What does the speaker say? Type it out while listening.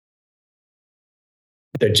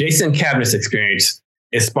The Jason Cavness Experience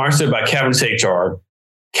is sponsored by Cavness HR.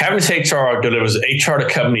 Cavness HR delivers HR to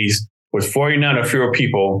companies with 49 or fewer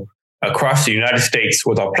people across the United States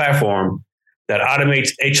with a platform that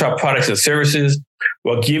automates HR products and services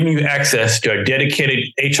while giving you access to a dedicated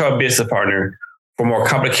HR business partner for more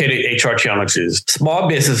complicated HR challenges. Small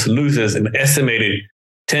business loses an estimated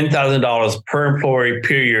 $10,000 per employee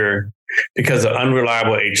per year because of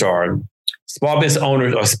unreliable HR. Small business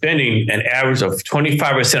owners are spending an average of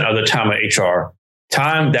 25% of their time on HR,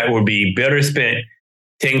 time that would be better spent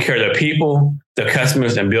taking care of their people, their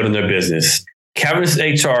customers, and building their business. Cavness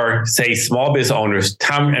HR saves small business owners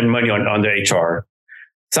time and money on their HR.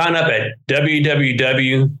 Sign up at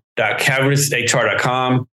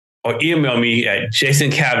www.cavnesshr.com or email me at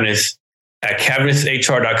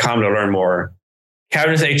jasoncavness@cavnesshr.com to learn more.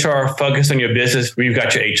 Cavness HR, focus on your business. We've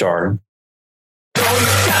got your HR.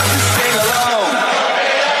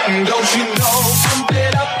 Don't you know, pump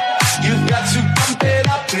it up. You've got to pump it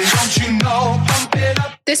up. Don't you know, pump it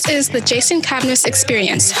up. This is the Jason Cavness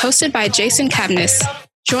Experience, hosted by Jason Cavness.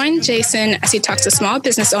 Join Jason as he talks to small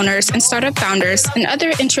business owners and startup founders and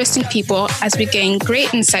other interesting people as we gain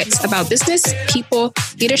great insights about business, people,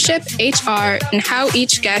 leadership, HR, and how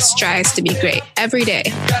each guest strives to be great every day.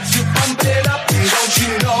 Got to pump it up. Don't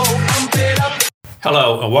you know, pump it up.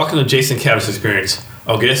 Hello, and welcome to Jason Cavness Experience.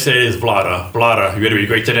 Our guest today is Vlada. Vlada, you ready to be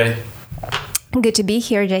great today? Good to be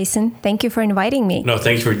here, Jason. Thank you for inviting me. No,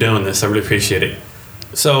 thank you for doing this. I really appreciate it.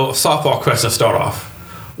 So, softball question to start off.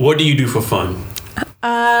 What do you do for fun?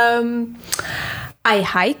 I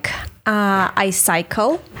hike, I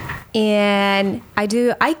cycle, and I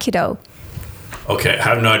do Aikido. Okay, I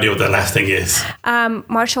have no idea what that last thing is.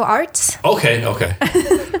 Martial arts. Okay. How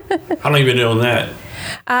long have you been doing that?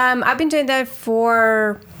 I've been doing that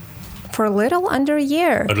for a little under a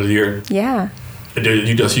year. Under a year? Yeah. Do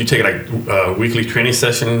you take like weekly training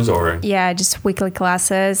sessions or? Yeah, just weekly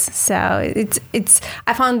classes. So it's.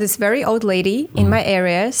 I found this very old lady in my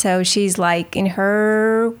area. So she's like in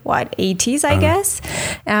her 80s, I guess,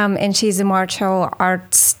 and she's a martial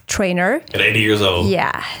arts trainer. At 80 years old.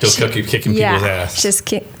 Yeah. Still kicking people's ass. She's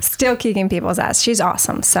still kicking people's ass. She's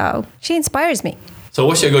awesome. So she inspires me. So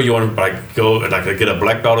what's your goal? You want to get a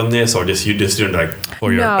black belt in this, or you just doing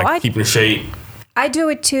keeping in shape? I do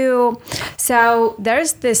it too. So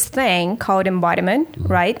there's this thing called Embodiment,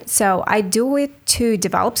 right? So I do it to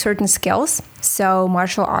develop certain skills. So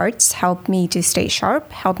martial arts help me to stay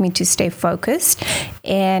sharp, help me to stay focused,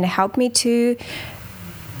 and help me to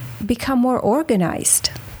become more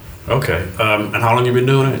organized. Okay. And how long have you been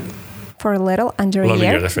doing it? For a little under a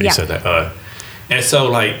year. That's right. You said that. And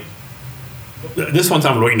so this one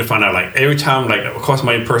time I'm waiting to find out, every time, of course,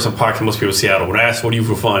 my in-person podcast, most people in Seattle, when I ask, what do you do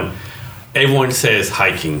for fun? Everyone says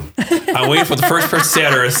hiking. I'm waiting for the first person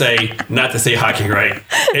Saturday to say, not to say hiking, right?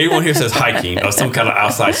 Everyone here says hiking or some kind of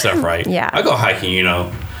outside stuff, right? Yeah. I go hiking,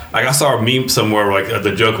 I saw a meme somewhere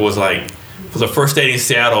the joke was for the first date in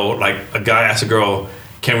Seattle, a guy asked a girl,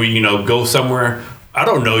 can we, go somewhere? I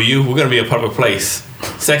don't know you. We're going to be in a public place.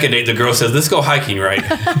 Second date, the girl says, let's go hiking, right?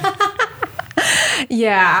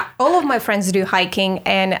 Yeah, all of my friends do hiking,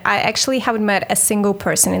 and I actually haven't met a single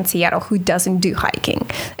person in Seattle who doesn't do hiking,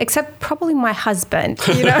 except probably my husband.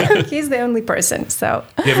 He's the only person. So,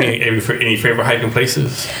 do you have any favorite hiking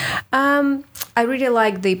places? I really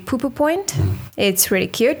like the Poo Poo Point. It's really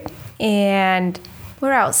cute. And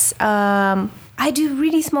where else? I do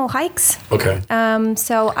really small hikes. Okay.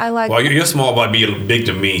 So I like. Well, you're small, but being big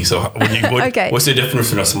to me. So okay. What's the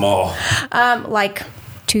difference in a small?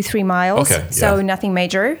 2-3 miles, okay, yeah. So nothing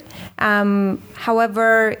major.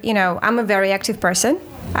 However, I'm a very active person.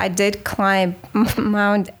 I did climb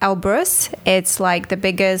Mount Elbrus. It's like the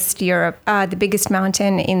biggest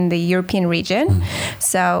mountain in the European region.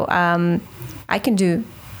 So I can do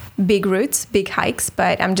big routes, big hikes,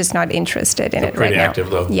 but I'm just not interested in it right now. Pretty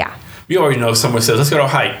active though. Yeah. You already know someone says, let's go to a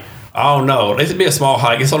hike. Oh no, it'd be a small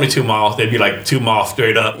hike. It's only 2 miles. They'd be 2 miles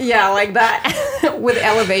straight up. Yeah, like that, with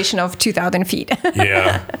elevation of 2,000 feet.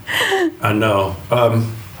 Yeah, I know.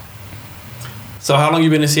 So how long you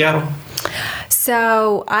been in Seattle?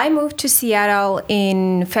 So I moved to Seattle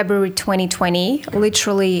in February 2020,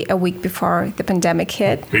 literally a week before the pandemic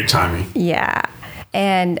hit. Great timing. Yeah.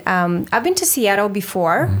 And I've been to Seattle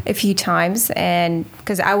before a few times, and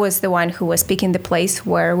because I was the one who was picking the place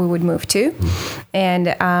where we would move to.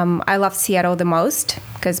 And I loved Seattle the most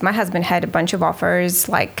because my husband had a bunch of offers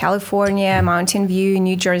like California, Mountain View,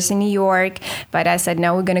 New Jersey, New York. But I said,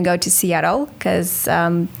 no, we're going to go to Seattle because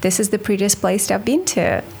this is the prettiest place I've been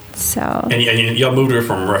to. So. And y'all moved here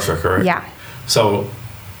from Russia, correct? Yeah. So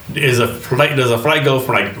does a flight go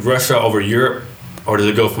from Russia over Europe? Or does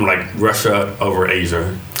it go from like Russia over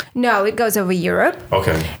Asia? No, it goes over Europe.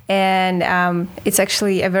 Okay. And it's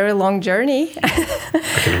actually a very long journey.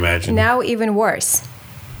 I can imagine. Now even worse.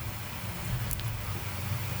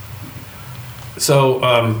 So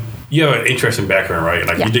you have an interesting background, right?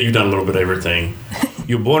 Like you've done a little bit of everything.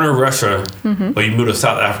 You were born in Russia, but you moved to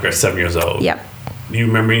South Africa at 7 years old. Yep. Do you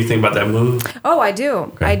remember anything about that move? Oh, I do.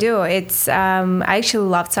 Okay. I do. It's I actually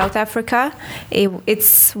loved South Africa.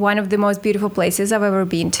 It's one of the most beautiful places I've ever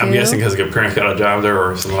been to. I'm guessing because your parents got a job there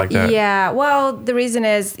or something like that. Yeah. Well, the reason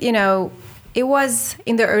is, it was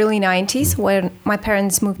in the early 90s when my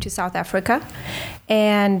parents moved to South Africa.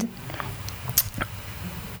 And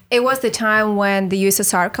it was the time when the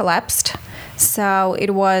USSR collapsed. So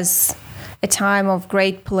it was a time of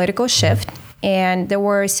great political shift. And there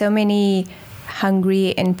were so many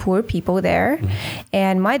hungry and poor people there.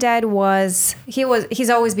 And my dad he's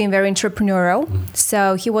always been very entrepreneurial.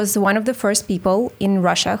 So he was one of the first people in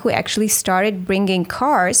Russia who actually started bringing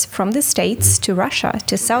cars from the States to Russia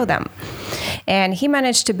to sell them. And he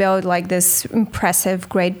managed to build like this impressive,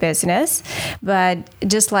 great business. But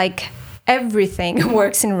just like everything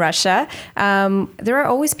works in Russia, there are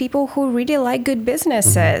always people who really like good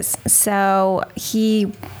businesses. So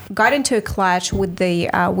he got into a clash with the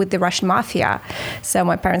Russian mafia. So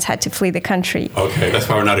my parents had to flee the country. Okay, that's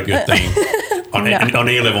probably not a good thing. On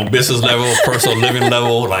any level, business level, personal living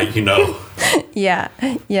level,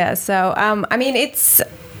 Yeah. So, it's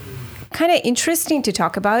kind of interesting to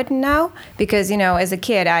talk about now because, as a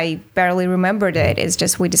kid, I barely remembered it. It's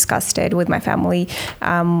just we discussed it with my family.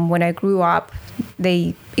 When I grew up,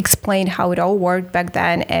 they explained how it all worked back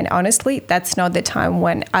then. And honestly, that's not the time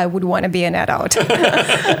when I would want to be an adult.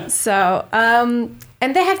 So, and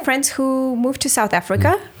they had friends who moved to South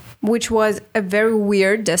Africa, which was a very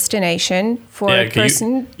weird destination for a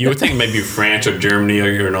person. You would think maybe France or Germany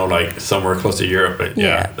or, somewhere close to Europe. But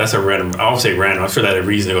that's a random, I won't say random. I'm sure they had a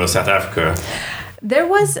reason to go to South Africa. There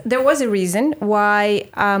was a reason why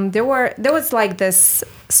there was like this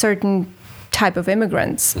certain type of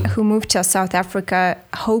immigrants who moved to South Africa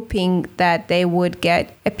hoping that they would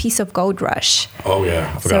get a piece of gold rush. Oh,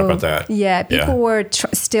 yeah. I forgot about that. Yeah, people were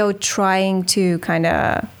still trying to kind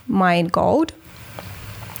of mine gold.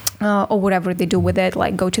 Or whatever they do with it,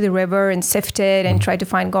 like go to the river and sift it and try to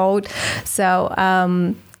find gold. So,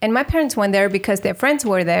 and my parents went there because their friends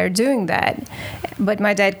were there doing that. But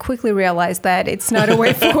my dad quickly realized that it's not a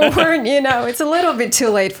way forward. It's a little bit too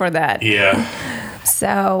late for that. Yeah.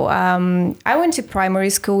 So I went to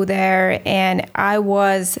primary school there, and I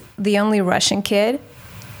was the only Russian kid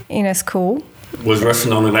in a school. Was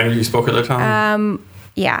Russian the only language you spoke at the time?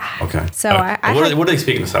 Yeah. Okay. So what do they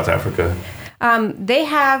speak in South Africa? They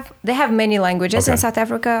have many languages in South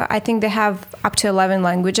Africa. I think they have up to 11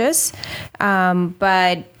 languages.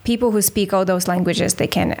 But people who speak all those languages, they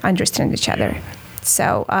can understand each other.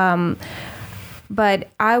 So, but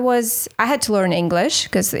I had to learn English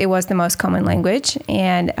because it was the most common language.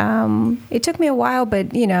 And it took me a while,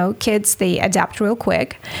 but, kids, they adapt real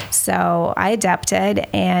quick. So I adapted,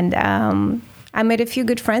 and I made a few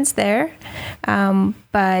good friends there.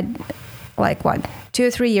 But 2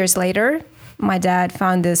 or 3 years later, my dad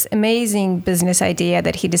found this amazing business idea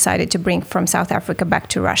that he decided to bring from South Africa back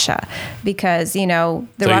to Russia because, he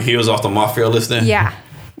was off the mafia list then?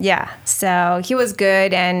 Yeah. So he was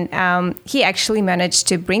good, and he actually managed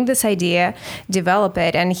to bring this idea, develop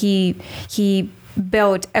it, and he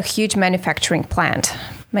built a huge manufacturing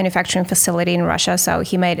facility in Russia. So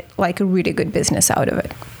he made a really good business out of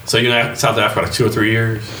it. So you're in South Africa 2 or 3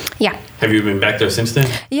 years? Yeah. Have you been back there since then?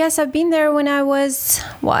 Yes, I've been there when I was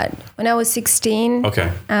 16.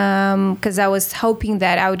 Okay. Because I was hoping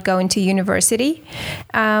that I would go into university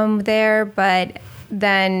there, but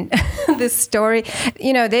then this story,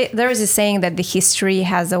 there is a saying that the history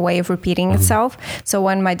has a way of repeating itself. So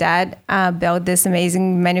when my dad built this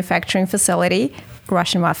amazing manufacturing facility,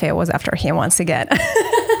 Russian mafia was after him once again.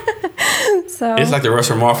 So it's like the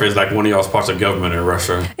Russian mafia is like one of y'all's parts of government in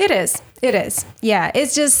Russia. It is. Yeah,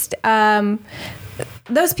 it's just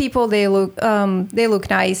those people. They look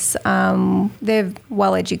nice. They're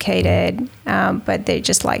well educated, but they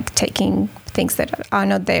just like taking things that are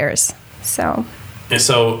not theirs. So. And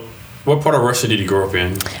so, what part of Russia did you grow up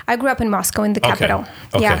in? I grew up in Moscow, in the capital.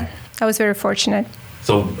 Okay. Yeah, I was very fortunate.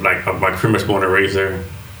 So, like pretty much born and raised there.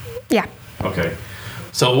 Yeah. Okay.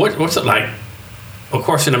 So, what's it like? Of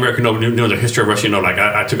course, in America, the history of Russia.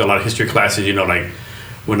 I took a lot of history classes.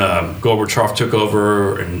 When Gorbachev took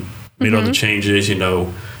over and made all the changes. You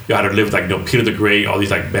had to live with Peter the Great, all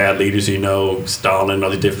these bad leaders. Stalin, all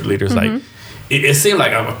these different leaders. It seemed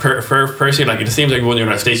like I'm a person. It seems like when you're in the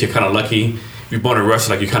United States, you're kind of lucky you're born in Russia,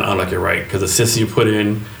 like, you're kind of unlucky, right? Because the system you put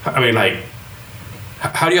in, I mean, like,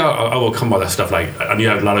 how do y'all overcome all that stuff? Like, I know you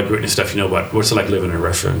have a lot of greatness stuff, but what's it like living in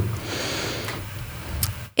Russia?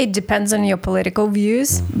 It depends on your political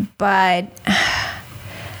views, but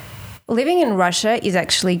living in Russia is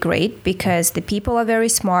actually great because the people are very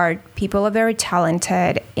smart, people are very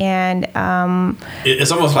talented, and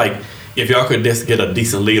it's almost like if y'all could just get a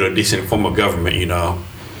decent leader, a decent form of government,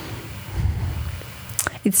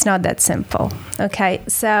 It's not that simple. Okay,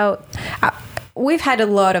 so we've had a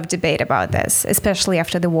lot of debate about this, especially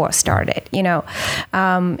after the war started,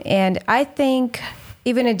 and I think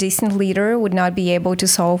even a decent leader would not be able to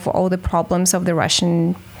solve all the problems of the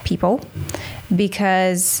Russian people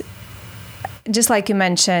because, just like you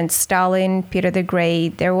mentioned, Stalin, Peter the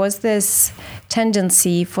Great, there was this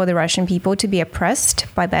tendency for the Russian people to be oppressed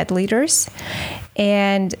by bad leaders.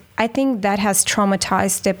 And I think that has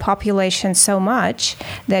traumatized the population so much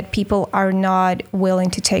that people are not willing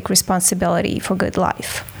to take responsibility for good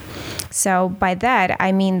life. So by that,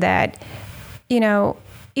 I mean that,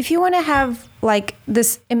 if you want to have like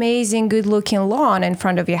this amazing, good-looking lawn in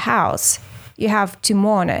front of your house, you have to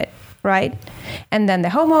mow it, right? And then the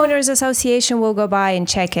homeowners association will go by and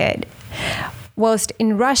check it. Whilst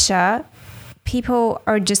in Russia, people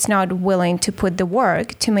are just not willing to put the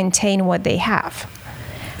work to maintain what they have.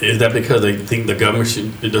 Is that because they think the government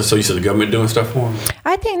should? So you said the government doing stuff for them?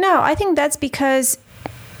 I think that's because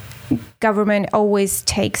government always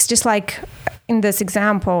takes, just like in this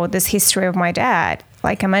example, this history of my dad.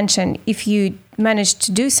 Like I mentioned, if you manage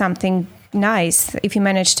to do something nice, if you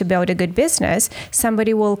manage to build a good business,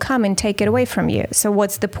 somebody will come and take it away from you. So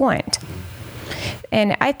what's the point?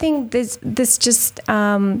 And I think this just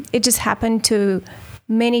it just happened to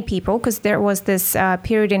many people because there was this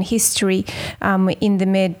period in history in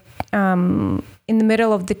the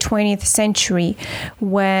middle of the 20th century,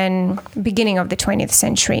 beginning of the 20th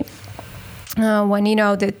century. When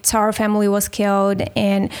the Tsar family was killed,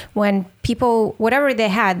 and when people, whatever they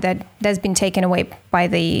had, that's been taken away by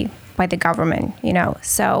the government,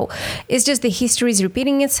 So it's just the history is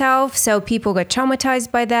repeating itself. So people got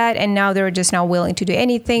traumatized by that, and now they're just not willing to do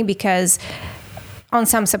anything because on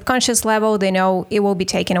some subconscious level, they know it will be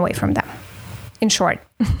taken away from them. In short.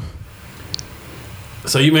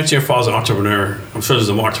 So you mentioned your father's an entrepreneur. I'm sure there's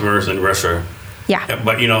some entrepreneurs in Russia. Yeah.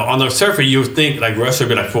 But, on the surface, you would think like Russia would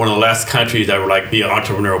be like one of the last countries that would like be an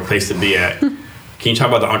entrepreneurial place to be at. Can you talk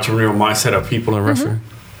about the entrepreneurial mindset of people in Russia?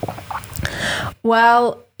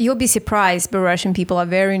 Well, you'll be surprised, but Russian people are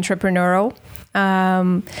very entrepreneurial.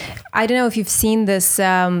 I don't know if you've seen this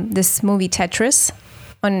movie Tetris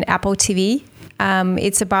on Apple TV.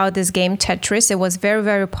 It's about this game Tetris. It was very,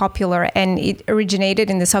 very popular, and it originated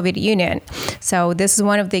in the Soviet Union. So this is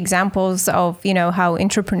one of the examples of, how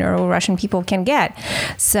entrepreneurial Russian people can get.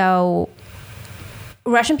 So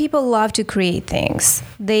Russian people love to create things.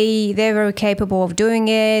 They're very capable of doing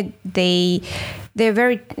it. They're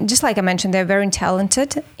very, just like I mentioned, they're very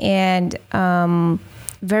talented and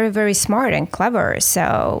very, very smart and clever.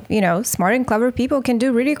 So, smart and clever people can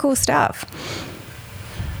do really cool stuff.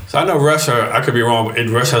 So I know Russia, I could be wrong, but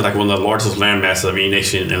Russia is like one of the largest land masses of any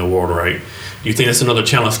nation in the world, right? Do you think that's another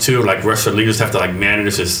challenge too? Like Russia leaders have to like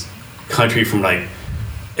manage this country from like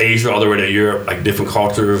Asia all the way to Europe, like different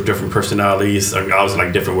cultures, different personalities, obviously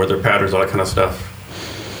like different weather patterns, all that kind of stuff?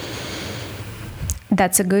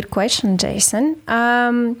 That's a good question, Jason.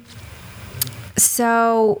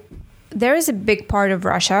 So there is a big part of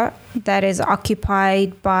Russia that is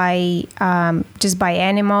occupied by just by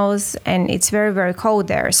animals, and it's very, very cold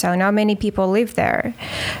there. So not many people live there.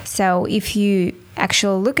 So if you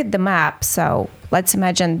actually look at the map, so let's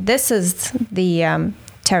imagine this is the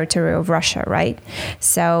territory of Russia, right?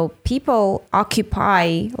 So people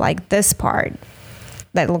occupy like this part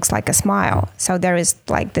that looks like a smile. So there is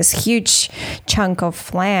like this huge chunk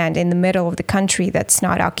of land in the middle of the country that's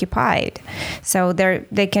not occupied. So there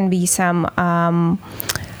can be some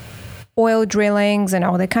oil drillings and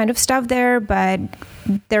all that kind of stuff there, but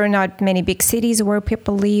there are not many big cities where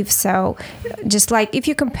people live. So just like if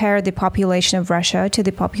you compare the population of Russia to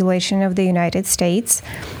the population of the United States,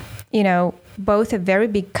 both are very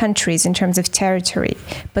big countries in terms of territory,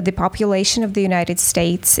 but the population of the United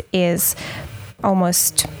States is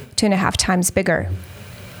almost 2.5 times bigger.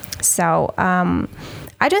 So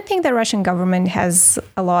I don't think the Russian government has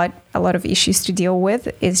a lot of issues to deal with.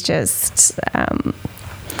 It's just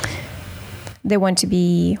they want to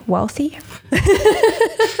be wealthy.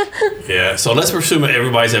 Yeah. So let's assume that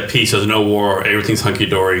everybody's at peace. There's no war. Everything's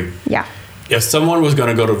hunky-dory. Yeah. If someone was going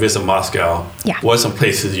to go to visit Moscow, yeah, what are some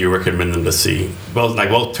places you recommend them to see? Both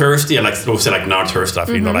touristy and we'll say non-tourist stuff.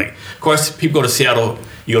 Mm-hmm. Like of course people go to Seattle,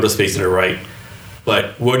 you go to Space Center, right?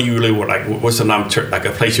 But what do you really want? Like, what's a like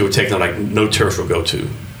a place you would take them like no tourist would go to?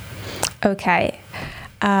 Okay.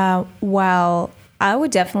 Well, I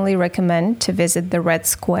would definitely recommend to visit the Red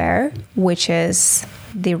Square, which is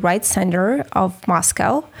the right center of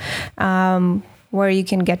Moscow, where you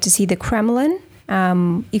can get to see the Kremlin.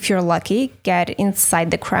 If you're lucky, get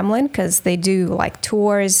inside the Kremlin because they do like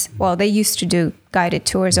tours. Well, they used to do guided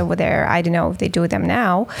tours over there. I don't know if they do them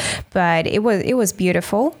now, but it was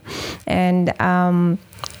beautiful. And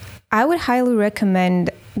I would highly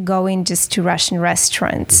recommend going just to Russian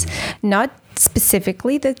restaurants, not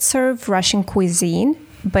specifically that serve Russian cuisine,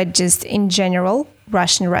 but just in general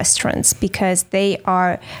Russian restaurants because they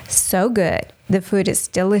are so good. The food is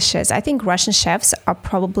delicious. I think Russian chefs are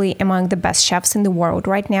probably among the best chefs in the world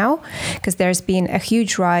right now because there's been a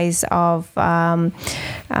huge rise of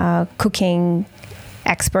cooking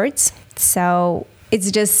experts. So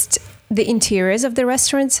it's just the interiors of the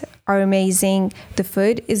restaurants are amazing. The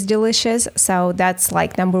food is delicious. So that's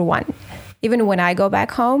like number one. Even when I go back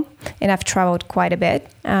home, and I've traveled quite a bit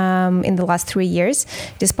in the last 3 years,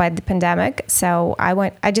 despite the pandemic. So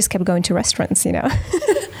I just kept going to restaurants, you know.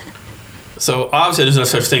 So obviously there's no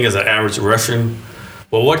such thing as an average Russian.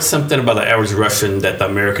 Well, what's something about the average Russian that the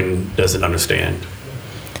American doesn't understand?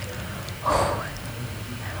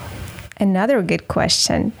 Another good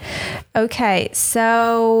question. Okay,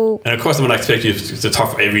 so... And of course, I'm going to expect you to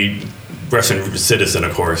talk for every Russian citizen,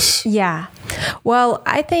 of course. Yeah. Well,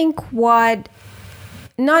 I think what...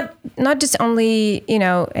 Not just only, you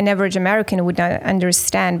know, an average American would not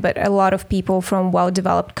understand, but a lot of people from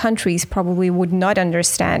well-developed countries probably would not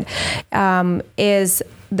understand, is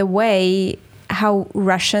the way how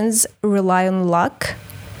Russians rely on luck.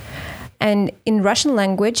 And in Russian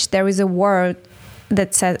language, there is a word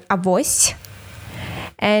that says avos.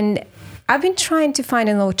 And I've been trying to find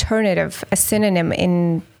an alternative, a synonym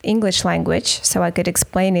in English language, so I could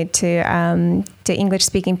explain it to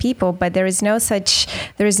English-speaking people. But there is no such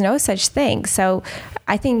thing. So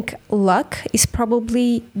I think luck is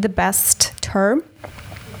probably the best term.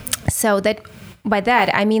 So that by that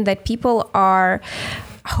I mean that people are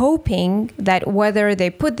hoping that whether they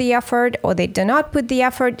put the effort or they do not put the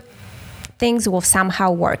effort, things will somehow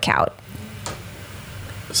work out.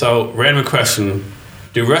 So, random question.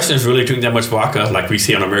 Do Russians really drink that much vodka like we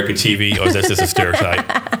see on American TV, or is that just a stereotype?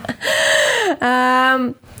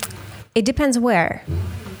 It depends where.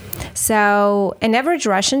 So an average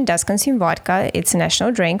Russian does consume vodka. It's a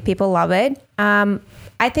national drink. People love it.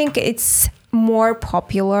 I think it's more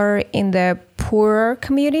popular in the poorer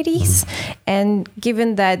communities. And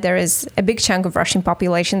given that there is a big chunk of Russian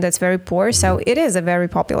population that's very poor, so it is a very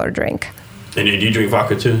popular drink. And do you drink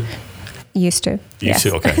vodka too? Used to. Used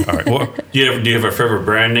to, okay. All right. Well, do you have a favorite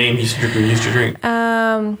brand name you used to drink?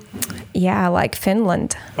 Yeah, like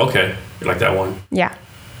Finland. Okay. You like that one? Yeah.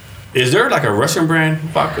 Is there like a Russian brand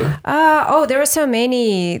vodka? There are so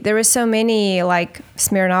many. There are so many, like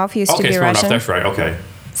Smirnoff used to be Smirnoff, Russian. that's right. Okay.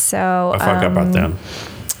 So I forgot about them.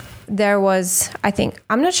 There was,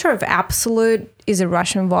 I'm not sure if Absolute is a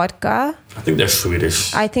Russian vodka. I think they're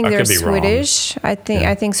Swedish. I think they're Swedish. I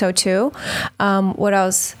think so too. What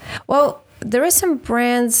else? Well, there are some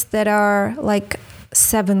brands that are like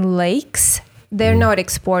Seven Lakes. They're not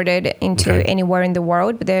exported into anywhere in the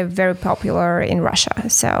world, but they're very popular in Russia.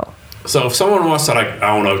 So if someone wants to, like,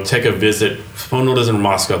 I don't know, take a visit, someone who lives in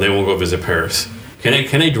Moscow, they won't go visit Paris.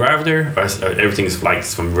 Can they drive there? Or everything's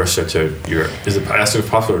flights from Russia to Europe? Is it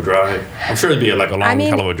possible to drive? I'm sure it'd be like a long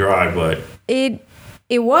hell of a drive, but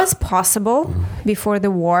it was possible before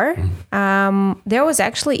the war. There was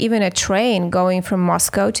actually even a train going from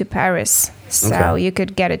Moscow to Paris, so you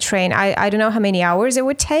could get a train. I don't know how many hours it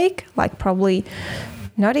would take, like probably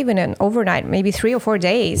not even an overnight, maybe 3 or 4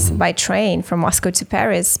 days by train from Moscow to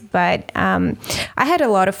Paris. But I had a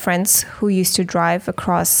lot of friends who used to drive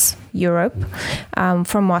across Europe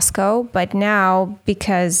from Moscow. But now,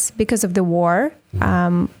 because of the war,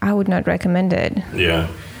 I would not recommend it. Yeah.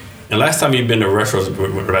 And last time you've been to Russia was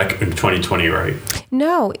back in 2020, right?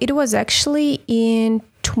 No, it was actually in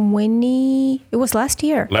it was last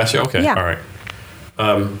year. Last year? Okay. Yeah. All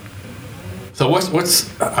right. So what's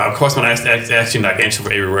of course when I ask you, not answer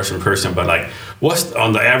for every Russian person, but like what's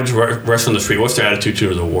on the average Russian on the street, what's their attitude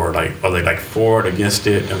to the war? Like, are they like for it, against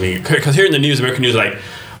it? I mean, because here in the news, American news, like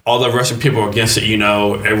all the Russian people are against it, you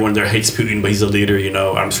know, everyone there hates Putin, but he's a leader, you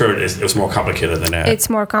know. I'm sure it's more complicated than that. It's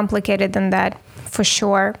more complicated than that, for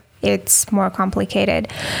sure. It's more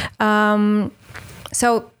complicated.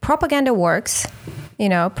 So propaganda works. You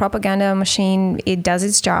know, propaganda machine, it does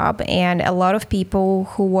its job. And a lot of people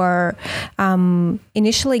who were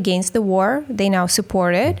initially against the war, they now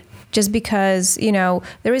support it. just because,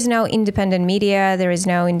 there is no independent media, there is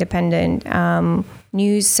no independent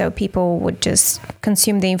news, so people would just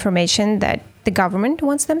consume the information that the government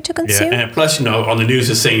wants them to consume. Yeah, and plus, on the news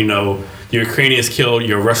is saying, the Ukrainians killed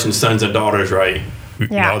your Russian sons and daughters, right?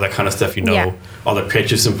 All that kind of stuff, all the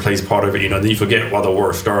pictures and place part of it, then you forget why the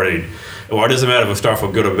war started. Well, it doesn't matter if it starts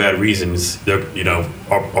for good or bad reasons.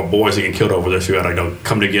 Our boys that get killed over this, we got to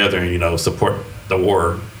come together and, support the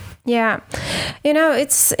war. Yeah.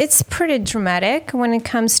 It's pretty dramatic when it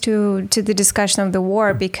comes to the discussion of the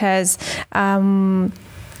war, because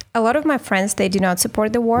a lot of my friends, they do not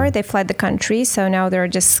support the war. They fled the country. So now they're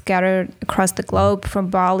just scattered across the globe, from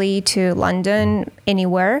Bali to London,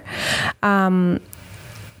 anywhere.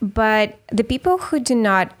 But the people who did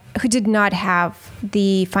not have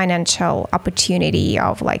the financial opportunity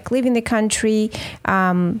of leaving the country,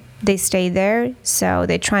 they stay there. So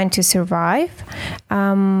they're trying to survive.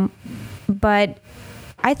 But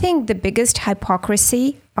I think the biggest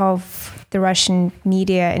hypocrisy of the Russian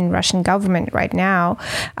media and Russian government right now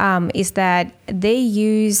is that they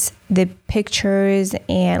use the pictures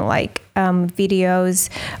and videos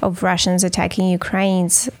of Russians attacking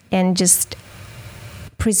Ukrainians and just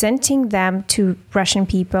presenting them to Russian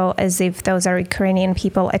people as if those are Ukrainian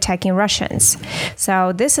people attacking Russians.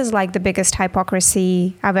 So this is the biggest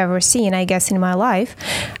hypocrisy I've ever seen, I guess, in my life.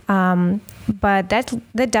 But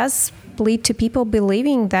that does lead to people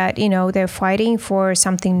believing that, they're fighting for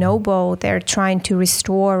something noble. They're trying to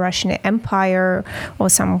restore Russian empire or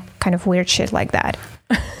some kind of weird shit like that.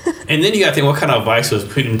 And then you got to think, what kind of advice was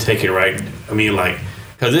Putin taking, right? I mean,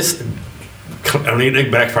 because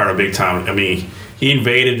it backfired big time. I mean, he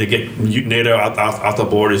invaded to get NATO out the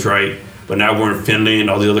borders, right? But now we're in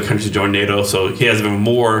Finland, all the other countries joined NATO, so he has even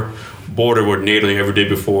more border with NATO than he ever did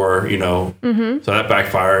before, So that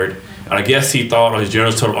backfired. And I guess he thought, or his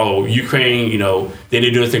generals told him, Ukraine, they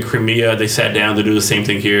didn't do anything in Crimea. They sat down to do the same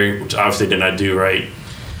thing here, which obviously did not do, right?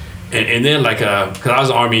 And then, because I was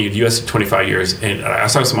in the Army in the U.S. 25 years, and I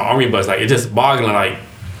was talking to my Army buddies, it's just boggling,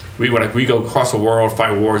 we go across the world,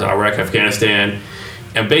 fight wars in Iraq, Afghanistan,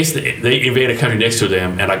 and basically they invaded a country next to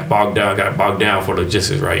them and got bogged down for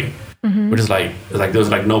logistics, right? Which is there was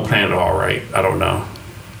no plan at all, right? I don't know.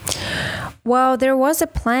 Well, there was a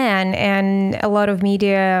plan, and a lot of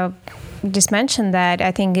media just mentioned that.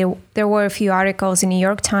 I think there were a few articles in New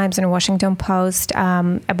York Times and Washington Post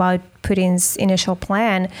about Putin's initial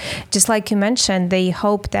plan. Just like you mentioned, they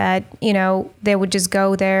hoped that, they would just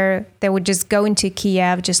go there, they would just go into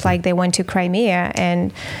Kiev just like they went to Crimea,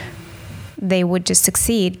 and they would just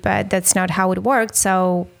succeed. But that's not how it worked.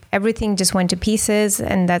 So everything just went to pieces,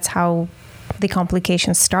 and that's how the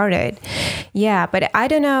complications started. Yeah, but I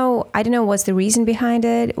don't know what's the reason behind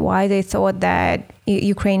it, why they thought that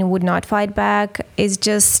Ukraine would not fight back.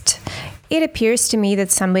 It appears to me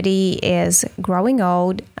that somebody is growing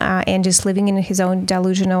old and just living in his own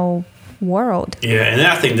delusional world. Yeah, and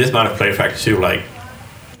I think this might have played a factor too.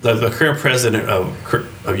 The current president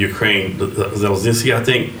of Ukraine, Zelensky, I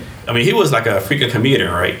think, he was like a freaking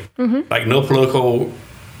comedian, right? No political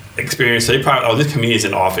experience. So they probably, this comedian's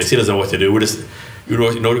in office. He doesn't know what to do. We're just, to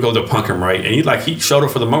go to punk him, right? And he showed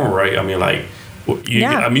up for the moment, right?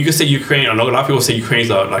 You could say Ukraine. I know a lot of people say Ukraine's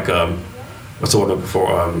what's the word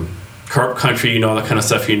before? Corrupt country, that kind of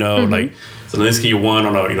stuff, Zelensky won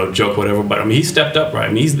on a joke, whatever. But he stepped up,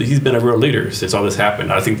 right? He's been a real leader since all this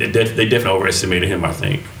happened. I think they definitely overestimated him, I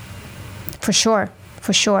think. For sure.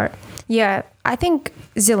 Yeah, I think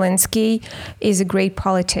Zelensky is a great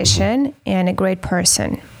politician and a great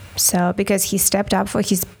person. So, because he stepped up for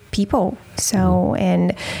his people. So,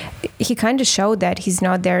 and he kind of showed that he's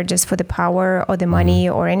not there just for the power or the money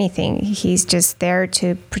or anything. He's just there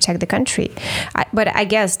to protect the country. But I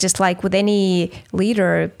guess just like with any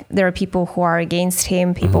leader, there are people who are against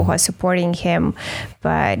him, people who are supporting him.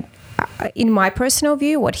 But in my personal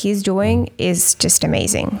view, what he's doing is just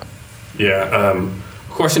amazing. Yeah. Of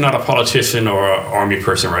course, you're not a politician or an army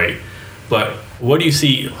person, right? But what do you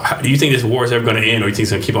see? Do you think this war is ever going to end, or do you think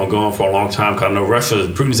it's going to keep on going for a long time? Because I know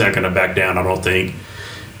Putin's not going to back down, I don't think,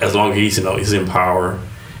 as long as he's in power.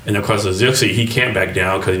 And of course, Zelensky, he can't back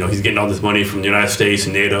down because he's getting all this money from the United States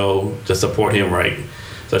and NATO to support him, right?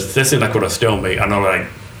 So that seems like what a stalemate. I know,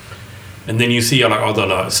 and then you see all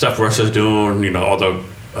the stuff Russia's doing, all the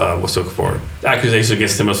the accusations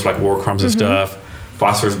against them of war crimes and stuff,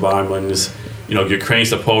 phosphorus bombings. Ukraine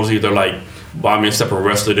supposedly they're bombing stuff and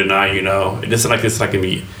Russia deny. This is going to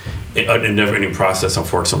be a never-ending process,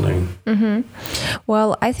 unfortunately.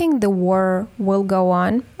 Well, I think the war will go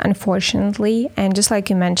on, unfortunately. And just like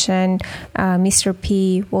you mentioned, Mr.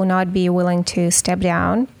 P will not be willing to step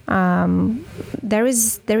down. There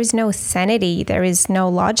is no sanity. There is no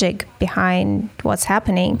logic behind what's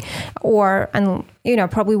happening. Or,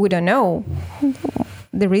 probably we don't know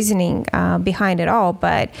the reasoning behind it all.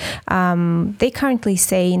 But they currently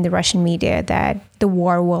say in the Russian media that the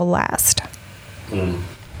war will last.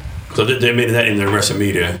 So they made that in the Russian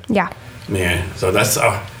media. Yeah. Man, so that's.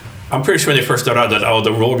 I'm pretty sure when they first started out that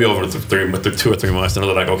the war will be over in 2 or 3 months, and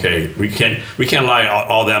they're like, okay, we can't lie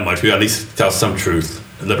all that much. We got to at least tell some truth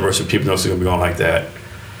and let the Russian people know it's going to be on like that.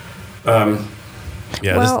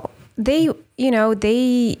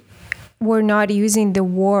 They were not using the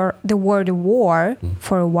word war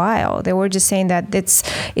for a while. They were just saying that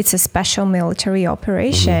it's a special military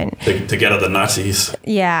operation to get at the Nazis.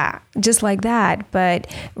 Yeah, just like that. But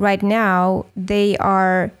right now they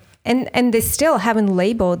are, and they still haven't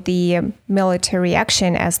labeled the military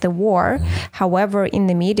action as the war. However, in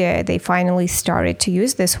the media, they finally started to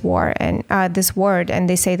use this word, and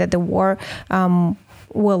they say that the war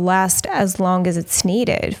will last as long as it's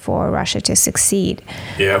needed for Russia to succeed.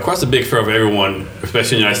 Yeah, of course, the big fear of everyone,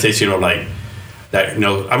 especially in the United States, like that.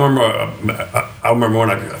 I remember when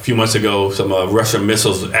a few months ago, some Russian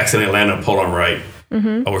missiles accidentally landed in Poland, right?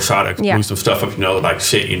 Or shot it, blew some stuff up. Like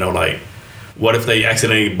shit. Like what if they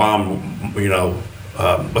accidentally bomb?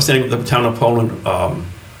 What's the name of the town of Poland?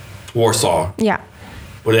 Warsaw. Yeah.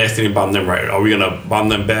 Well, they accidentally bomb them, right? Are we gonna bomb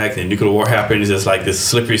them back? And nuclear war happens. It's like this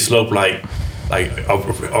slippery slope, or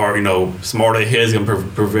smarter heads gonna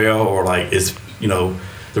prevail, or like it's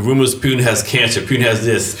the rumors Putin has cancer, Putin has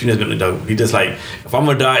this, Putin has been he just like, if I'm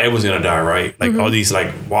gonna die, everyone's gonna die, right? Like all these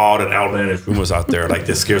like wild and outlandish rumors out there, like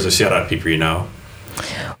this scares the shit out of people,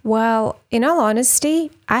 Well, in all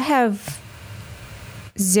honesty, I have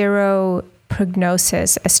zero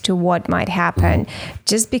prognosis as to what might happen,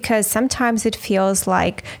 just because sometimes it feels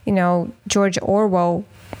like George Orwell.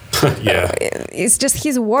 Yeah, it's just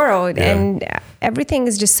his world, and everything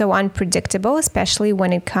is just so unpredictable, especially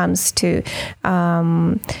when it comes to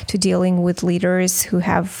dealing with leaders who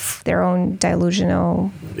have their own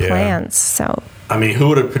delusional plans. So, who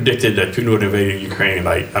would have predicted that Putin would invade Ukraine?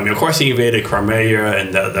 Of course he invaded Crimea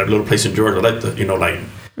and that little place in Georgia. That's,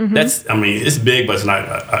 it's big, but it's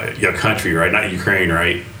not your country, right? Not Ukraine,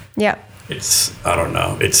 right? Yeah. It's, I don't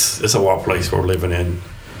know. It's a wild place we're living in.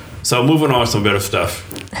 So moving on to some better stuff.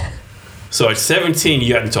 So at 17,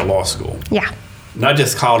 you got into law school. Yeah. Not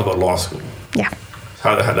just college, but law school. Yeah.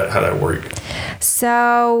 How that work?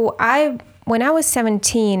 So when I was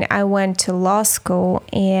 17, I went to law school,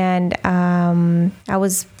 and I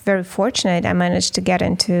was very fortunate. I managed to get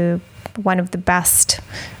into one of the best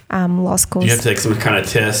law schools. You had to take some kind of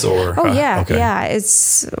test, or? Oh yeah, okay. Yeah.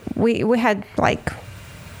 We had like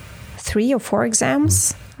 3 or 4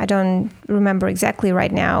 exams. I don't remember exactly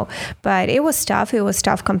right now, but it was tough. It was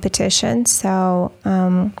tough competition. So,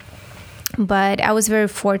 but I was very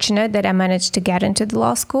fortunate that I managed to get into the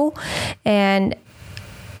law school, and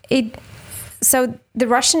so the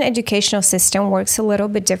Russian educational system works a little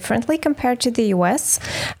bit differently compared to the US.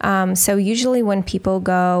 So usually when people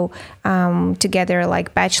go together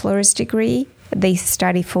like bachelor's degree, they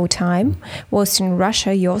study full time. Whilst in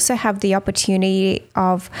Russia, you also have the opportunity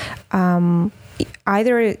of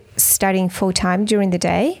either studying full time during the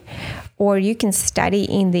day, or you can study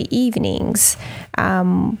in the evenings,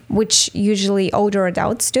 which usually older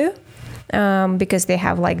adults do, because they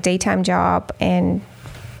have like daytime job, and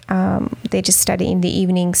they just study in the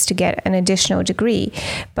evenings to get an additional degree.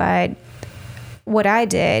 But what I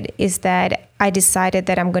did is that I decided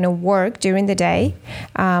that I'm going to work during the day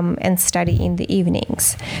and study in the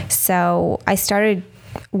evenings. So I started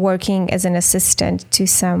working as an assistant to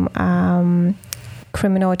some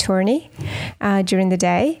criminal attorney during the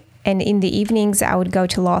day. And in the evenings, I would go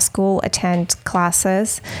to law school, attend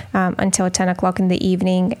classes until 10 o'clock in the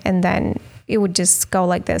evening. And then it would just go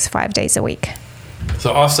like this 5 days a week.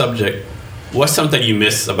 So off subject, what's something you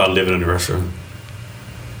miss about living in Russia?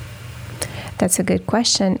 That's a good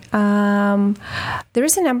question. There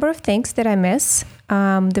is a number of things that I miss.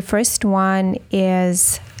 The first one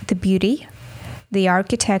is the beauty, the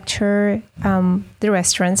architecture, the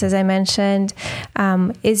restaurants, as I mentioned.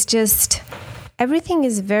 Is just, everything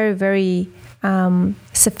is very, very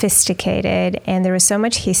sophisticated, and there is so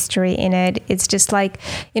much history in it. It's just like,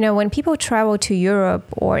 when people travel to Europe,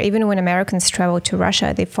 or even when Americans travel to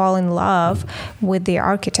Russia, they fall in love with the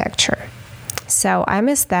architecture. So I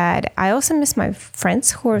miss that. I also miss my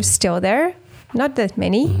friends who are still there. Not that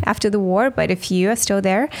many after the war, but a few are still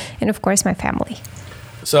there. And of course, my family.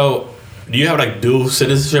 So, do you have like dual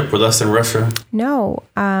citizenship with us in Russia? No.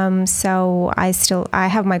 So I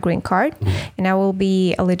have my green card, and I will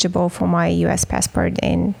be eligible for my U.S. passport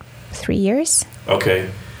in 3 years. Okay.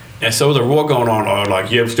 And so the war going on, or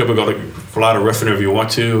like you still go to fly to Russia if you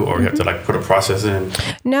want to, or you have to like put a process in?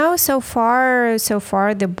 No, so far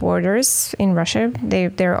the borders in Russia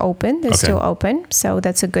they're open. They're still open, so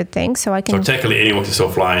that's a good thing. So I can. So technically, anyone can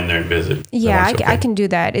still fly in there and visit. Yeah, I can do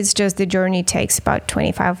that. It's just the journey takes about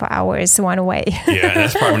 25 hours one way. Yeah, and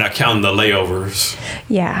that's probably not counting the layovers.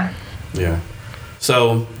 Yeah. Yeah.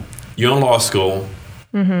 So you're in law school,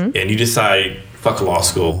 and you decide, fuck law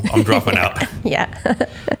school, I'm dropping out. Yeah.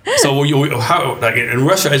 So how, like in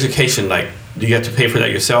Russia, education, like, do you have to pay for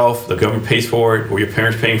that yourself? The government pays for it? Were your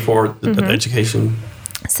parents paying for it, the education?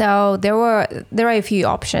 So there are a few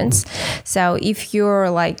options. So if you're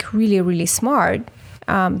like really, really smart,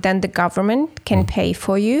 then the government can pay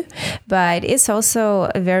for you. But it's also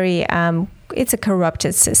a very it's a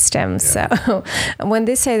corrupted system. Yeah. So when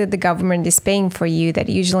they say that the government is paying for you, that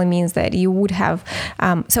usually means that you would have.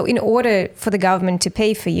 So in order for the government to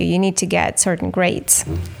pay for you, you need to get certain grades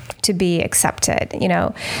to be accepted,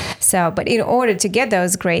 So, but in order to get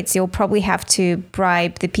those grades, you'll probably have to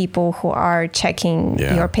bribe the people who are checking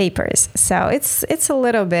your papers. So it's a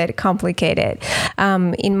little bit complicated.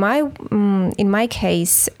 In my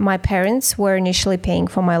case, my parents were initially paying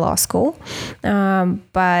for my law school,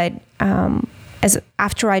 but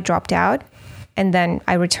after I dropped out, and then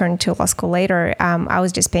I returned to law school later, I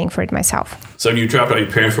was just paying for it myself. So when you dropped out,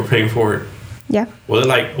 your parents were paying for it? Yeah. Well, they're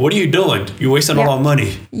like, what are you doing? You're wasting all our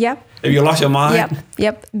money. Yep. Have you lost your mind?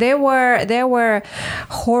 Yep. They were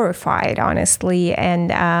horrified, honestly,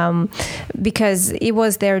 and because it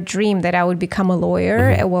was their dream that I would become a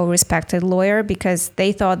lawyer, a well-respected lawyer, because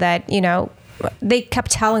they thought that, they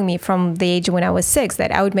kept telling me from the age when I was 6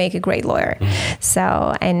 that I would make a great lawyer.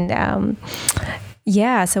 So, and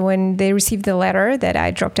so when they received the letter that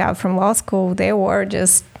I dropped out from law school, they were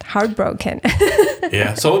just heartbroken.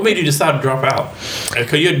 Yeah. So what made you decide to drop out?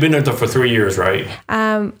 Because you had been there for 3 years, right?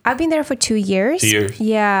 I've been there for 2 years. 2 years?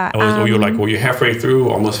 Yeah. Were you halfway through,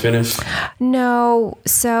 almost finished? No.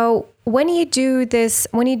 So when you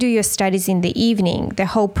do your studies in the evening, the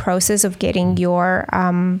whole process of getting your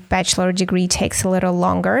bachelor degree takes a little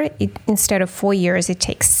longer. Instead of 4 years, it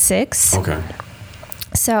takes 6. Okay.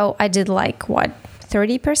 So I did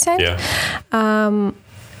 30%? Yeah.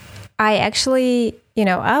 I actually,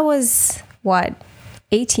 I was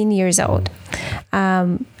 18 years old.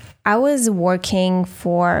 I was working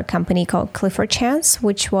for a company called Clifford Chance,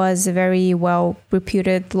 which was a very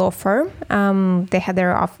well-reputed law firm. They had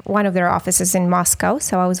one of their offices in Moscow,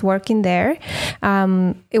 so I was working there.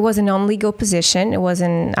 It was a non-legal position. It was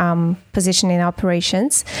a position in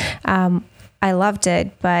operations. I loved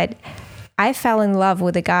it, but I fell in love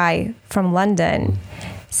with a guy from London.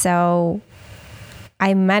 So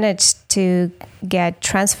I managed to get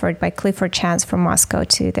transferred by Clifford Chance from Moscow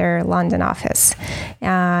to their London office.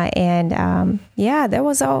 That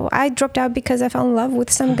was all. I dropped out because I fell in love with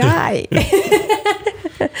some guy.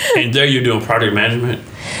 And there you're doing project management?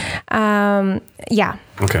 Yeah.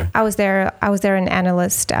 Okay. I was there an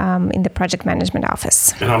analyst in the project management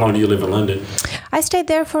office. And how long do you live in London? I stayed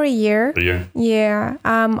there for a year. A year? Yeah.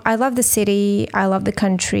 I love the city. I love the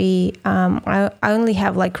country. I only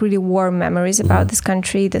have really warm memories about this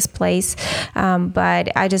country, this place.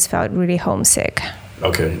 But I just felt really homesick.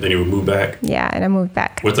 Okay. Then you would move back? Yeah, and I moved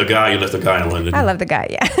back. With the guy? You left the guy in London? I love the guy,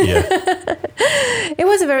 yeah. Yeah. It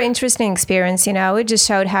was a very interesting experience, It just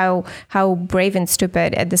showed how brave and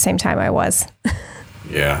stupid at the same time I was.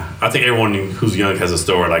 Yeah. I think everyone who's young has a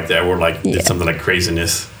story like that where did something like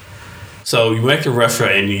craziness. So you went to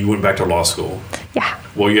Russia and you went back to law school. Yeah.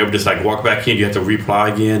 Were you able to just walk back in? You had to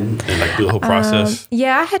reapply again and do the whole process?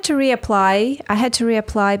 Yeah, I had to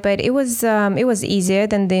reapply, but it was easier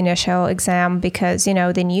than the initial exam because,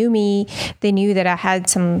 they knew me. They knew that I had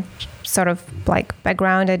some sort of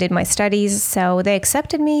background. I did my studies, so they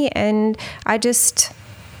accepted me, and I just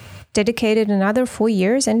dedicated another 4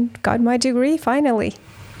 years and got my degree finally.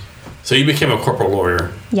 So you became a corporate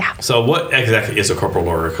lawyer. Yeah. So what exactly is a corporate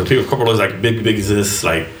lawyer? Because corporate lawyers big business,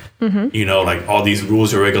 all these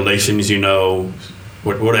rules and regulations.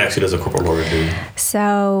 What actually does a corporate lawyer do?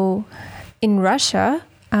 So in Russia,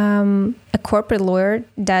 a corporate lawyer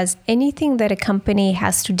does anything that a company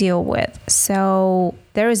has to deal with. So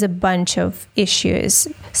there is a bunch of issues,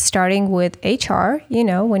 starting with HR,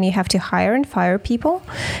 when you have to hire and fire people.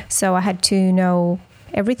 So I had to know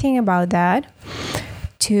everything about that.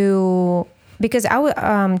 To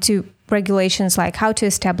regulations like how to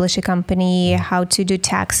establish a company, how to do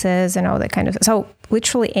taxes and all that kind of stuff. So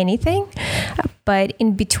literally anything. But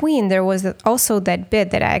in between, there was also that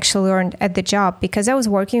bit that I actually learned at the job, because I was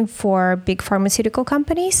working for big pharmaceutical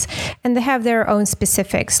companies and they have their own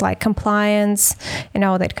specifics like compliance and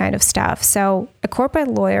all that kind of stuff. So a corporate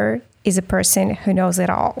lawyer is a person who knows it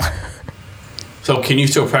all. So can you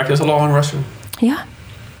still practice law in Russia? Yeah.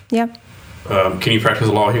 Can you practice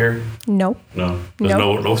law here? No. No. There's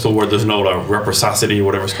no reciprocity,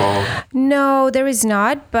 whatever it's called? No, there is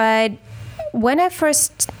not. But when I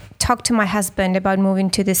first talked to my husband about moving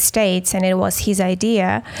to the States, and it was his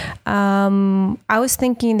idea, I was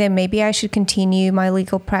thinking that maybe I should continue my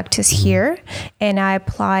legal practice here. And I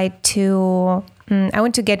applied to, I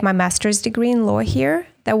went to get my master's degree in law here.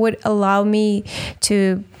 That would allow me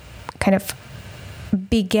to kind of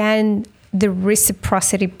begin the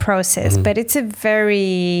reciprocity process, but it's a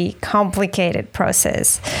very complicated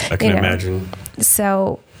process. I can imagine.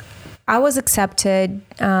 So I was accepted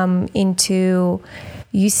into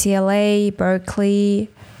UCLA, Berkeley.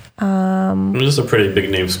 Those are pretty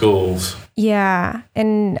big name schools. Yeah,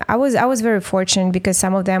 and I was very fortunate because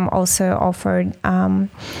some of them also offered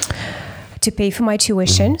to pay for my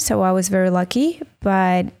tuition, so I was very lucky.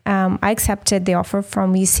 But I accepted the offer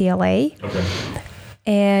from UCLA. Okay.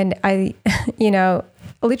 And I,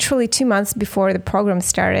 literally 2 months before the program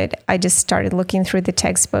started, I just started looking through the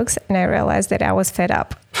textbooks and I realized that I was fed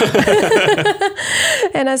up.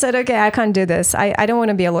 And I said, okay, I can't do this. I don't want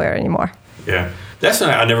to be a lawyer anymore. Yeah. That's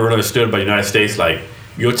something I never really understood about the United States. Like,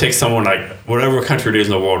 you'll take someone like whatever country it is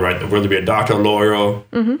in the world, right? Whether it be a doctor, lawyer,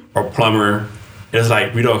 or plumber. It's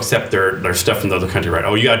like, we don't accept their stuff in the other country, right?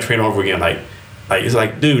 Oh, you got to train over again. Like it's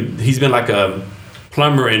like, dude, he's been like a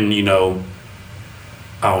plumber in,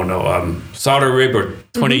 Saudi Arabia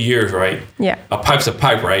 20 years, right? Yeah. A pipe's a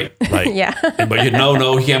pipe, right? Like, yeah. But he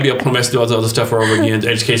can't be a plumber, do all this other stuff over again. The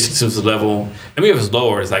education system's level. And if it's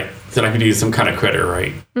lower, it's like we need some kind of credit,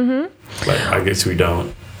 right? Mm-hmm. But I guess we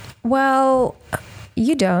don't. Well,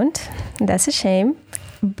 you don't. That's a shame.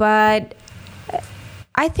 But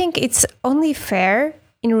I think it's only fair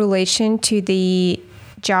in relation to the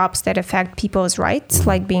jobs that affect people's rights,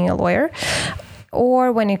 like being a lawyer,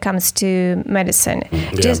 or when it comes to medicine.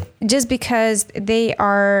 Yeah. Just because they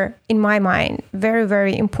are, in my mind, very,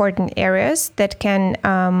 very important areas that can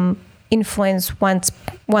influence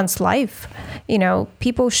one's life.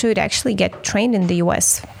 People should actually get trained in the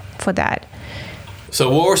US for that.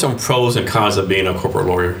 So what were some pros and cons of being a corporate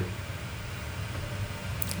lawyer?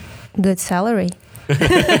 Good salary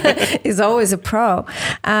is always a pro.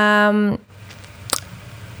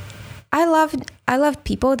 I loved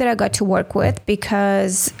people that I got to work with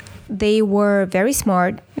because they were very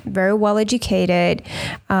smart, very well educated,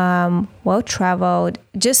 well traveled,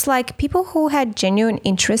 just like people who had genuine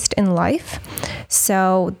interest in life.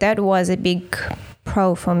 So that was a big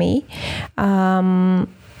pro for me.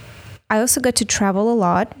 I also got to travel a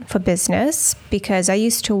lot for business because I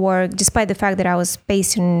used to work, despite the fact that I was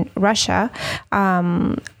based in Russia,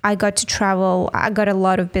 I got to travel. I got a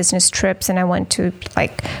lot of business trips and I went to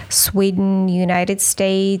like Sweden, United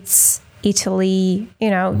States, Italy,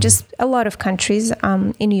 just a lot of countries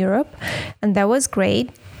in Europe. And that was great.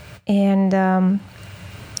 And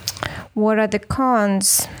what are the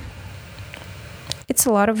cons? It's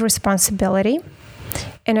a lot of responsibility.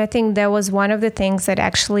 And I think that was one of the things that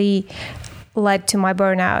actually led to my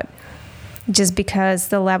burnout, just because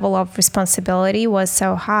the level of responsibility was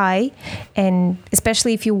so high. And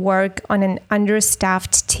especially if you work on an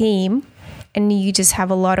understaffed team and you just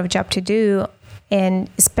have a lot of job to do, and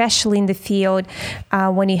especially in the field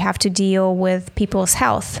when you have to deal with people's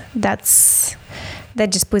health, that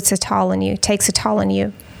just puts a toll on you, takes a toll on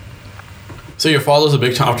you. So your father's a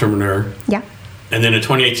big entrepreneur. Yeah. And then in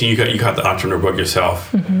 2018, you got the entrepreneur book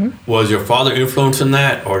yourself. Mm-hmm. Was your father influencing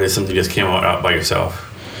that, or did something just came out by yourself?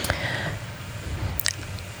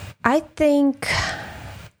 I think,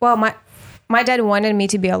 well, my dad wanted me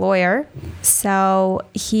to be a lawyer. So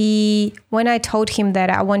when I told him that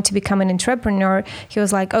I want to become an entrepreneur, he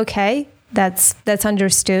was like, okay, that's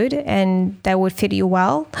understood and that would fit you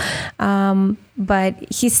well. But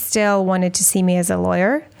he still wanted to see me as a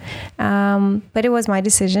lawyer. But it was my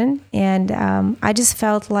decision. And I just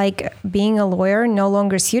felt like being a lawyer no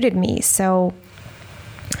longer suited me. So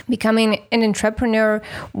becoming an entrepreneur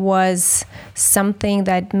was something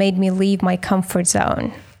that made me leave my comfort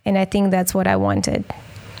zone. And I think that's what I wanted.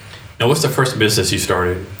 And what's the first business you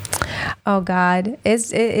started? Oh, God.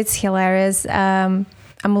 It's hilarious. I'm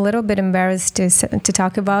a little bit embarrassed to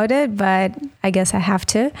talk about it, but I guess I have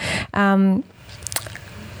to.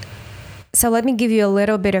 So let me give you a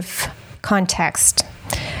little bit of context.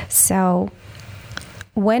 So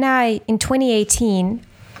in 2018,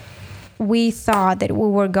 we thought that we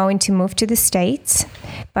were going to move to the States,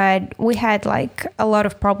 but we had like a lot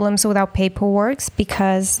of problems with our paperwork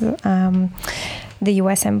because the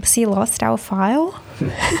U.S. Embassy lost our file.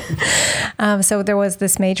 So there was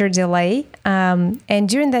this major delay. And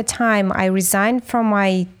during that time, I resigned from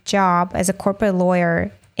my job as a corporate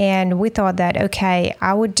lawyer. And we thought that, okay,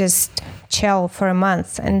 I would just chill for a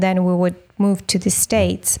month and then we would move to the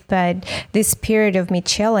States. But this period of me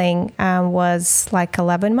chilling was like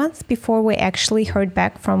 11 months before we actually heard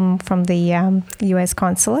back from the U.S.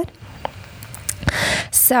 consulate.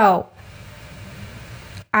 So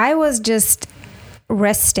I was just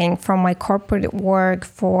resting from my corporate work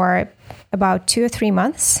for about 2 or 3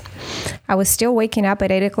 months. I was still waking up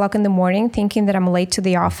at 8 o'clock in the morning thinking that I'm late to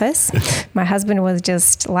the office. My husband was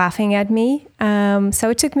just laughing at me. So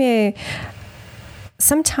it took me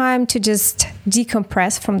some time to just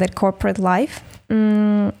decompress from that corporate life.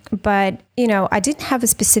 But, I didn't have a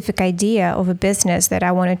specific idea of a business that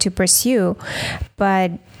I wanted to pursue.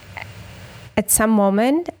 But at some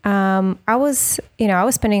moment, I was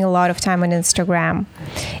spending a lot of time on Instagram,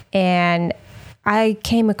 and I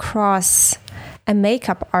came across a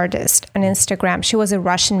makeup artist on Instagram. She was a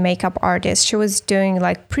Russian makeup artist. She was doing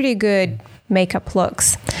like pretty good makeup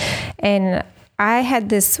looks. And I had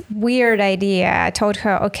this weird idea. I told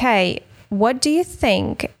her, okay, what do you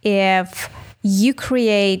think if you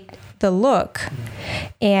create the look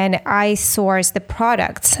and I source the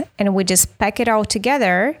products and we just pack it all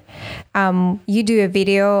together? You do a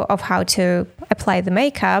video of how to apply the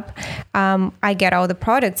makeup. I get all the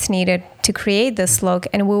products needed to create this look,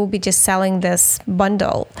 and we will be just selling this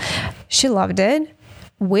bundle. She loved it.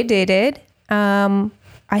 We did it.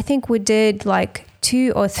 I think we did like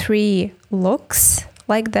 2 or 3 looks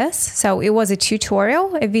like this. So it was a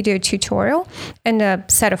video tutorial, and a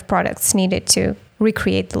set of products needed to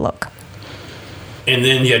recreate the look. And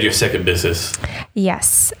then you had your second business.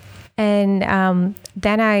 Yes. And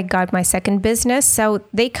then I got my second business. So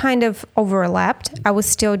they kind of overlapped. I was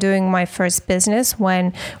still doing my first business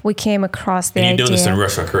when we came across the idea. And you're doing this in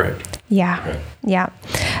Russia, correct? Yeah. Okay. Yeah.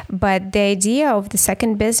 But the idea of the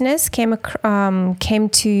second business came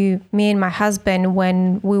to me and my husband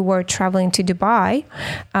when we were traveling to Dubai.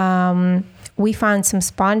 We found some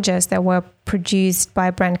sponges that were produced by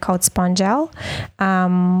a brand called Spongel.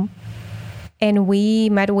 And we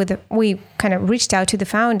kind of reached out to the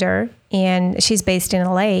founder, and she's based in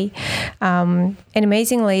LA. An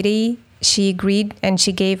amazing lady. She agreed, and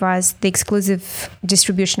she gave us the exclusive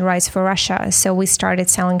distribution rights for Russia. So we started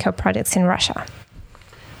selling her products in Russia.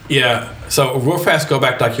 Yeah. So real fast, go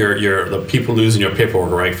back to like the people losing your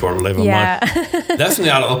paperwork, right, for 11 months. That's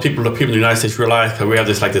something a lot of people in the United States realize, because we have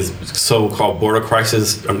this so-called border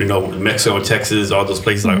crisis. Mexico and Texas, all those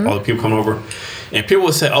places, like all the people come over, and people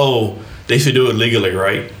will say, "Oh, they should do it legally,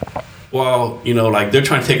 right?" Well, like they're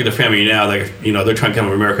trying to take care of their family now. Like, they're trying to come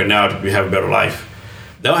to America now to have a better life.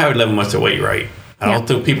 They don't have 11 months to wait, right? I don't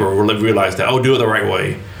think people really realize that. Oh, do it the right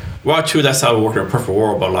way. Well, true, that's how we work in a perfect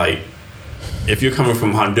world. But like, if you're coming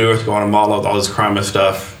from Honduras, Guatemala, all this crime and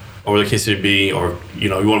stuff, or the case would be, or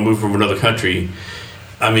you want to move from another country,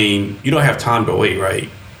 I mean, you don't have time to wait, right?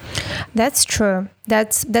 That's true.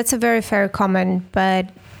 That's a very fair comment, but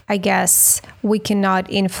I guess we cannot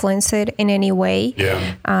influence it in any way.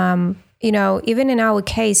 Yeah. Even in our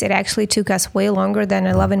case, it actually took us way longer than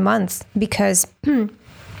 11 months because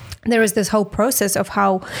there is this whole process of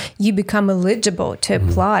how you become eligible to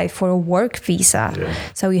apply for a work visa. Yeah.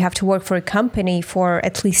 So you have to work for a company for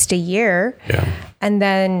at least a year. Yeah. And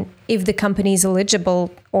then if the company is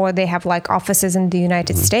eligible or they have like offices in the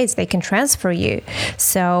United States, they can transfer you.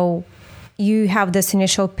 So you have this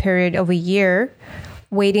initial period of a year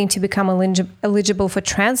waiting to become eligible for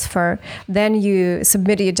transfer. Then you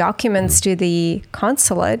submit your documents to the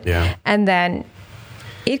consulate, and then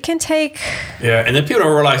it can take... Yeah, and then people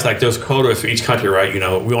don't realize like there's quotas for each country, right? We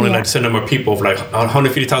only like send them a people of like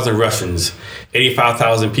 150,000 Russians,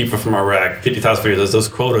 85,000 people from Iraq, 50,000 people. There's those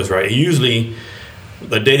quotas, right? And usually,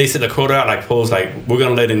 the day they set the quota out, like polls, like we're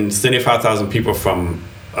gonna let in 75,000 people from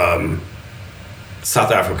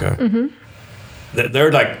South Africa.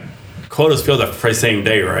 They're like quotas filled up for the same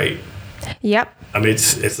day, right? Yep. I mean,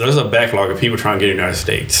 there's a backlog of people trying to get in the United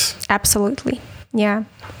States. Absolutely. Yeah.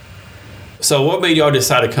 So what made y'all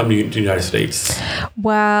decide to come to the United States?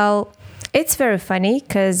 Well, it's very funny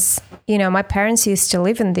because, my parents used to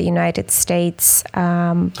live in the United States.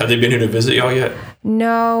 Have they been here to visit y'all yet?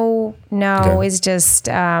 No. Okay. It's just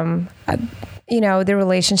the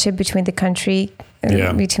relationship between the country,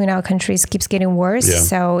 between our countries keeps getting worse. Yeah.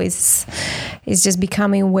 So it's just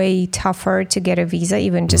becoming way tougher to get a visa,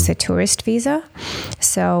 even just a tourist visa.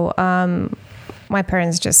 So my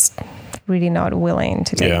parents just really not willing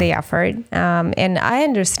to take the effort. And I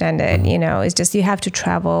understand it, it's just you have to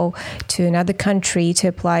travel to another country to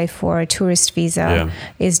apply for a tourist visa. Yeah.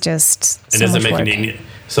 It's just And so does it much make work. it any,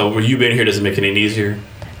 so were you being here, does it make it any easier?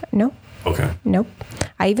 No. Okay. Nope.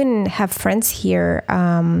 I even have friends here.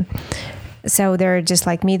 So they're just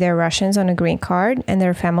like me. They're Russians on a green card, and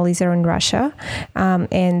their families are in Russia.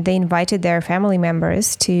 And they invited their family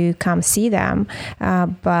members to come see them,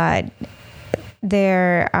 but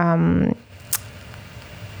their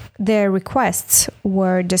requests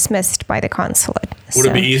were dismissed by the consulate. Would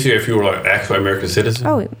it be easier if you were like actual American citizen?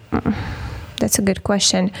 Oh, that's a good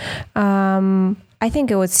question. I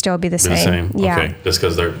think it would still be the same. Yeah. Okay. Just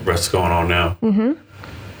because the rest's going on now. Mm-hmm.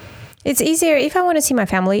 It's easier if I want to see my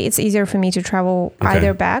family. It's easier for me to travel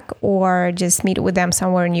either back or just meet with them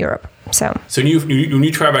somewhere in Europe. So when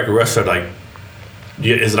you travel back to Russia, like,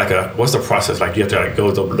 is it like what's the process? Like, you have to like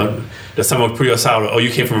go to, does someone put you aside? Oh, you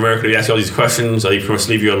came from America. They ask you all these questions. Or you pretty much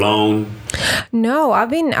leave you alone? No, I've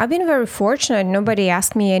been very fortunate. Nobody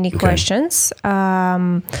asked me any questions.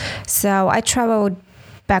 So I traveled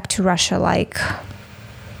back to Russia like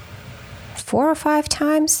 4 or 5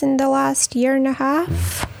 times in the last year and a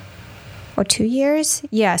half. Or 2 years.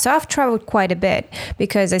 Yeah, so I've traveled quite a bit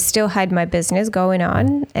because I still had my business going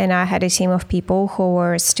on, and I had a team of people who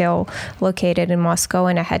were still located in Moscow,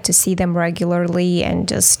 and I had to see them regularly and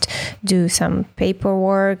just do some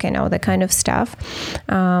paperwork and all that kind of stuff.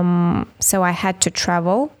 So I had to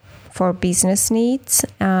travel for business needs.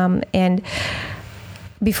 And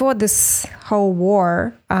before this whole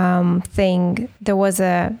war thing, there was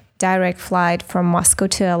a direct flight from Moscow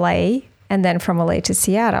to LA, and then from LA to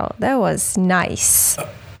Seattle. That was nice.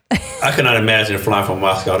 I cannot imagine flying from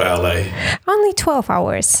Moscow to LA. Only 12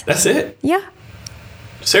 hours. That's it? Yeah.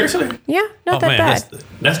 Seriously? Yeah, not that bad.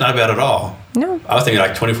 That's not bad at all. No. I was thinking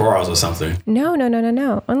like 24 hours or something.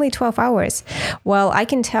 No. Only 12 hours. Well, I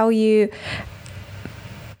can tell you,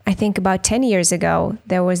 I think about 10 years ago,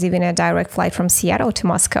 there was even a direct flight from Seattle to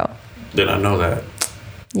Moscow. Did I know that?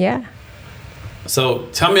 Yeah. So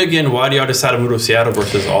tell me again, why do y'all decide to move to Seattle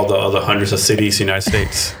versus all the other hundreds of cities in the United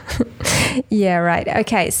States? Yeah, right.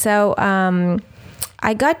 Okay, so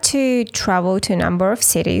I got to travel to a number of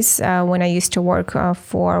cities when I used to work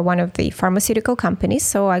for one of the pharmaceutical companies.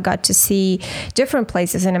 So I got to see different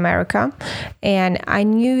places in America. And I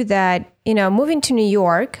knew that, moving to New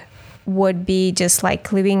York would be just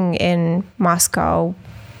like living in Moscow.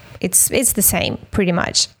 It's the same, pretty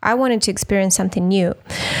much. I wanted to experience something new.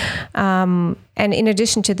 And in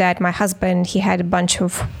addition to that, my husband, he had a bunch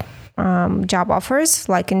of job offers,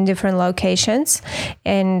 like in different locations.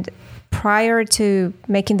 And prior to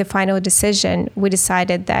making the final decision, we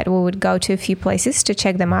decided that we would go to a few places to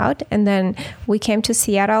check them out. And then we came to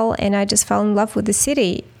Seattle, and I just fell in love with the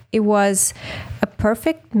city. It was a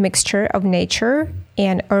perfect mixture of nature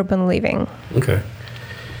and urban living. Okay.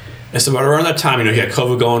 And so around that time, you had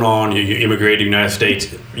COVID going on, you immigrated to the United States,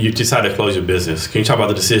 you decided to close your business. Can you talk about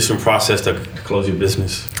the decision process to close your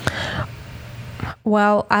business?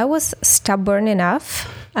 Well, I was stubborn enough.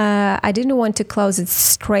 I didn't want to close it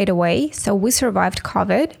straight away. So we survived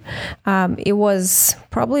COVID. It was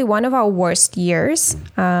probably one of our worst years.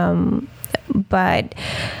 But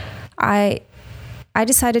I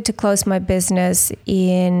decided to close my business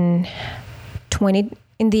in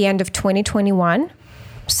the end of 2021.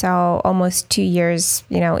 So almost 2 years,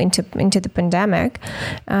 into the pandemic.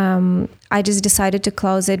 I just decided to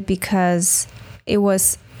close it because it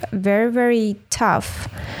was very, very tough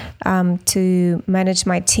to manage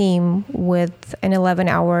my team with an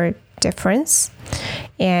 11-hour difference.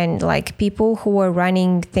 And like people who were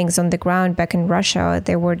running things on the ground back in Russia,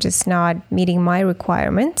 they were just not meeting my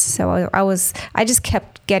requirements. So I just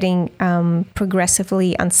kept getting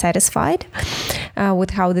progressively unsatisfied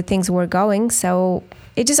with how the things were going. So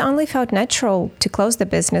it just only felt natural to close the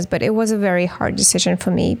business, but it was a very hard decision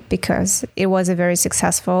for me because it was a very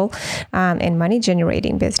successful and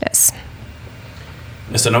money-generating business.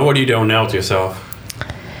 So now what are you doing now with yourself?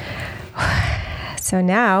 So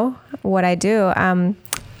now what I do,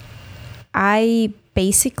 I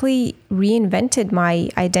basically reinvented my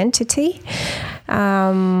identity.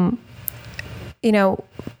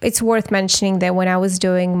 It's worth mentioning that when I was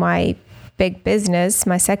doing my big business,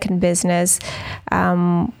 my second business,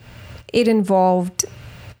 it involved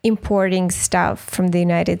importing stuff from the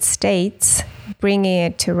United States, bringing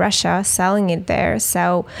it to Russia, selling it there.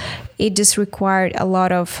 So it just required a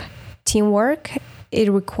lot of teamwork it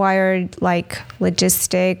required like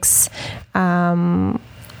logistics,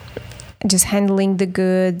 just handling the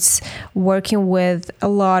goods, working with a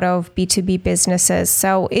lot of B2B businesses.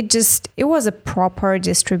 So it was a proper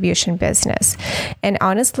distribution business. And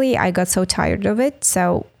honestly, I got so tired of it.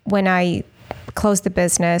 So when I closed the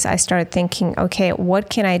business, I started thinking, okay, what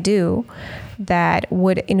can I do that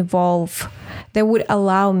would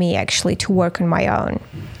allow me actually to work on my own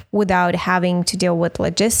without having to deal with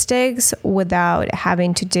logistics, without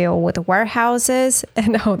having to deal with warehouses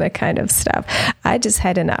and all that kind of stuff. I just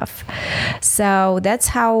had enough. So that's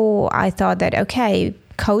how I thought that, okay,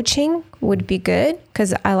 coaching would be good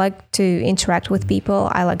because I like to interact with people.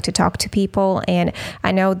 I like to talk to people. And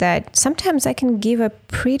I know that sometimes I can give a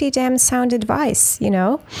pretty damn sound advice,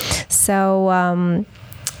 So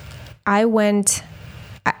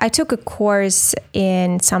I took a course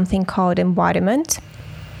in something called Embodiment.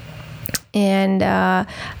 And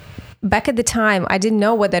back at the time, I didn't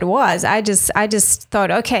know what that was. I just thought,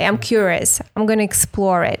 okay, I'm curious. I'm going to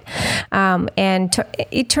explore it.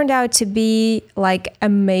 It turned out to be like a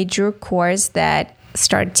major course that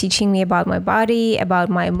started teaching me about my body, about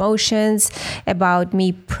my emotions, about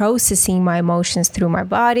me processing my emotions through my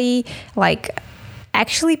body, like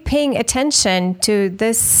actually paying attention to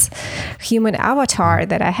this human avatar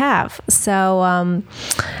that I have. So,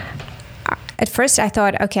 at first, I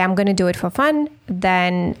thought, okay, I'm going to do it for fun.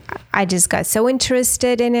 Then I just got so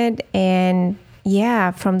interested in it. And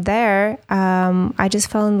yeah, from there, I just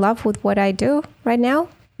fell in love with what I do right now.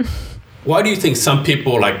 Why do you think some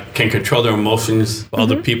people can control their emotions, but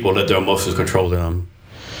other people let their emotions control them?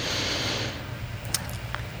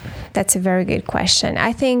 That's a very good question.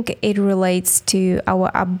 I think it relates to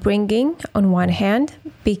our upbringing on one hand,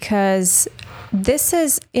 because this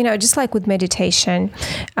is, just like with meditation,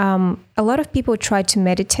 a lot of people try to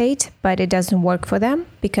meditate, but it doesn't work for them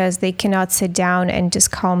because they cannot sit down and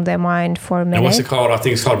just calm their mind for a minute. And what's it called? I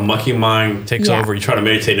think it's called monkey mind takes over. You try to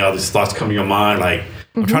meditate and all these thoughts come in your mind,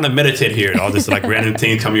 I'm trying to meditate here, and all this random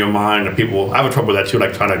things come in your mind. And people, I have trouble with that too,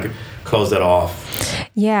 trying to close that off.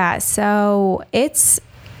 Yeah, so it's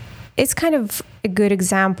kind of a good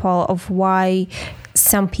example of why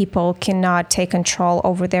some people cannot take control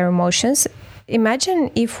over their emotions.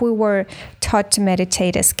 Imagine if we were taught to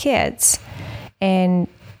meditate as kids, and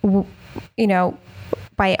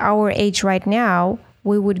by our age right now,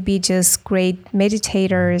 we would be just great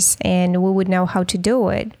meditators and we would know how to do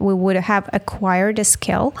it. We would have acquired a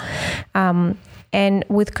skill. And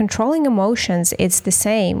with controlling emotions, it's the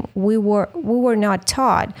same. We were not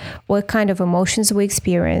taught what kind of emotions we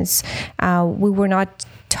experience. We were not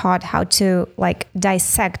taught how to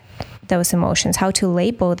dissect those emotions, how to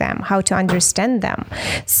label them, how to understand them.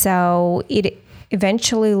 So it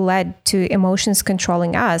eventually led to emotions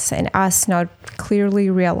controlling us and us not clearly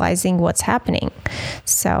realizing what's happening.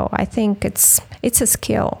 So I think it's a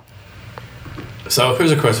skill. So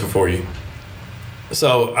here's a question for you.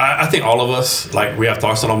 So I think all of us, we have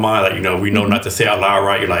thoughts on our mind, we know not to say out loud,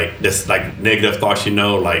 right? You're this negative thoughts, you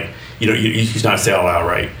should not say out loud,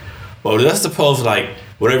 right? Well, let's suppose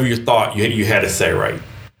whatever you thought you had to say, right?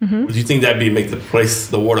 Mm-hmm. Do you think that'd make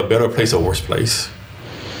the world a better place or worse place?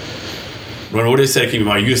 What do you say? Keep in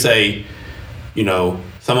mind, you say,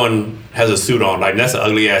 someone has a suit on, that's an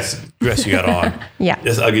ugly ass dress you got on. Yeah,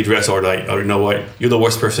 that's an ugly dress, or you know what, you're the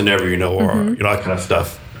worst person ever, or that kind of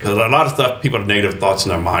stuff. Because a lot of stuff, people have negative thoughts in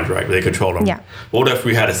their mind, right? They control them. Yeah. What if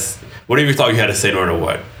you thought you had to say no matter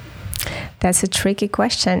what? That's a tricky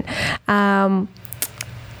question.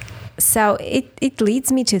 So it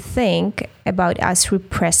leads me to think about us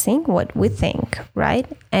repressing what we think, right?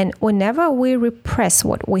 And whenever we repress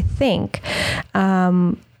what we think,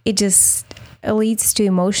 it just leads to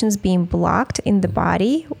emotions being blocked in the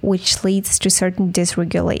body, which leads to certain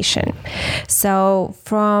dysregulation. So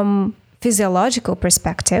from physiological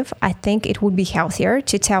perspective, I think it would be healthier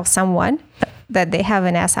to tell someone that they have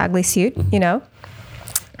an ass ugly suit,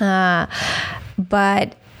 but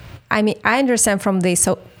I mean, I understand from the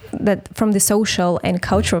social and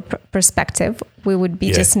cultural perspective, we would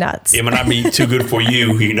be just nuts. It might not be too good for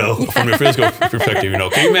you, from your physical perspective,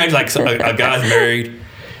 Can you imagine a guy's married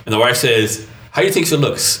and the wife says, "How do you think she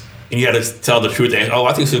looks?" And you had to tell the truth and, "Oh,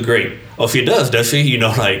 I think she's great." "Oh, she does she?"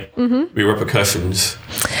 Be repercussions.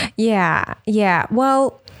 Yeah.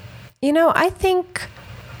 Well, I think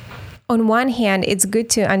on one hand, it's good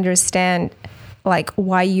to understand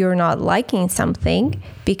why you're not liking something,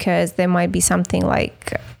 because there might be something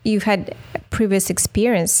you've had a previous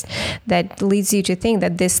experience that leads you to think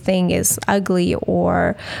that this thing is ugly,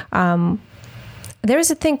 or there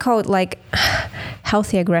is a thing called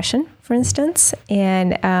healthy aggression, for instance.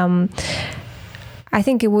 And I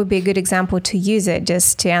think it would be a good example to use it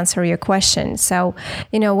just to answer your question. So,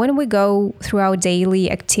 when we go through our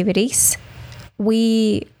daily activities,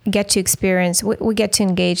 we get to experience, we get to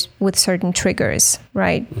engage with certain triggers,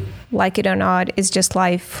 right? Like it or not, it's just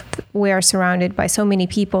life. We are surrounded by so many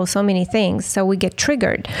people, so many things, so we get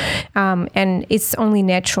triggered. And it's only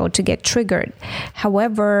natural to get triggered.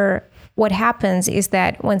 However, what happens is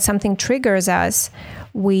that when something triggers us,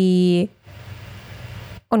 we,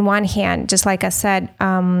 on one hand, just like I said,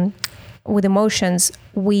 with emotions,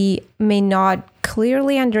 we may not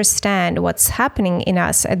clearly understand what's happening in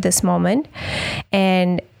us at this moment.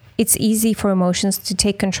 And it's easy for emotions to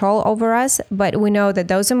take control over us, but we know that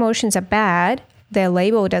those emotions are bad. They're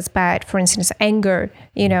labeled as bad. For instance, anger,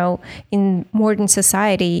 in modern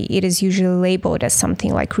society, it is usually labeled as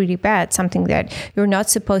something like really bad, something that you're not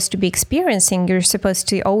supposed to be experiencing. You're supposed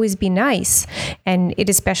to always be nice. And it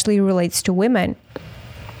especially relates to women.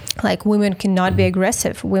 Like women cannot be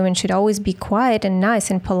aggressive. Women should always be quiet and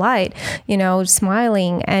nice and polite,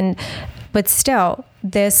 smiling. But still,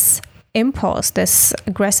 this impulse, this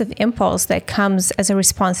aggressive impulse that comes as a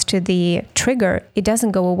response to the trigger, it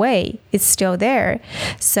doesn't go away. It's still there.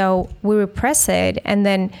 So we repress it, and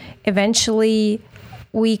then eventually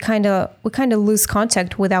we kind of lose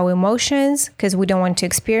contact with our emotions because we don't want to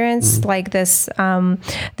experience like this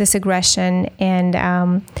aggression,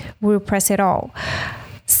 and we repress it all.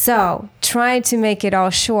 So, trying to make it all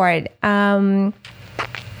short, I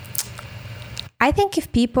think if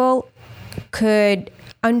people could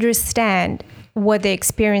understand what they're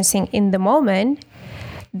experiencing in the moment,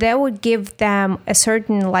 that would give them a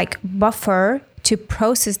certain buffer to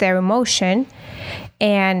process their emotion.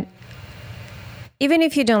 And even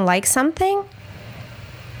if you don't like something,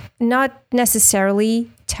 not necessarily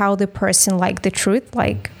tell the person the truth,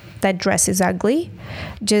 like that dress is ugly.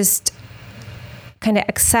 Just kind of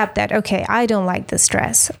accept that, okay, I don't like this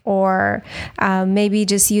dress. Or maybe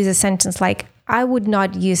just use a sentence like, I would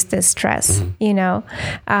not use this dress, or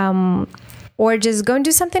just go and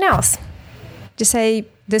do something else. Just say,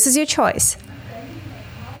 this is your choice.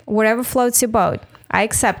 Whatever floats your boat, I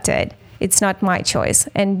accept it. It's not my choice,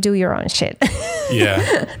 and do your own shit.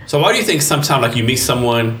 Yeah. So why do you think sometimes you meet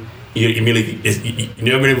someone, you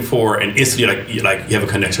never met before, and instantly you have a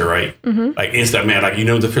connection, right? Mm-hmm. Instantly, man,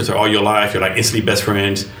 the person all your life, you're instantly best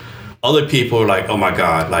friends. Other people are oh my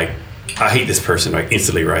God, I hate this person,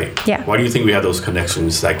 instantly, right? Yeah. Why do you think we have those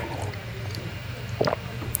connections?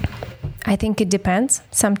 I think it depends.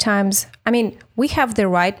 Sometimes, we have the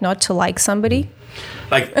right not to like somebody.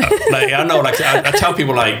 I know, I tell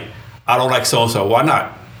people I don't like so and so. Why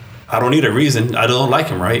not? I don't need a reason. I don't like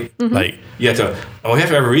him, right? Mm-hmm. You have to. Oh, you have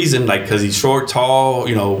to have a reason, because he's short, tall.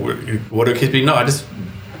 What it could be. No, there's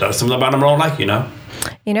something about him I don't like.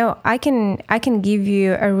 I can give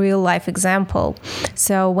you a real life example.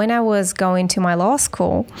 So when I was going to my law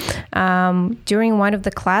school, during one of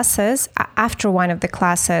the classes, after one of the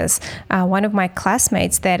classes, one of my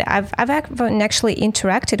classmates that I've actually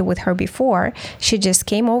interacted with her before, she just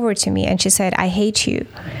came over to me and she said, "I hate you,"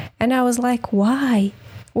 and I was like, "Why?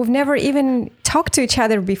 We've never even talked to each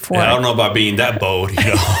other before." Yeah, I don't know about being that bold.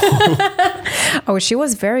 Oh, she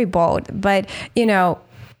was very bold, but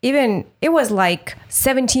even it was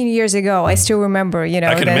 17 years ago. I still remember,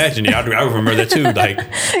 I can imagine. Yeah, I remember that too.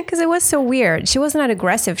 Because it was so weird. She was not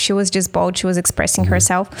aggressive. She was just bold. She was expressing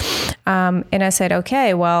herself. And I said,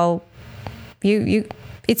 okay, well,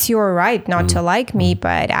 it's your right not to like me,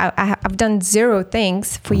 but I've done zero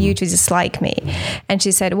things for you to dislike me. And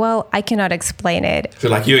she said, well, I cannot explain it.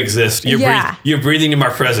 So you exist. You're breathing in my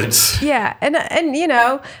presence. Yeah. And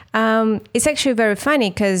it's actually very funny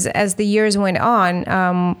because as the years went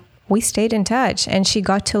on, we stayed in touch and she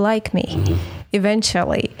got to like me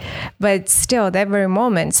eventually. But still, that very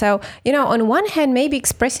moment. So, on one hand, maybe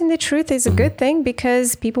expressing the truth is a good thing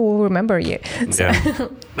because people will remember you. So. Yeah.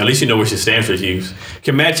 At least you know what she stands for. Can you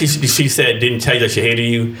imagine she said, didn't tell you that she hated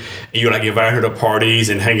you, and you invited her to parties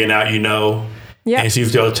and hanging out, Yeah. And she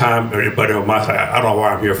was the other time, but in her mind, I don't know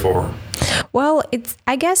why I'm here for. Well,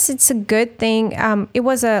 I guess it's a good thing. It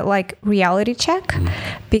was a reality check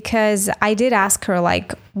because I did ask her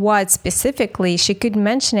what specifically. She couldn't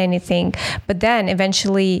mention anything, but then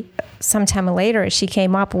eventually, sometime later, she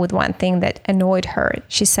came up with one thing that annoyed her.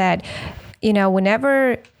 She said,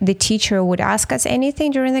 whenever the teacher would ask us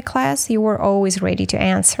anything during the class, you were always ready to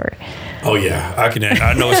answer. Oh yeah,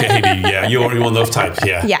 I know she hated you. Yeah, you're one of those types.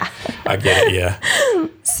 Yeah. Yeah. I get it. Yeah.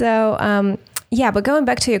 So. Yeah, but going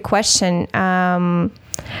back to your question, I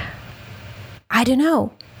don't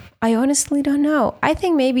know. I honestly don't know. I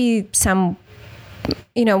think maybe some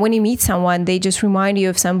when you meet someone, they just remind you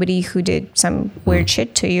of somebody who did some weird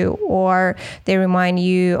shit to you, or they remind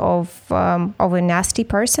you of a nasty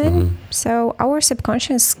person. So our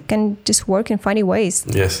subconscious can just work in funny ways.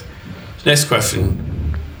 Yes. Next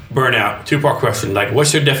question, burnout. 2-part question. Like,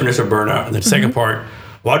 what's your definition of burnout? And the second part,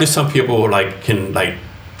 why do some people can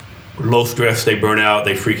low stress, they burn out,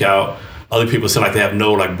 they freak out? Other people seem like they have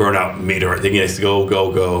no burnout meter. They can just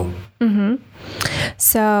go.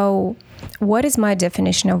 So what is my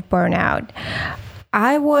definition of burnout?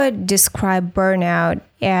 I would describe burnout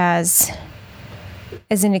as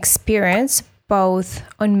an experience both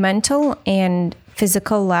on mental and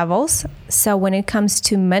physical levels. So when it comes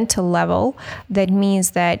to mental level, that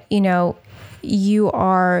means that, you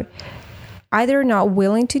are either not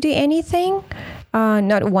willing to do anything,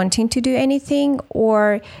 not wanting to do anything,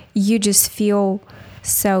 or you just feel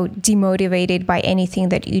so demotivated by anything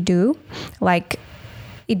that you do. Like,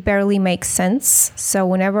 it barely makes sense. So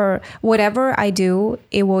whatever I do,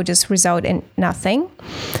 it will just result in nothing.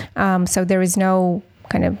 So there is no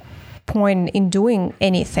kind of point in doing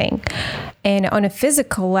anything. And on a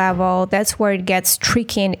physical level, that's where it gets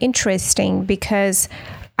tricky and interesting, because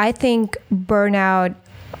I think burnout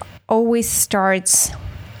always starts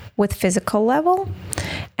with physical level.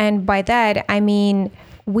 And by that, I mean,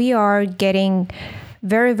 we are getting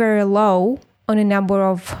very, very low on a number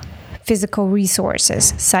of physical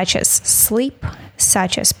resources, such as sleep,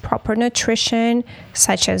 such as proper nutrition,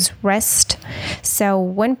 such as rest. So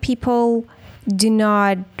when people do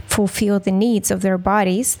not fulfill the needs of their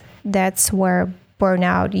bodies, that's where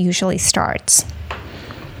burnout usually starts.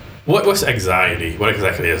 What's anxiety? What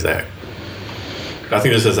exactly is that? I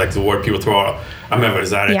think this is the word people throw out. I remember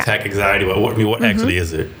anxiety attack, anxiety. What actually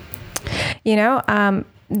is it?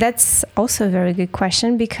 That's also a very good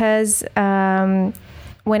question, because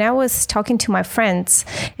when I was talking to my friends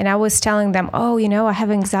and I was telling them, I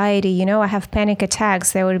have anxiety, I have panic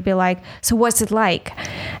attacks, they would be like, so what's it like?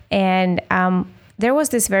 And there was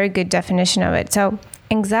this very good definition of it. So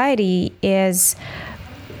anxiety is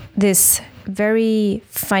this very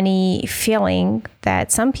funny feeling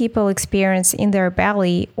that some people experience in their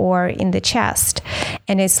belly or in the chest.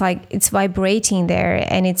 And it's vibrating there,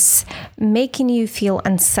 and it's making you feel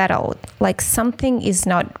unsettled, like something is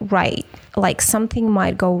not right, like something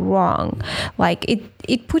might go wrong. Like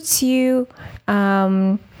it puts you,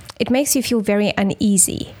 it makes you feel very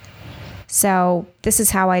uneasy. So this is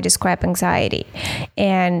how I describe anxiety.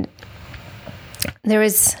 And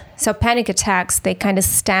so panic attacks, they kind of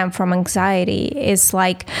stem from anxiety. It's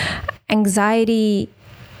like anxiety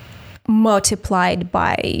multiplied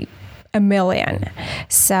by 1,000,000.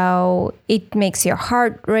 So it makes your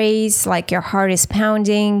heart race, like your heart is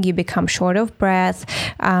pounding, you become short of breath,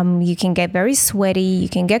 you can get very sweaty, you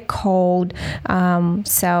can get cold.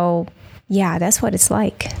 So yeah, that's what it's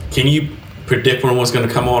like. Can you predict when one's going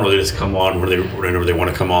to come on, or they just come on whenever they want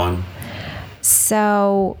to come on?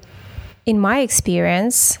 So in my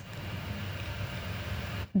experience,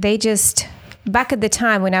 back at the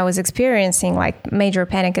time when I was experiencing major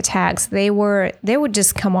panic attacks, they would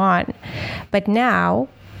just come on. But now,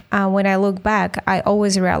 when I look back, I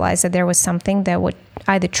always realize that there was something that would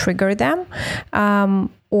either trigger them,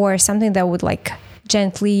 or something that would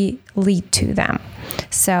gently lead to them.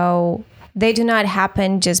 So they do not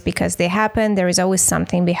happen just because they happen. There is always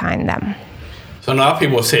something behind them. So now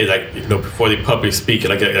people say before they publicly speak,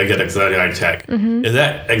 I get anxiety attack. Is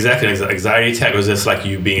that exactly an anxiety attack, or is this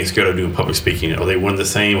you being scared of doing public speaking? Are they one the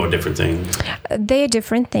same or different things? They are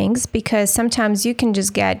different things, because sometimes you can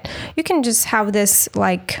just have this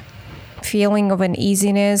feeling of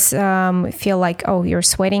uneasiness, feel like, you're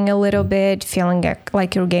sweating a little bit, feeling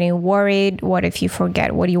like you're getting worried. What if you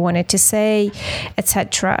forget what you wanted to say,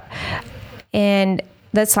 etc. And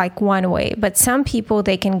that's one way. But some people,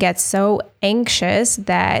 they can get so anxious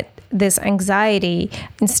that this anxiety,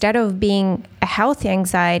 instead of being a healthy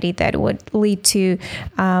anxiety that would lead you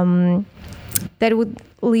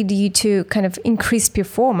to kind of increased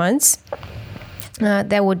performance,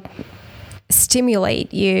 that would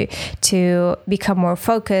stimulate you to become more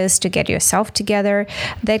focused, to get yourself together,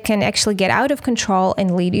 that can actually get out of control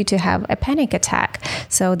and lead you to have a panic attack.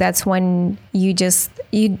 So that's when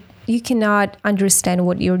you cannot understand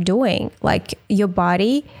what you're doing. Your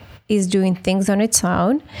body is doing things on its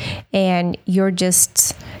own, and you're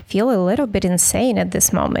just feel a little bit insane at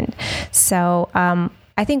this moment. So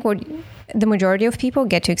I think what the majority of people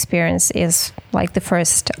get to experience is the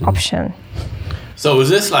first option. So is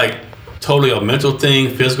this totally a mental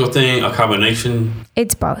thing, physical thing, a combination?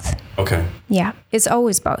 It's both. Okay. Yeah, it's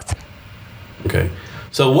always both. Okay.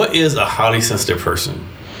 So what is a highly sensitive person?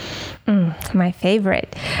 My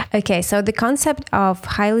favorite. Okay, so the concept of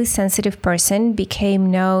highly sensitive person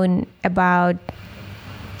became known about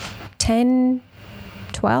 10,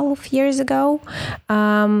 12 years ago.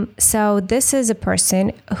 So this is a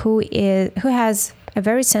person who has a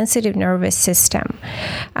very sensitive nervous system.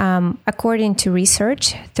 According to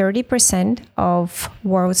research, 30% of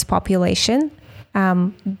world's population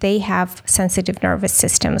they have sensitive nervous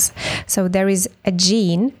systems. So there is a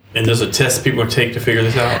gene. And there's a test people take to figure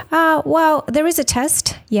this out? Well, there is a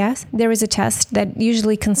test. Yes, there is a test that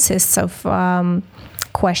usually consists of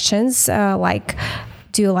questions like,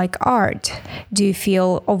 do you like art? Do you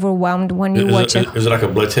feel overwhelmed when you watch it? Is it like a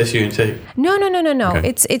blood test you can take? No.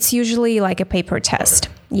 Okay. It's usually like a paper test.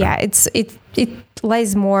 Yeah, it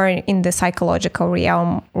lies more in the psychological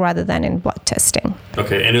realm rather than in blood testing.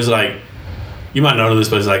 Okay, and it's like, you might know this,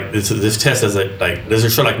 but it's like this test is like does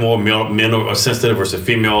it show like more men are sensitive versus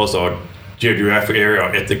females, or geographic area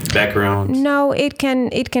or ethnic background? No, it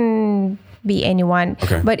can be anyone.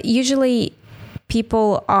 Okay. But usually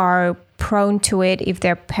people are prone to it if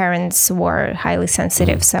their parents were highly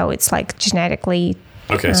sensitive. So it's like genetically.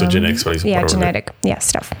 Okay, so genetics plays. Yeah, genetic. Yeah,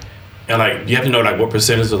 stuff. And like, you have to know like what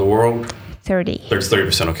percentage of the world? 30%.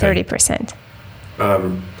 30%. Okay. 30%.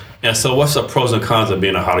 And so, what's the pros and cons of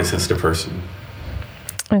being a highly sensitive person?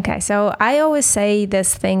 Okay, so I always say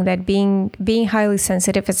this thing that being highly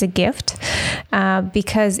sensitive is a gift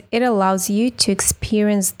because it allows you to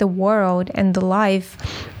experience the world and the life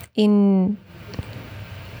in,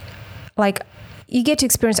 like, you get to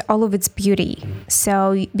experience all of its beauty.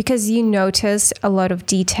 So because you notice a lot of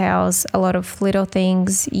details, a lot of little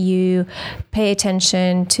things, you pay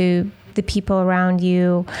attention to the people around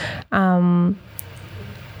you.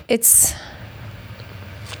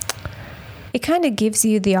 It kind of gives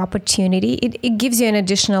you the opportunity. It gives you an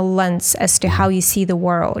additional lens as to how you see the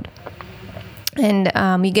world. And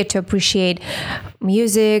you get to appreciate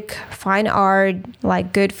music, fine art,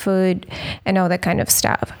 like good food, and all that kind of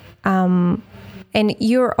stuff. And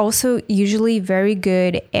you're also usually very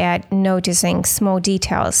good at noticing small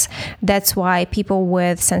details. That's why people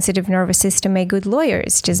with sensitive nervous system make good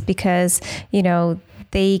lawyers, just because,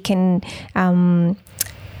 they can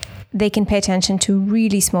pay attention to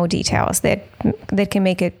really small details that can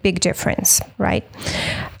make a big difference, right?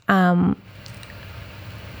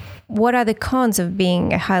 What are the cons of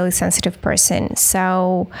being a highly sensitive person?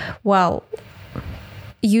 So, well,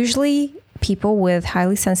 usually people with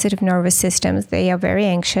highly sensitive nervous systems, they are very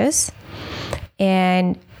anxious,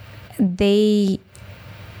 and they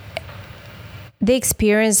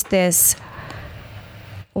experience this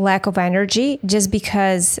lack of energy just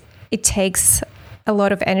because it takes a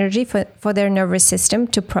lot of energy for their nervous system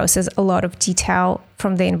to process a lot of detail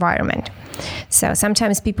from the environment. So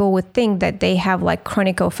sometimes people would think that they have like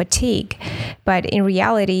chronic fatigue, but in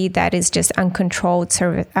reality, that is just uncontrolled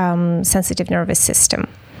sensitive nervous system.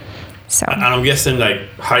 So, and I'm guessing like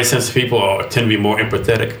high sensitive people tend to be more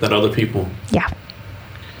empathetic than other people. Yeah.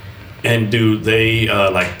 And do they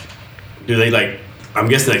I'm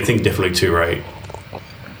guessing they think differently too, right?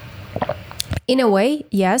 In a way,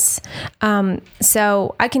 yes.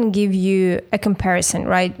 So I can give you a comparison,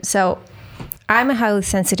 right? So I'm a highly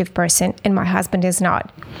sensitive person and my husband is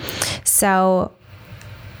not. So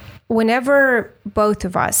whenever both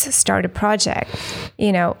of us start a project,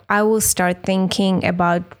 I will start thinking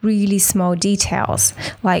about really small details.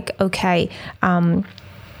 Like, okay,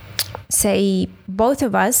 say both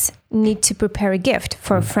of us need to prepare a gift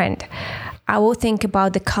for a friend. I will think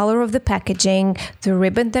about the color of the packaging, the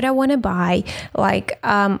ribbon that I want to buy, like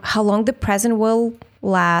how long the present will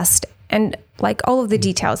last, and like all of the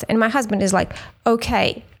details. And my husband is like,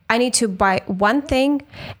 okay, I need to buy one thing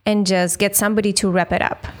and just get somebody to wrap it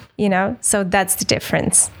up, So that's the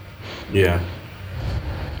difference. Yeah.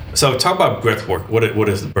 So talk about breath work. What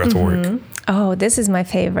is breath work? Oh, this is my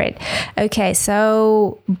favorite. Okay,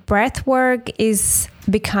 so breath work is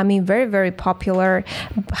becoming very, very popular.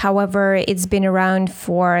 However, it's been around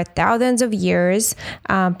for thousands of years.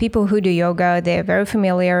 People who do yoga, they're very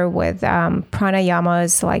familiar with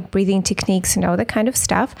pranayamas, like breathing techniques and all that kind of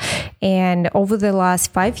stuff. And over the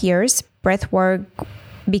last 5 years, breath work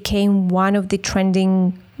became one of the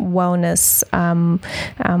trending wellness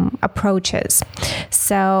approaches.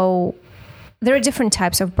 So there are different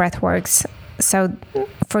types of breath works. So,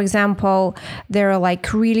 for example, there are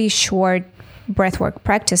like really short breathwork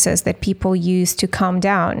practices that people use to calm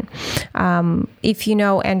down. If you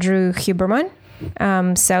know Andrew Huberman,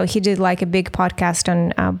 so he did like a big podcast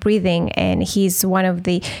on breathing, and he's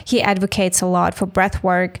he advocates a lot for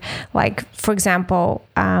breathwork. Like, for example,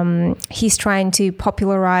 he's trying to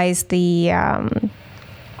popularize the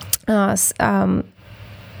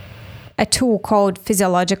a tool called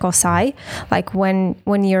physiological sigh. Like when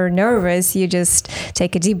you're nervous, you just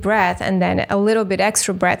take a deep breath and then a little bit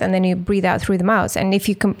extra breath, and then you breathe out through the mouth. And if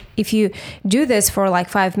you do this for like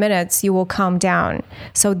 5 minutes, you will calm down.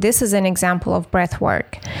 So this is an example of breath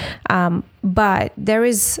work. But there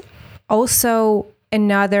is also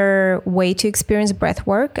another way to experience breath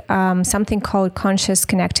work, something called conscious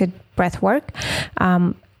connected breath work.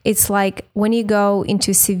 It's like when you go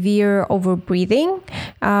into severe overbreathing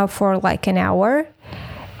for like an hour,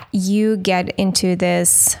 you get into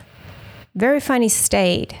this very funny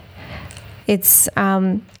state. It's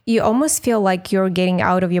you almost feel like you're getting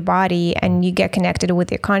out of your body and you get connected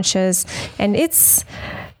with your conscious. And it's,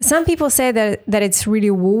 some people say that it's really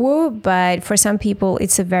woo-woo, but for some people,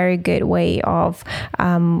 it's a very good way of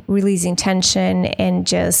releasing tension and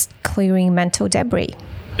just clearing mental debris.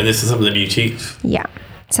 And this is something that you teach? Yeah.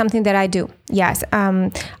 Something that I do. Yes.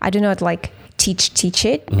 I do not like teach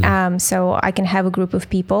it. So I can have a group of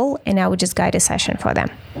people and I would just guide a session for them.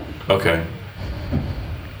 Okay.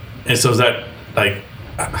 And so is that like,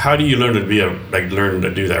 how do you learn to learn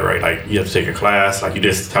to do that, right? Like you have to take a class, like you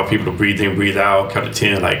just tell people to breathe in, breathe out, count to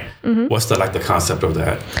 10. Like what's the concept of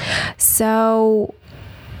that? So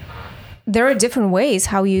there are different ways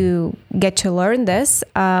how you get to learn this.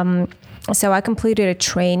 So I completed a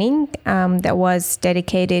training that was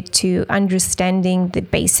dedicated to understanding the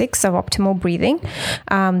basics of optimal breathing.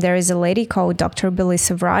 There is a lady called Dr. Billy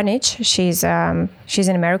Savranich. She's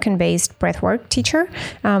an American-based breathwork teacher.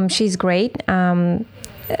 She's great.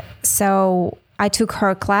 So I took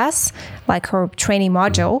her class, like her training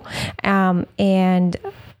module, and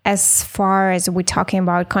as far as we're talking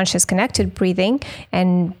about conscious connected breathing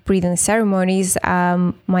and breathing ceremonies,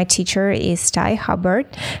 my teacher is Ty Hubbard.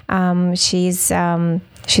 She's in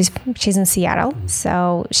Seattle,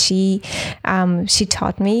 so she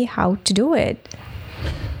taught me how to do it.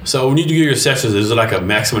 So when you do your sessions, is it like a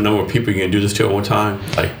maximum number of people you can do this to at one time?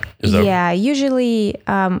 Yeah, usually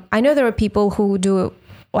I know there are people who do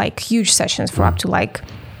like huge sessions for up to like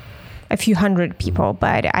a few hundred people,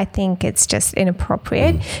 but I think it's just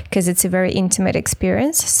inappropriate because it's a very intimate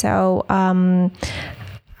experience. So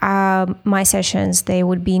my sessions, they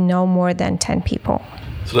would be no more than 10 people.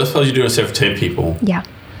 So let's suppose you're doing a set for 10 people. Yeah.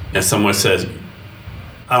 And someone says,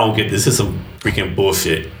 I don't get this. This is some freaking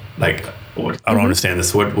bullshit. Like, I don't understand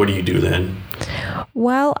this. What do you do then?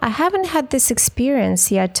 Well, I haven't had this experience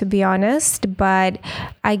yet, to be honest, but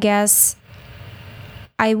I guess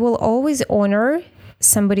I will always honor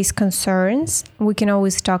somebody's concerns. We can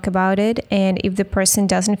always talk about it. And if the person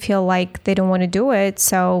doesn't feel like they don't want to do it,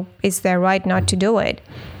 so it's their right not to do it.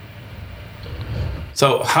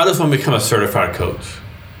 So how does one become a certified coach?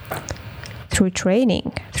 Through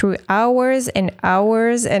training, through hours and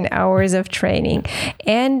hours and hours of training,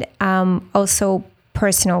 and also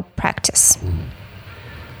personal practice.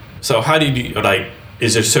 So how do you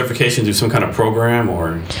is there certification through some kind of program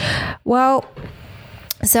or? Well,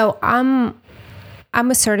 so I'm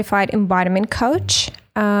a certified embodiment coach.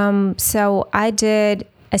 So I did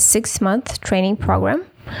a 6-month training program.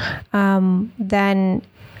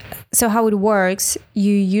 So how it works,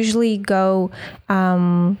 you usually go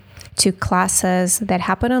to classes that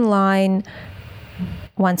happen online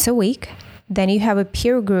once a week. Then you have a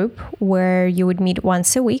peer group where you would meet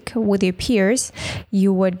once a week with your peers.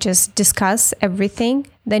 You would just discuss everything.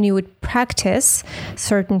 Then you would practice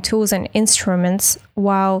certain tools and instruments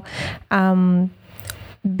while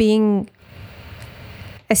being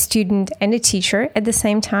a student and a teacher at the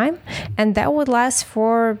same time. And that would last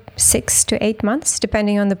for 6 to 8 months,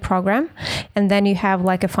 depending on the program. And then you have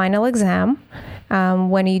like a final exam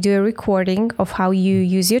when you do a recording of how you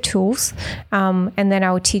use your tools. And then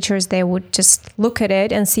our teachers, they would just look at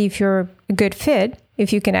it and see if you're a good fit,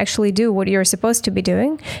 if you can actually do what you're supposed to be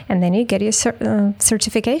doing. And then you get your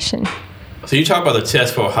certification. So you talk about the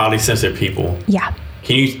test for highly sensitive people. Yeah.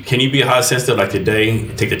 Can you be highly sensitive like today,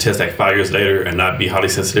 take the test like 5 years later and not be highly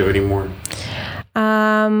sensitive anymore?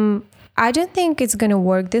 I don't think it's going to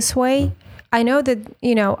work this way. I know that,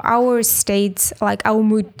 our states, like our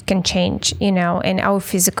mood can change, and our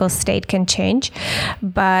physical state can change,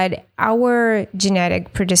 but our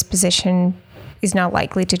genetic predisposition is not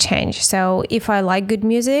likely to change. So if I like good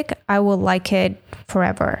music, I will like it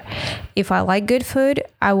forever. If I like good food,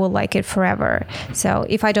 I will like it forever. So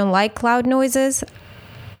if I don't like loud noises,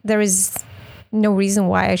 there is no reason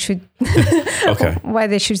why I should, why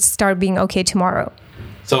they should start being okay tomorrow.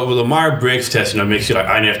 So with the Myers-Briggs test, makes you like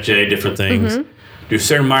INFJ, different things. Do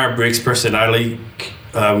certain Myers-Briggs personality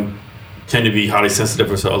tend to be highly sensitive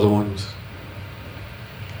versus other ones?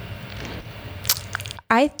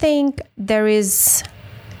 I think there is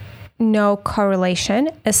no correlation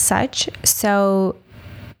as such. So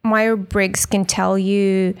Myers-Briggs can tell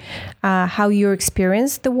you how you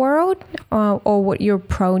experience the world or what you're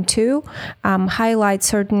prone to, highlight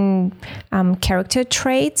certain character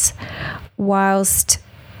traits, whilst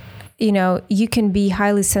you can be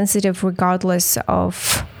highly sensitive regardless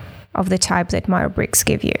of the type that Myers-Briggs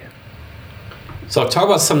give you. So talk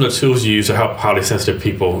about some of the tools you use to help highly sensitive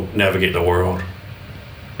people navigate the world.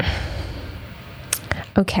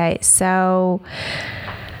 Okay, so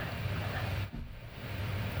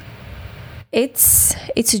it's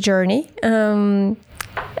a journey.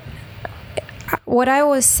 What I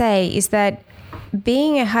always say is that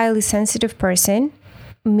being a highly sensitive person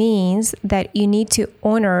means that you need to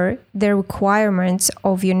honor the requirements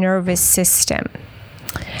of your nervous system.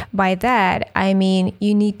 By that, I mean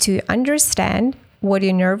you need to understand what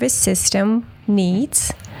your nervous system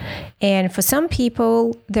needs. And for some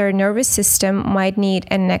people, their nervous system might need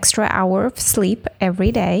an extra hour of sleep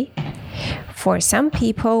every day. For some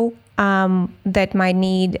people, that might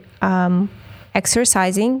need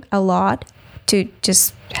exercising a lot to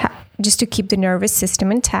just to keep the nervous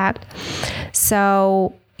system intact.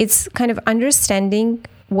 So it's kind of understanding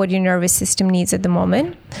what your nervous system needs at the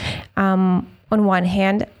moment. On one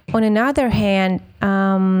hand, on another hand,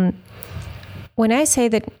 when I say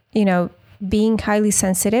that being highly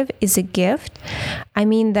sensitive is a gift, I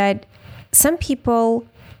mean that some people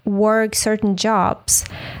work certain jobs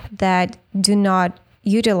that do not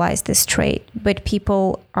utilize this trait, but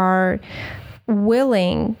people are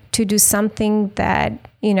willing to do something that,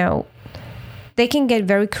 they can get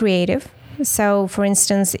very creative. So, for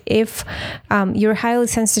instance, if you're a highly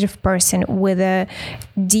sensitive person with a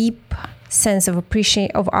deep sense of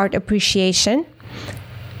art appreciation,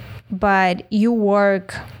 but you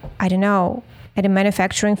work, I don't know, at a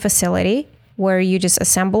manufacturing facility where you just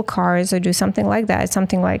assemble cars or do something like that,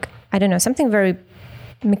 something like, I don't know, something very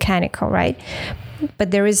mechanical, right?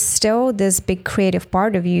 But there is still this big creative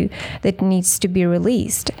part of you that needs to be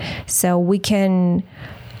released. So we can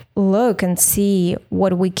look and see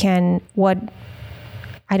what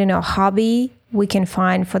hobby we can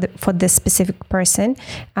find for this specific person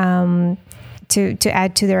to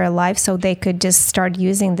add to their life, so they could just start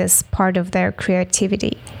using this part of their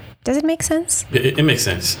creativity. Does it make sense? It makes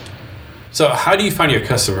sense. So how do you find your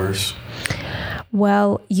customers?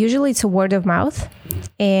 Well, usually it's a word of mouth.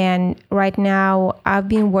 And right now I've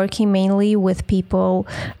been working mainly with people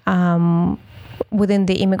within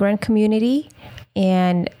the immigrant community.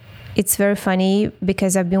 And it's very funny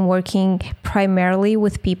because I've been working primarily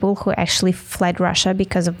with people who actually fled Russia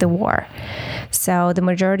because of the war. So the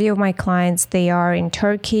majority of my clients, they are in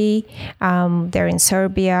Turkey, they're in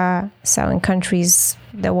Serbia, so in countries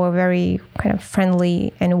that were very kind of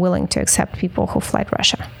friendly and willing to accept people who fled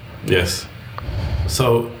Russia. Yes.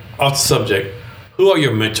 So off the subject, who are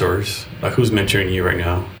your mentors? Like, who's mentoring you right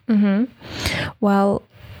now? Mm-hmm. Well,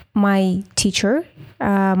 my teacher,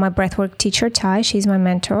 my breathwork teacher, Ty, she's my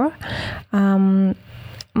mentor.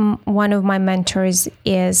 One of my mentors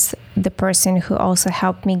is the person who also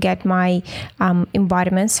helped me get my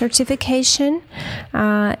embodiment certification.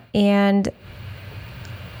 And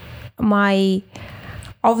my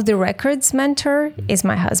off-the-records mentor is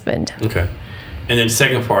my husband. Okay. And then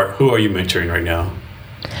second part, who are you mentoring right now?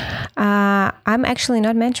 I'm actually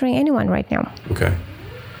not mentoring anyone right now. Okay.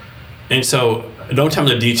 And so, don't tell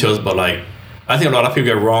me the details, but like, I think a lot of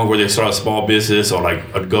people get wrong where they start a small business or like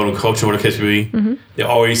a golden coaching, whatever the case may be. Mm-hmm. They're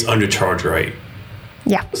always undercharged, right?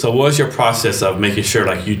 Yeah. So what's your process of making sure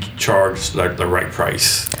like you charge like the right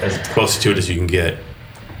price, as close to it as you can get?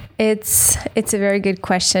 It's a very good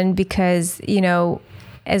question because,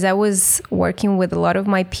 as I was working with a lot of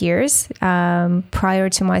my peers prior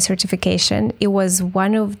to my certification, it was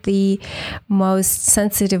one of the most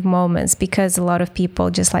sensitive moments because a lot of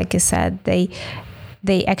people, just like you said, they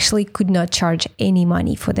actually could not charge any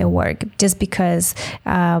money for their work just because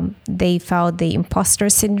they felt the imposter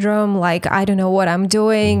syndrome, like, I don't know what I'm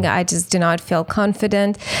doing, I just do not feel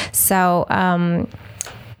confident. So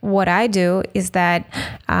what I do is that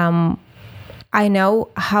I know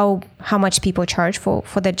how much people charge for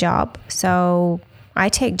the job. So I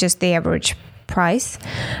take just the average price.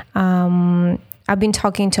 I've been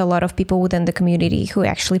talking to a lot of people within the community who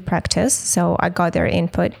actually practice. So I got their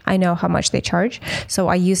input. I know how much they charge. So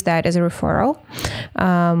I use that as a referral.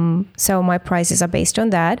 So my prices are based on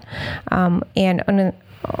that. And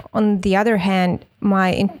on the other hand,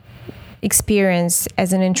 my experience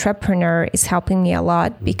as an entrepreneur is helping me a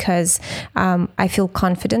lot because I feel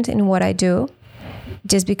confident in what I do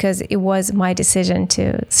just because it was my decision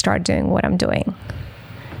to start doing what I'm doing.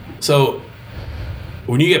 So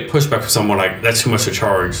when you get pushback from someone like that's too much to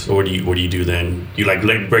charge, so what do you do then? You like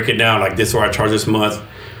break it down like this is what I charge this month.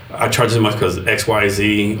 I charge this much because X, Y,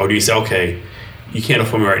 Z, or do you say okay, you can't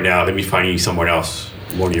afford me right now. Let me find you someone else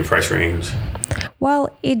more in your price range. Well,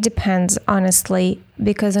 it depends, honestly,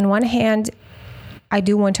 because on one hand, I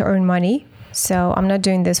do want to earn money. So I'm not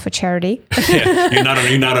doing this for charity. Yeah, you're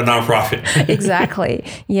not a nonprofit. Exactly.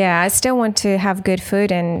 Yeah, I still want to have good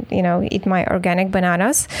food and, eat my organic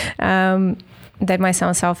bananas. That might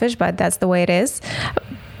sound selfish, but that's the way it is.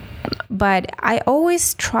 But I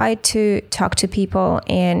always try to talk to people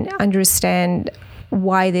and understand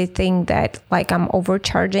why they think that like I'm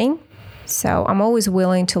overcharging. So I'm always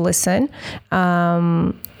willing to listen.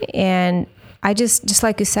 And I just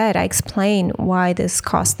like you said, I explain why this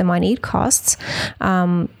costs the money it costs.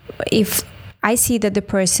 If I see that the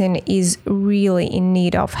person is really in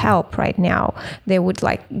need of help right now, they would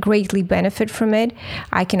like greatly benefit from it,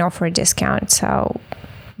 I can offer a discount. So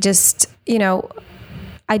just,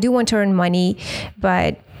 I do want to earn money,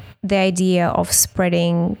 but the idea of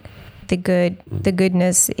spreading the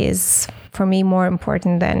goodness is for me more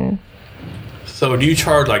important than. So do you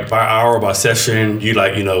charge like by hour, by session? Do you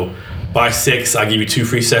by 6, I give you 2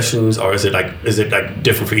 free sessions, or is it like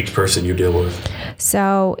different for each person you deal with?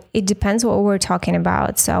 So it depends what we're talking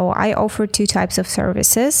about. So I offer 2 types of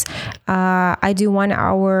services. I do 1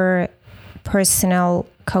 hour personal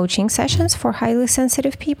coaching sessions for highly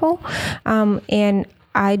sensitive people, and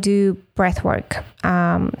I do breathwork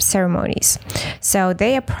ceremonies. So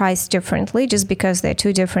they are priced differently just because they're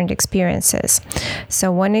 2 different experiences.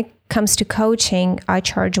 So when it comes to coaching, I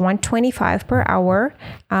charge $125 per hour,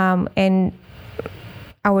 and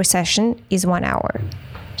our session is 1 hour.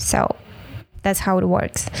 So that's how it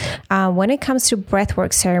works. When it comes to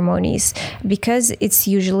breathwork ceremonies, because it's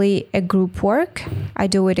usually a group work, I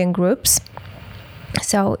do it in groups.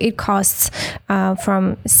 So it costs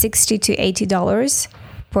from $60 to $80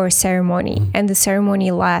 per ceremony, and the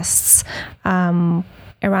ceremony lasts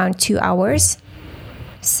around 2 hours.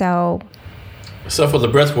 So for the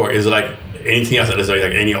breath work, is it like anything else? Is there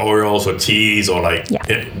like any oils or teas or like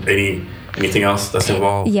anything else that's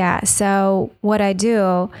involved? Yeah. So what I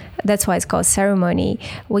do, that's why it's called ceremony.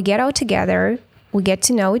 We get out together, we get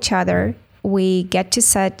to know each other, we get to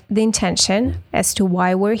set the intention as to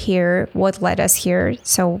why we're here, what led us here.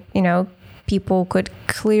 So, people could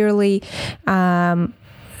clearly,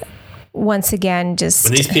 once again, just.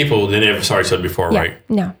 But these people, they never saw each other before, right?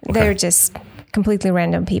 No, okay. They're just completely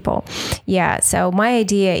random people. Yeah. So my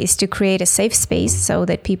idea is to create a safe space so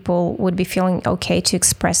that people would be feeling okay to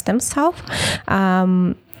express themselves.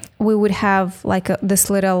 We would have like this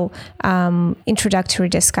little introductory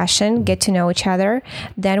discussion, get to know each other.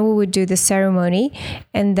 Then we would do the ceremony.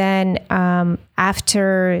 And then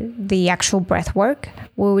after the actual breath work,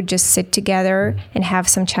 we would just sit together and have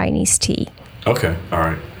some Chinese tea. Okay. All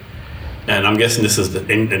right. And I'm guessing this is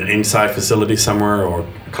an inside facility somewhere or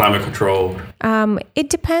climate controlled? It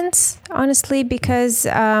depends, honestly, because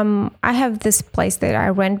I have this place that I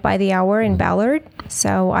rent by the hour in Ballard.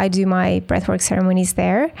 So I do my breathwork ceremonies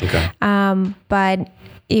there. Okay. But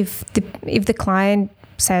if the client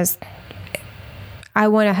says, I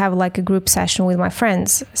want to have like a group session with my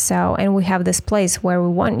friends. And we have this place where we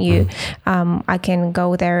want you. I can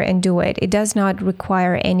go there and do it. It does not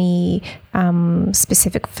require any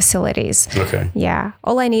specific facilities. Okay. Yeah.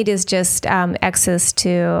 All I need is just access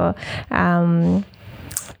to a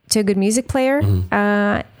good music player,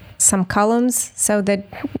 some columns so that,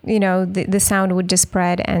 the sound would just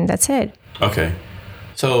spread, and that's it. Okay.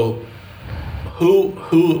 So who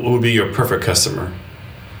would be your perfect customer?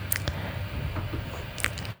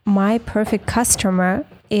 My perfect customer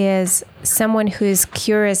is someone who is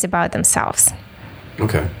curious about themselves.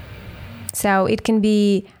 Okay. So it can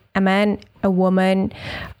be a man, a woman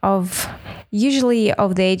usually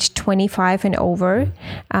of the age 25 and over.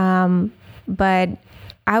 But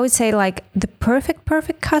I would say like the perfect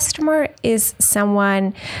customer is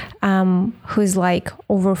someone who's like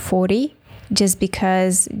over 40. Just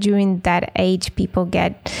because during that age,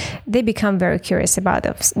 they become very curious about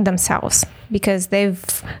themselves because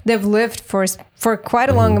they've lived for quite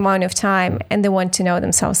a long amount of time, and they want to know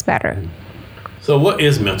themselves better. So what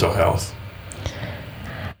is mental health?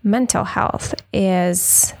 Mental health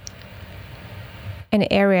is an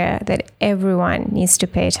area that everyone needs to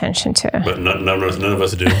pay attention to. But none of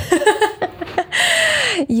us do.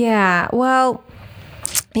 Yeah, well,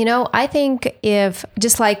 I think if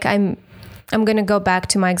just like I'm going to go back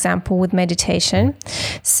to my example with meditation.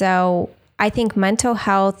 So I think mental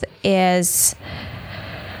health is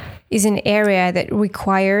an area that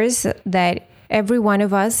requires that every one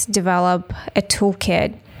of us develop a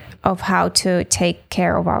toolkit of how to take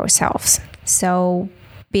care of ourselves. So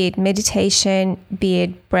be it meditation, be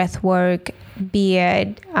it breath work, be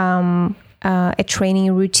it a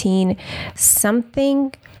training routine,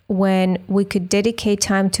 something when we could dedicate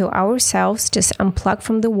time to ourselves, just unplug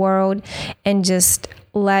from the world and just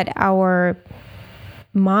let our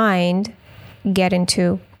mind get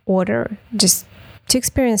into order, just to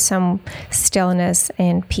experience some stillness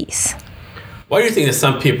and peace. Why do you think that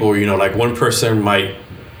some people, like one person might,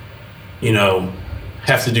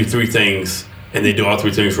 have to do 3 things and they do all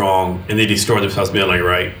 3 things wrong and they destroy themselves mentally,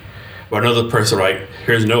 right? But another person, like,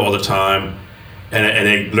 here's no all the time, and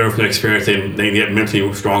they learn from the experience, and they get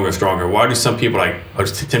mentally stronger and stronger. Why do some people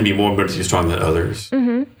tend to be more mentally strong than others?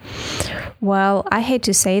 Mm-hmm. Well, I hate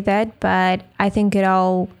to say that, but I think it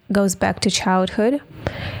all goes back to childhood.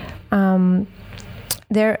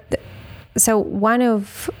 So one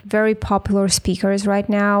of very popular speakers right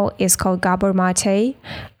now is called Gabor Mate.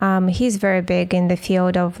 He's very big in the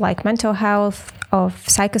field of mental health, of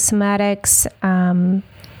psychosomatics,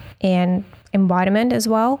 and embodiment as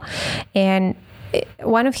well. And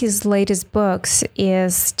one of his latest books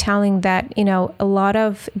is telling that, a lot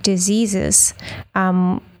of diseases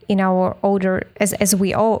in our older, as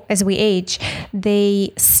we age,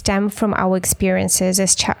 they stem from our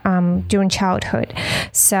experiences during childhood.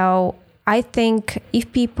 So I think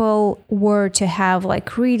if people were to have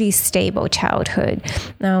really stable childhood,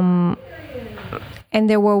 and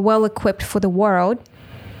they were well equipped for the world,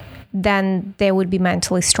 then they would be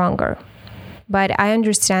mentally stronger. But I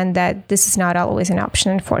understand that this is not always an option,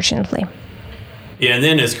 unfortunately. Yeah, and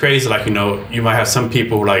then it's crazy, you might have some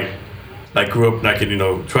people grew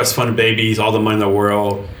up trust fund babies, all the money in the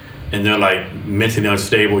world, and they're mentally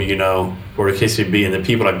unstable, or the case may be, and the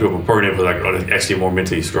people that grew up in poor neighborhoods are actually more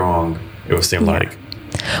mentally strong, it would seem like.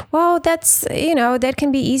 Well, that's, that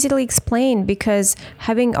can be easily explained, because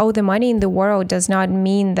having all the money in the world does not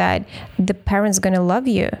mean that the parent's going to love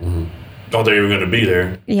you. Mm-hmm. Oh, they're even going to be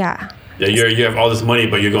there. Yeah. Yeah, you have all this money,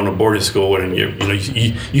 but you're going to boarding school, and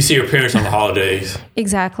you see your parents on the holidays.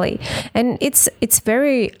 Exactly, and it's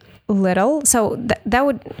very little. So that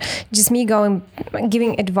would just me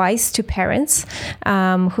giving advice to parents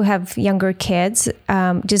who have younger kids.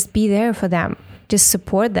 Just be there for them. Just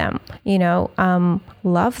support them.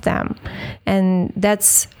 Love them, and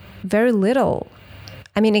that's very little.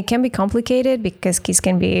 I mean, it can be complicated because kids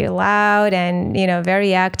can be loud and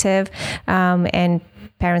very active, and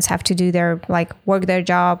parents have to do their work their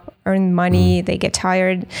job, earn money, they get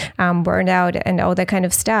tired, burned out, and all that kind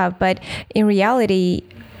of stuff. But in reality,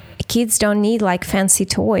 kids don't need fancy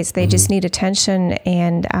toys. They just need attention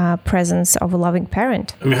and presence of a loving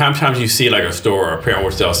parent. I mean, how many times you see a store or a parent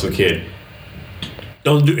will tell some kid,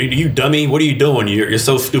 "Don't do you dummy? What are you doing? You're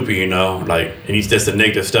so stupid," and he's just the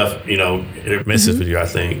negative stuff. It messes with you, I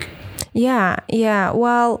think. Yeah.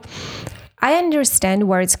 Well, I understand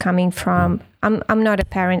where it's coming from. I'm not a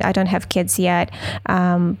parent. I don't have kids yet.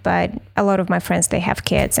 But a lot of my friends, they have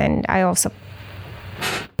kids. And I also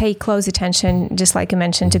pay close attention, just like you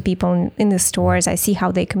mentioned, to people in the stores. I see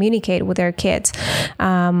how they communicate with their kids.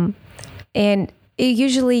 And it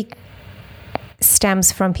usually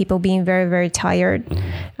stems from people being very, very tired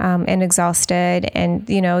and exhausted. And,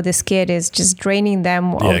 this kid is just draining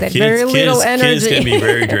them all that very little energy. Kids can be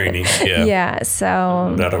very draining. Yeah. Yeah.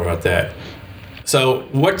 So. No doubt about that. So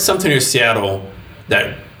what's something in Seattle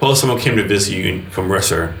that, suppose someone came to visit you from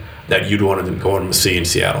Mercer, that you'd want to go and see in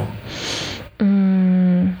Seattle?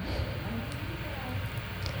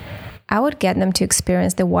 I would get them to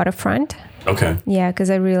experience the waterfront. Okay. Yeah, because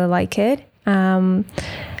I really like it.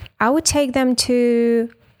 I would take them to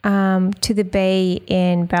the bay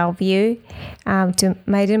in Bellevue, to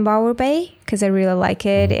Maidenbauer Bay, because I really like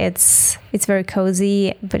it. It's very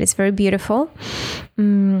cozy, but it's very beautiful.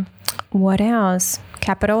 What else?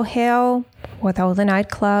 Capitol Hill with all the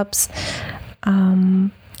nightclubs.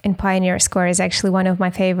 And Pioneer Square is actually one of my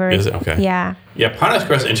favorites. Is it? Okay. Yeah. Yeah, Pioneer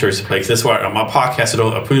Square is an interesting place. That's why on my podcast,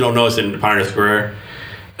 I probably don't know it's in Pioneer Square.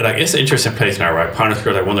 But it's an interesting place now, right? Pioneer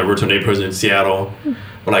Square is one of the original neighborhoods in Seattle.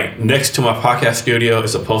 But next to my podcast studio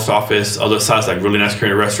is a post office. Other side is really nice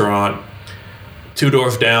Korean restaurant. 2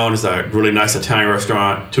 doors down is a really nice Italian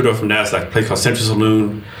restaurant. 2 doors from that is a place called Central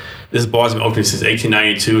Saloon. This bar's been open since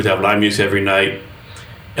 1892. They have live music every night.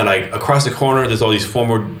 And across the corner, there's all these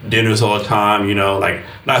formal dinners all the time.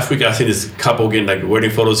 Last week I seen this couple getting wedding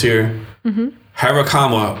photos here.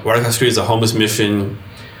 Harakama, right across the street, is a homeless mission.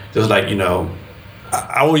 There's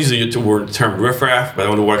I won't use the term riffraff, but I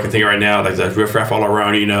don't know what I can think right now. There's riffraff all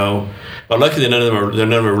around, But luckily, none of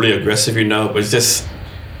them are really aggressive, But it's just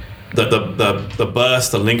the bus,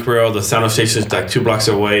 the link rail, the sound stations 2 blocks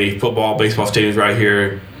away, football, baseball stadiums right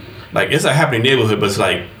here. like it's a happening neighborhood, but it's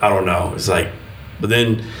like, I don't know. It's like, but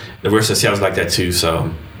then the rest of Seattle's like that too.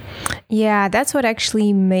 So Yeah, that's what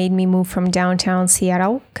actually made me move from downtown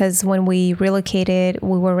Seattle. Because when we relocated,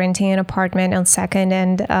 we were renting an apartment on Second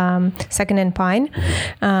and Pine.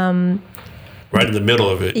 Right in the middle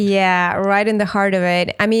of it. Yeah, right in the heart of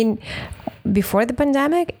it. I mean, before the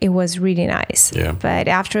pandemic, it was really nice. Yeah. But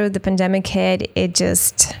after the pandemic hit,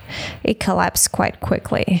 it collapsed quite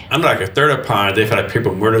quickly. I'm like a third of Pine. They've had like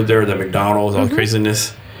people murdered there, the McDonald's, all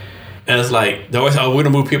craziness. And it's like, they always, we're going to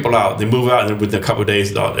move people out. They move out, and within a couple of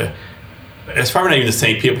days, it's probably not even the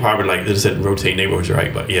same people. Probably like they just said rotate neighborhoods,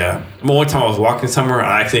 right? But yeah, I mean, one time I was walking somewhere, and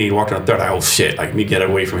I accidentally walked on a third. Like, oh shit! Like, let me get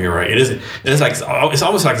away from here, right? It's like it's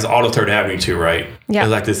almost like it's all of Third Avenue too, right? Yeah.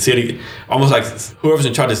 It's like the city, almost like whoever's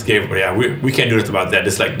in charge just gave. But yeah, we can't do nothing about that.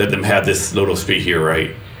 Just like let them have this little street here,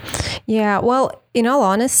 right? Yeah. Well, in all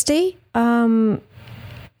honesty,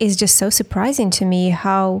 it's just so surprising to me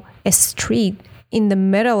how a street in the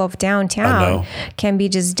middle of downtown can be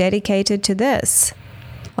just dedicated to this.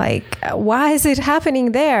 Like, why is it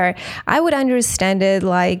happening there? I would understand it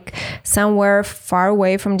like somewhere far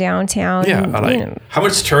away from downtown. Yeah, how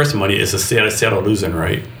much tourist money is Seattle losing,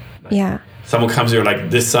 right? Yeah. Someone comes here like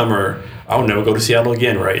this summer, I'll never go to Seattle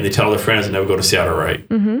again, right? And they tell their friends to never go to Seattle, right?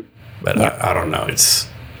 Mm-hmm. But I don't know. It's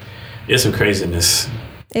some craziness.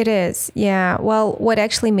 It is, yeah. Well, what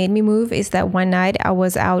actually made me move is that one night I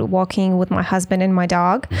was out walking with my husband and my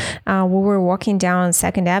dog. We were walking down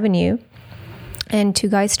 2nd Avenue. And 2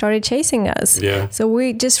 guys started chasing us. Yeah. So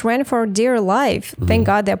we just ran for dear life. Mm-hmm. Thank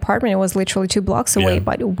God the apartment was literally 2 blocks away,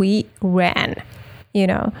 but we ran,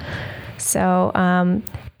 So,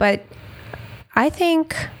 but I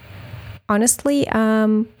think, honestly,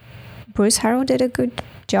 Bruce Harrell did a good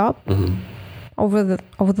job over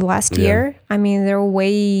the last year. I mean, there are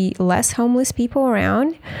way less homeless people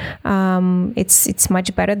around. It's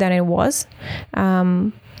much better than it was.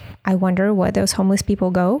 I wonder where those homeless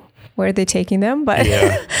people go. Where are they taking them? But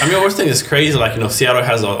yeah, I mean, I always think it's crazy. Like, Seattle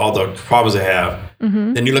has all the problems they have.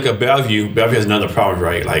 Mm-hmm. Then you look at Bellevue. Bellevue has another problem,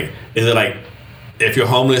 right? Like, is it like if you're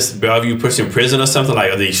homeless, Bellevue puts you in prison or something?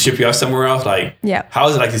 Like, or they ship you out somewhere else? Like, how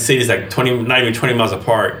is it like the cities like not even 20 miles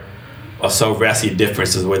apart? Are so vastly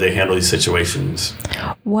different in the way they handle these situations?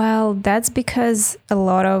 Well, that's because a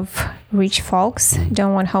lot of rich folks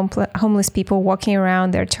don't want homeless people walking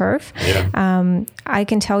around their turf. Yeah. I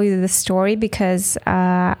can tell you the story because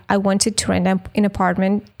I wanted to rent an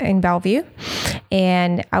apartment in Bellevue,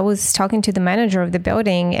 and I was talking to the manager of the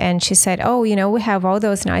building, and she said, "Oh, we have all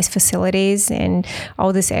those nice facilities, and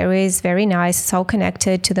all this area is very nice. It's all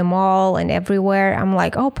connected to the mall and everywhere." I'm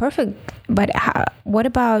like, "Oh, perfect. But what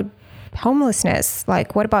about homelessness?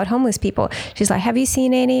 Like, what about homeless people?" She's like, "Have you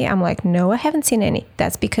seen any?" I'm like, "No, I haven't seen any."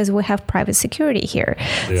 That's because we have private security here.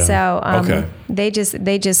 Yeah. So they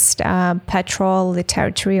just patrol the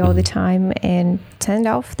territory all the time and send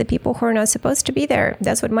off the people who are not supposed to be there.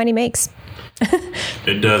 That's what money makes.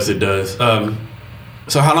 It does.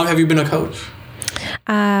 So how long have you been a coach?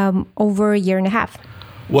 Over a year and a half.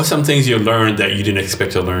 What's some things you learned that you didn't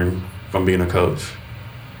expect to learn from being a coach?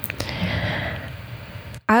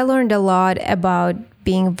 I learned a lot about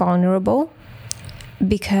being vulnerable,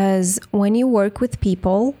 because when you work with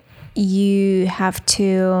people, you have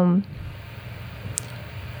to...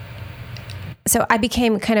 So I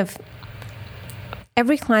became kind of...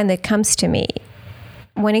 Every client that comes to me,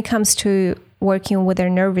 when it comes to working with their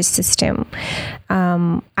nervous system,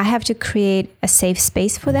 I have to create a safe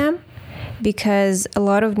space for them, because a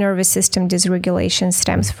lot of nervous system dysregulation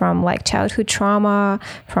stems from like childhood trauma,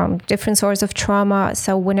 from different sources of trauma.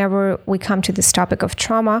 So whenever we come to this topic of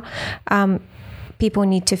trauma, people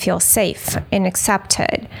need to feel safe and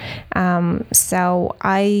accepted. So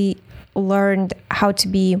I learned how to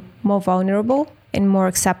be more vulnerable and more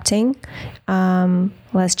accepting,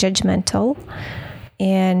 less judgmental,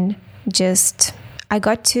 and just I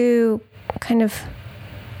got to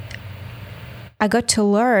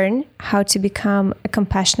learn how to become a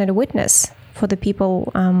compassionate witness for the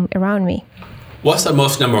people around me. What's the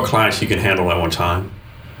most number of clients you can handle at one time?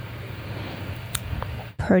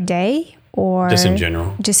 Per day, or just in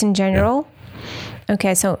general? Just in general. Yeah.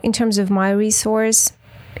 Okay, so in terms of my resource,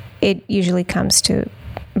 it usually comes to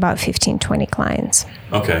about 15, 20 clients.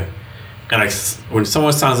 Okay. And when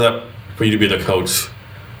someone signs up for you to be the coach,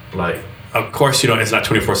 like, of course, it's not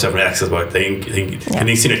 24/7 access, but they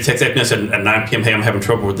send a text message at 9 p.m. Hey, I'm having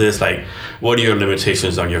trouble with this. Like, what are your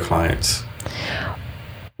limitations on your clients?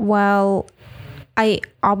 Well, I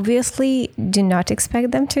obviously do not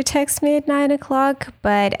expect them to text me at 9 o'clock,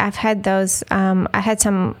 but I've had those. I had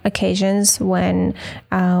some occasions when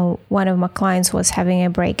one of my clients was having a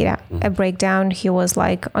breakdown. He was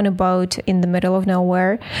like on a boat in the middle of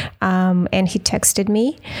nowhere, and he texted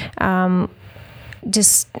me.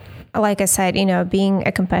 Just like I said, being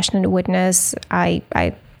a compassionate witness,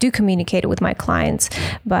 I do communicate with my clients,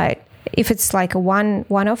 but if it's like a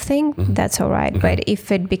one-off thing, that's all right. But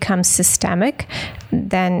if it becomes systemic,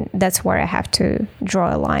 then that's where I have to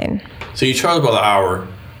draw a line. So you charge by the hour.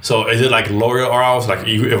 So is it like lawyer hours? Like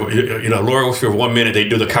lawyer works for 1 minute, they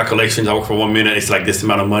do the calculations. I work for 1 minute. It's like this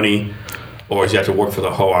amount of money, or is you have to work for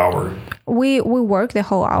the whole hour? We work the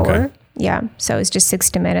whole hour. Okay. Yeah. So it's just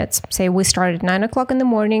 60 minutes. Say we start at 9 o'clock in the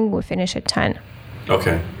morning, we finish at 10.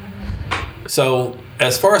 Okay. So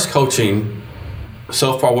as far as coaching,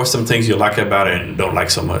 so far, what's some things you like about it and don't like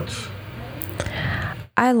so much?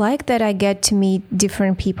 I like that I get to meet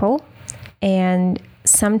different people, and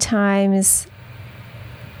sometimes,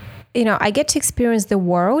 I get to experience the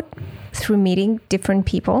world through meeting different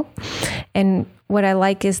people. And what I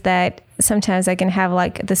like is that sometimes I can have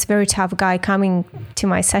like this very tough guy coming to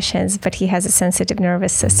my sessions, but he has a sensitive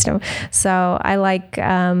nervous system. So I like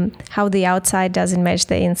how the outside doesn't match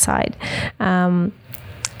the inside.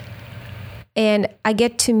 And I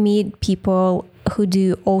get to meet people who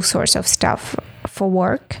do all sorts of stuff for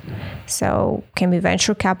work. So can be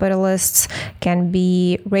venture capitalists, can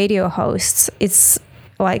be radio hosts. It's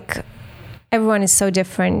like everyone is so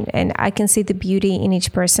different, and I can see the beauty in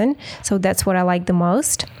each person. So that's what I like the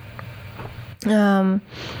most.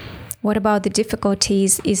 What about the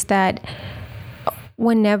difficulties is that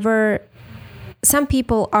whenever some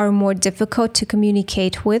people are more difficult to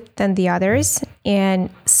communicate with than the others, and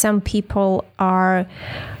some people are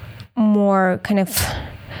more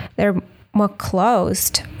they're more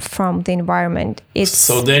closed from the environment.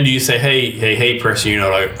 So then do you say, hey, person,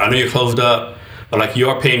 like I know you're closed up, but like you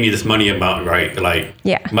are paying me this money amount, right? Like,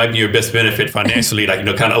 yeah, might be your best benefit financially, like,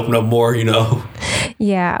 kind of open up more,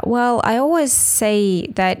 Yeah, well, I always say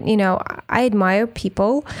that, I admire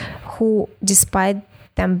people who, despite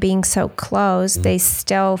them being so close, they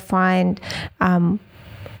still find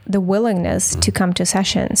the willingness to come to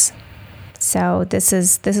sessions. So this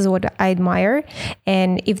is what I admire.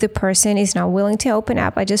 And if the person is not willing to open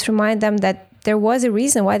up, I just remind them that there was a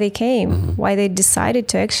reason why they came, why they decided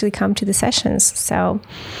to actually come to the sessions. So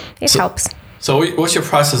it helps. So what's your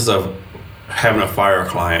process of having a fire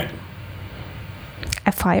client?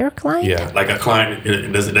 A fire client? Yeah, like a client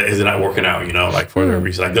is it not working out, like for the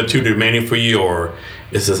reason, like they're too demanding for you, or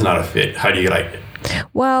is this not a fit? How do you like it?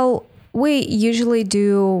 Well, we usually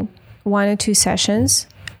do 1 or 2 sessions.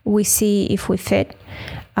 We see if we fit,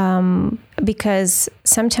 because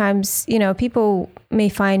sometimes, people may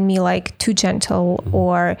find me like too gentle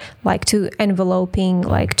or like too enveloping,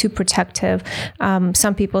 like too protective.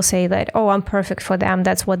 Some people say that, I'm perfect for them.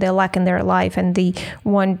 That's what they lack in their life, and they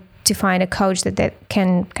want to find a coach that they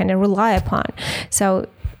can kind of rely upon. So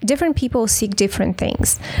different people seek different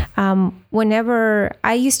things. Whenever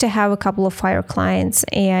I used to have a couple of fire clients,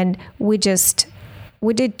 and we did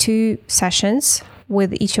 2 sessions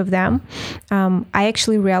with each of them. I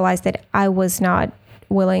actually realized that I was not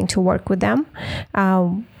willing to work with them,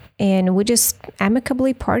 and we just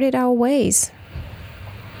amicably parted our ways.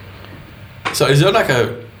 So is there like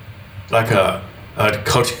a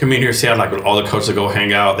coaching community here in Seattle, like with all the coaches go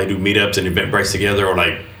hang out, they do meetups and event breaks together, or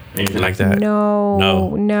like anything like that?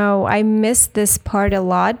 No. I miss this part a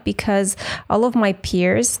lot because all of my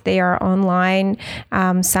peers, they are online.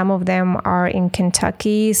 Some of them are in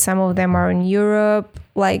Kentucky, some of them are in Europe,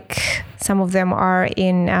 like some of them are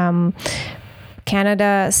in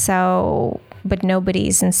Canada. But nobody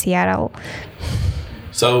is in Seattle.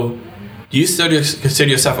 So do you still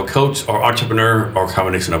consider yourself a coach or entrepreneur, or a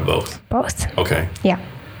combination of both? Both. Okay. Yeah.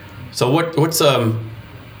 So what's some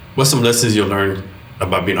lessons you learned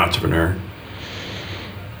about being an entrepreneur?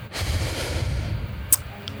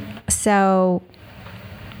 So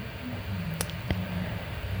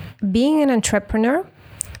being an entrepreneur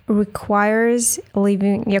requires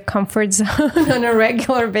leaving your comfort zone on a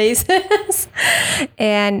regular basis.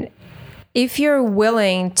 And if you're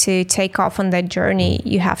willing to take off on that journey,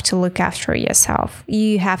 you have to look after yourself.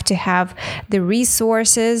 You have to have the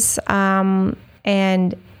resources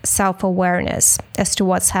and self-awareness as to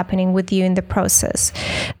what's happening with you in the process.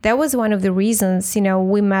 That was one of the reasons,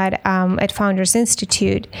 we met at Founders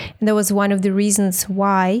Institute. And that was one of the reasons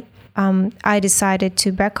why I decided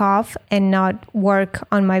to back off and not work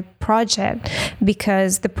on my project,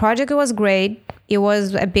 because the project was great. It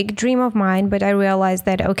was a big dream of mine, but I realized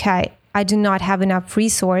that, okay, I do not have enough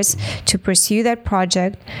resource to pursue that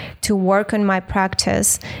project, to work on my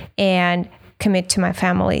practice and commit to my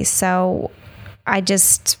family. So I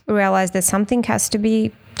just realized that something has to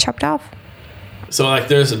be chopped off. So like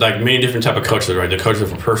there's like many different type of coaches, right? The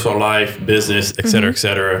coaches for personal life, business, et cetera, et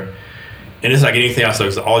cetera. And it's like anything else.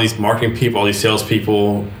 There's all these marketing people, all these sales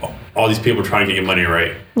people, all these people trying to get your money,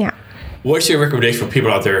 right? Yeah. What's your recommendation for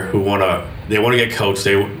people out there who want to get coached,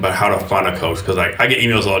 but how to find a coach? Because like I get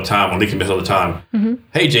emails all the time on LinkedIn all the time.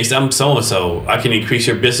 Hey, Jason, I'm so-and-so. I can increase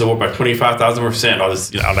your business work by 25,000%. All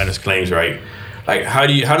this outlandish claims, right? Like how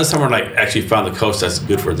does someone like actually find the coach that's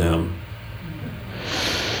good for them?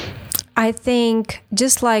 I think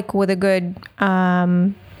just like with a good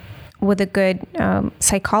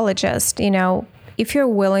psychologist, if you're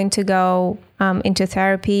willing to go into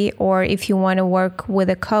therapy, or if you want to work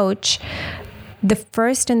with a coach, the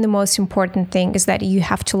first and the most important thing is that you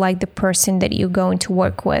have to like the person that you're going to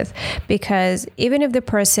work with. Because even if the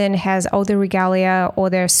person has all the regalia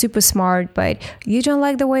or they're super smart, but you don't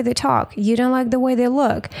like the way they talk, you don't like the way they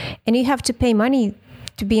look, and you have to pay money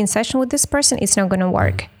to be in session with this person, it's not going to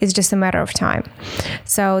work. It's just a matter of time.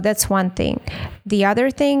 So that's one thing. The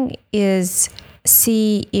other thing is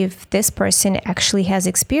see if this person actually has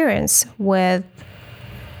experience with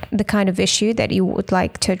the kind of issue that you would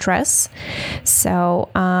like to address. So,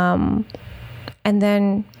 and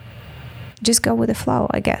then just go with the flow,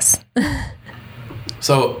 I guess.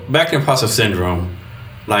 So back to imposter syndrome,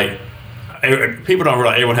 like people don't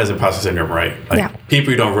realize everyone has imposter syndrome, right? Like yeah. People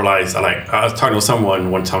you don't realize, like I was talking to someone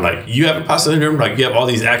one time, like you have imposter syndrome, like you have all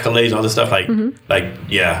these accolades, all this stuff, like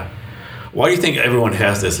yeah. Why do you think everyone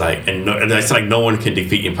has this? Like, and it's like no one can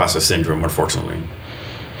defeat imposter syndrome, unfortunately.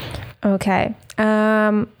 Okay.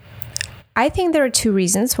 I think there are two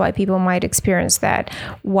reasons why people might experience that.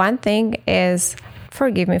 One thing is,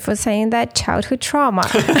 forgive me for saying that, childhood trauma.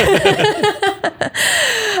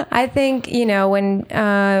 I think,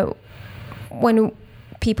 when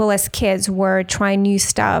people as kids were trying new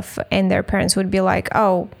stuff and their parents would be like,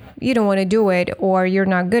 oh, you don't want to do it, or you're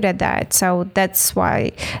not good at that. So that's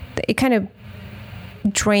why it kind of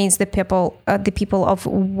drains the people of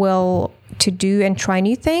will to do and try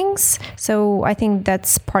new things. So I think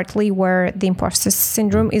that's partly where the imposter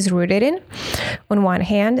syndrome is rooted in, on one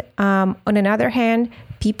hand. On another hand,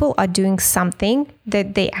 people are doing something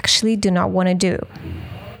that they actually do not want to do.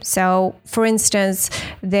 So, for instance,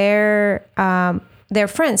 their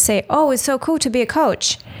friends say, "Oh, it's so cool to be a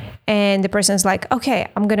coach," and the person's like, "Okay,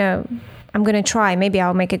 I'm gonna try. Maybe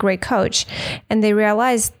I'll make a great coach," and they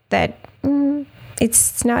realize that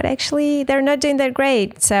it's not actually, they're not doing that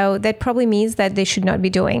great. So that probably means that they should not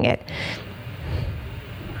be doing it.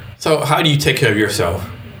 So, how do you take care of yourself?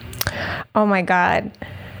 Oh my God,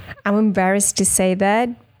 I'm embarrassed to say that,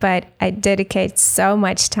 but I dedicate so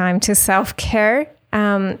much time to self-care.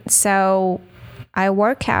 So I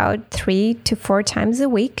work out 3 to 4 times a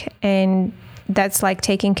week, and that's like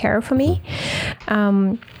taking care of me.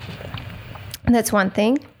 That's one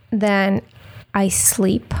thing. Then I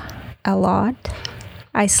sleep a lot.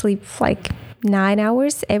 I sleep like 9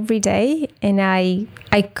 hours every day, and I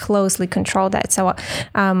closely control that. So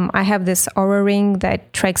I have this Oura ring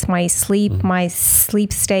that tracks my sleep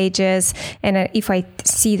stages, and if I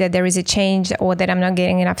see that there is a change or that I'm not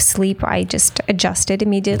getting enough sleep, I just adjust it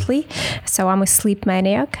immediately. So I'm a sleep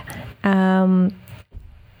maniac. And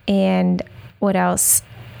what else?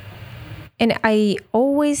 And I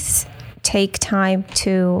always take time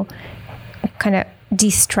to kind of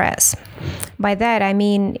de-stress. By that, I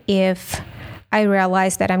mean, if I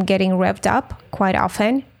realize that I'm getting revved up quite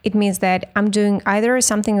often, it means that I'm doing either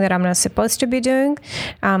something that I'm not supposed to be doing,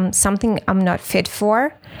 something I'm not fit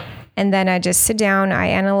for, and then I just sit down, I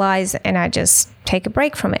analyze, and I just take a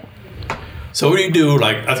break from it. So what do you do?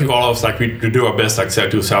 Like, I think all of us, like, we do our best, like I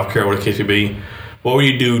said, do self-care, whatever the case may be. What would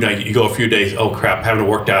you do? Like, you go a few days, oh crap, haven't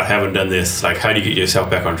worked out, haven't done this. Like, how do you get yourself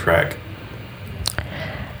back on track?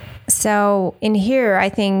 So in here, I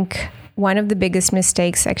think one of the biggest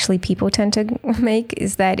mistakes actually people tend to make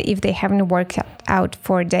is that if they haven't worked out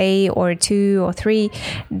for a day or 2 or 3,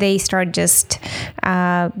 they start just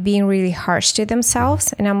being really harsh to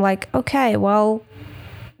themselves. And I'm like, okay, well,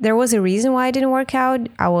 there was a reason why I didn't work out.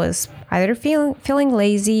 I was either feeling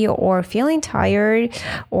lazy or feeling tired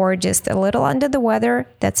or just a little under the weather.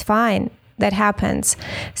 That's fine. That happens.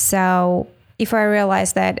 So if I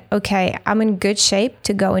realize that, okay, I'm in good shape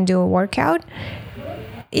to go and do a workout,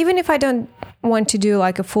 even if I don't want to do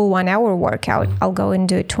like a full 1 hour workout, I'll go and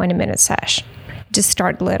do a 20-minute sesh. Just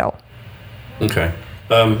start little. Okay.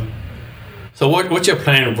 So what's your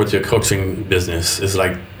plan with your coaching business? Is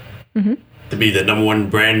like to be the number one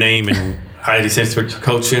brand name, and highly sensitive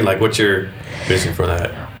coaching? Like, what's your vision for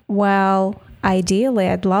that? Well, ideally,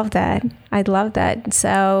 I'd love that.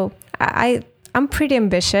 So I'm pretty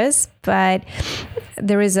ambitious, but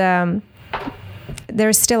there's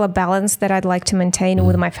still a balance that I'd like to maintain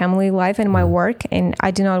with my family life and my work, and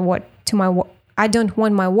I don't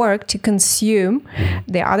want my work to consume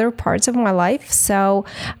the other parts of my life. So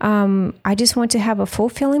I just want to have a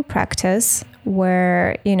fulfilling practice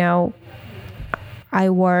where, I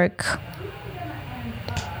work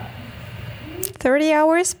 30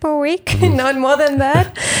 hours per week, not more than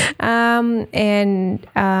that. And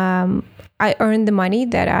I earn the money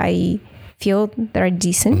that I feel that are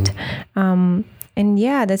decent. And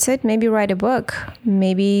yeah, that's it. Maybe write a book,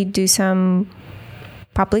 maybe do some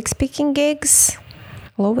public speaking gigs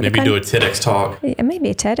all over maybe do a TEDx talk. Maybe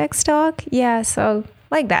a TEDx talk. Yeah, so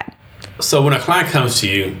like that. So when a client comes to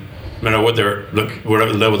you, no matter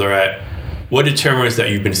whatever level they're at, what determines that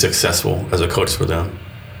you've been successful as a coach for them?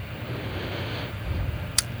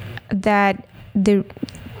 That the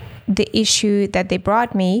issue that they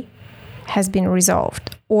brought me has been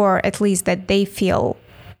resolved, or at least that they feel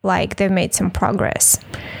like they've made some progress.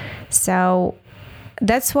 So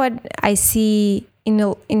that's what I see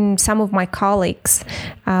in some of my colleagues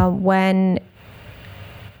when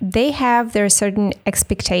they have their certain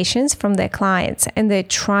expectations from their clients, and they're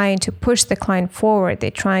trying to push the client forward. They're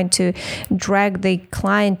trying to drag the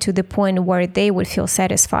client to the point where they would feel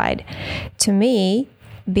satisfied. To me,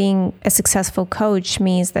 being a successful coach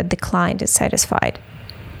means that the client is satisfied.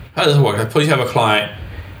 How does it work? Suppose you have a client,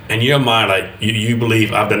 and in your mind, like you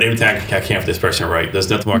believe I've done everything I can for this person, right? There's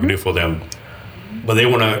nothing more I can do for them, but they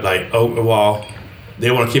want to they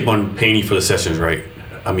want to keep on paying you for the sessions, right?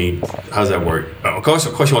 I mean, how does that work? Of course,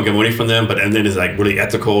 you want to get money from them, and then it's like really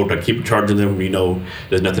ethical to keep charging them.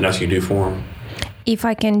 There's nothing else you can do for them. If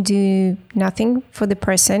I can do nothing for the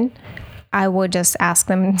person, I would just ask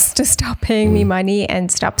them to stop paying me money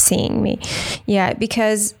and stop seeing me. Yeah,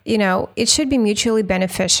 because, it should be mutually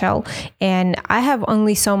beneficial. And I have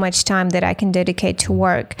only so much time that I can dedicate to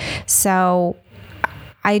work. So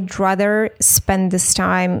I'd rather spend this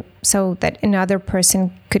time so that another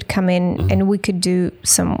person could come in and we could do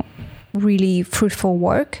some really fruitful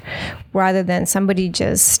work, rather than somebody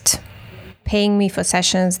just paying me for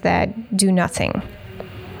sessions that do nothing.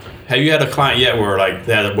 Have you had a client yet where like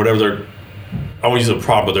that, whatever I won't use a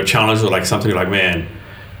problem, but their challenge was like something like, man,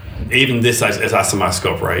 even this is outside my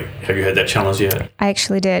scope, right? Have you had that challenge yet? I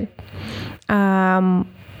actually did. I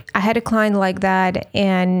had a client like that,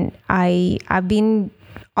 and I've been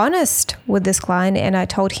honest with this client, and I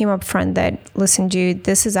told him up front that, listen, dude,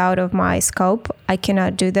 this is out of my scope. I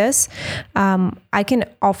cannot do this. I can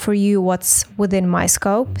offer you what's within my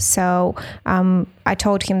scope. So I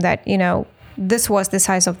told him that, this was the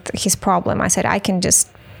size of his problem. I said, I can just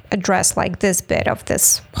address like this bit of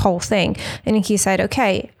this whole thing. And he said,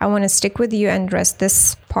 okay, I want to stick with you and address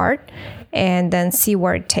this part and then see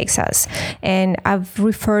where it takes us. And I've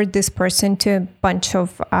referred this person to a bunch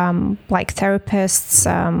of therapists,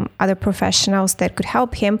 other professionals that could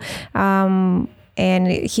help him. And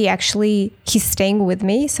he's staying with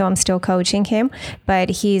me, so I'm still coaching him, but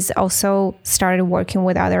he's also started working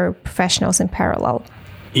with other professionals in parallel.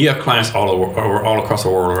 You have clients all across the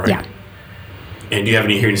world, right? Yeah. And do you have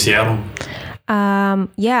any here in Seattle?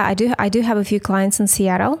 Yeah, I do. I do have a few clients in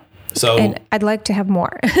Seattle. So, and I'd like to have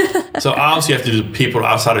more. So obviously you have to do people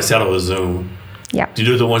outside of Seattle with Zoom. Yeah. Do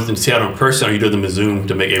you do the ones in Seattle in person, or you do them in Zoom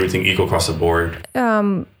to make everything equal across the board?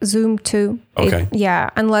 Zoom too. Okay.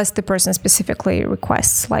 Unless the person specifically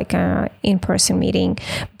requests like an in-person meeting.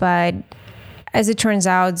 But as it turns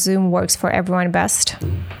out, Zoom works for everyone best.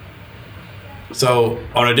 So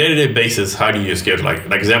on a day-to-day basis, how do you schedule? Like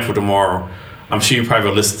example, tomorrow, I'm sure you probably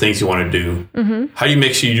have a list of things you want to do. Mm-hmm. How do you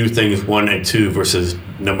make sure you do things 1 and 2 versus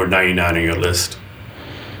number 99 on your list?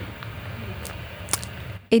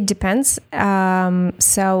 It depends.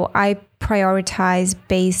 So I prioritize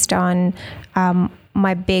based on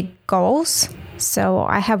my big goals. So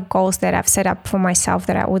I have goals that I've set up for myself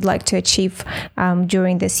that I would like to achieve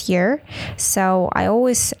during this year. So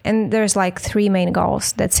and there's like 3 main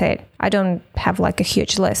goals. That's it. I don't have like a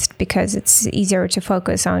huge list because it's easier to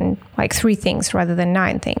focus on like 3 things rather than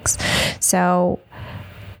 9 things. So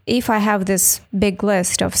if I have this big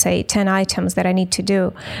list of say 10 items that I need to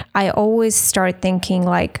do, I always start thinking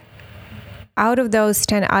like, out of those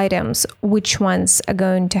 10 items, which ones are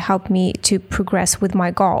going to help me to progress with my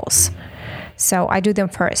goals? So I do them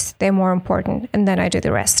first. They're more important. And then I do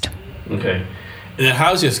the rest. Okay. And then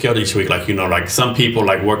how's your schedule each week? Like some people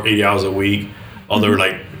like work 80 hours a week. Other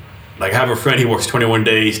like I have a friend, he works 21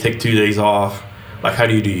 days, take 2 days off. Like how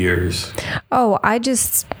do you do yours? Oh,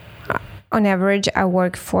 On average, I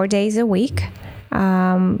work 4 days a week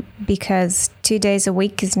because 2 days a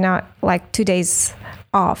week is not like 2 days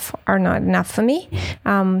off are not enough for me.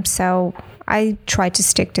 So I try to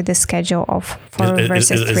stick to the schedule of 4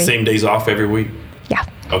 versus 3. Is the same days off every week? Yeah.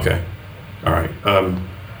 Okay. All right.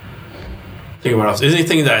 Think about else. Is there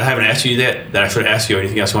anything that I haven't asked you that I should ask you, or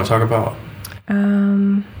anything else you want to talk about?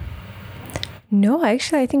 No,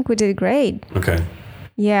 actually, I think we did great. Okay.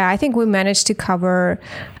 Yeah, I think we managed to cover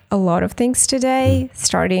a lot of things today,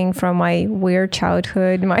 starting from my weird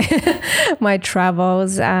childhood, my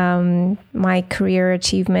travels, my career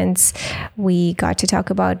achievements. We got to talk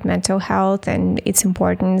about mental health and its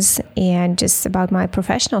importance, and just about my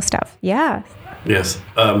professional stuff. Yeah. Yes.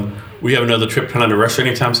 We have another trip planned to Russia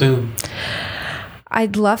anytime soon?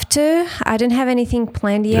 I'd love to. I don't have anything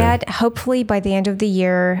planned yet. Yeah. Hopefully by the end of the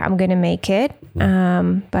year, I'm going to make it.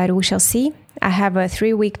 But we shall see. I have a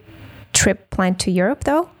 3-week trip planned to Europe,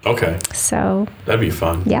 though. Okay. So that'd be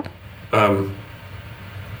fun. Yeah. Let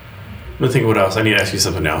me think what else. I need to ask you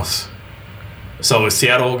something else. So is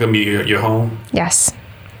Seattle going to be your home? Yes.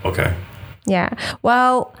 Okay. Yeah.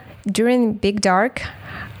 Well, during Big Dark,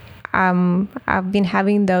 I've been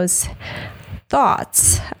having those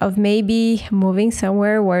thoughts of maybe moving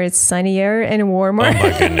somewhere where it's sunnier and warmer. Oh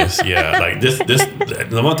my goodness, yeah. Like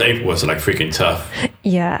the month of April was like freaking tough.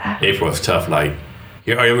 Yeah. April was tough. Like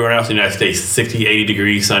here, everywhere else in the United States, 60, 80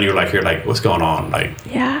 degrees sun. You're like, what's going on? Like,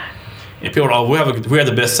 yeah. And people, we have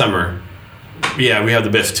the best summer. Yeah, we have the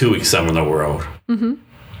best 2-week summer in the world. Mm-hmm.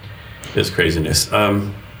 It's craziness.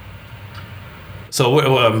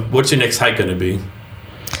 So what's your next hike going to be?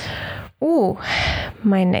 Ooh,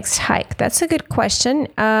 my next hike. That's a good question.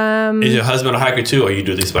 Is your husband a hiker too, or you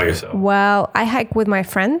do this by yourself? Well, I hike with my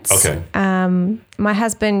friends. Okay. My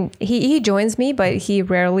husband, he joins me, but he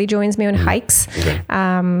rarely joins me on hikes. Okay.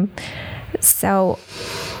 So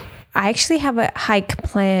I actually have a hike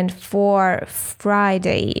planned for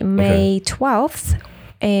Friday, May 12th.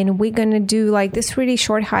 And we're going to do like this really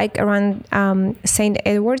short hike around St.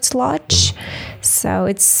 Edward's Lodge. So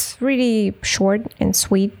it's really short and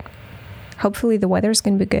sweet. Hopefully the weather's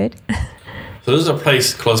going to be good. So there's a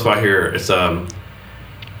place close by here. It's like,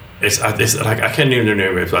 I can't even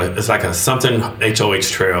remember it. It's like a something HOH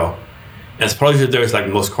trail. And it's probably there's like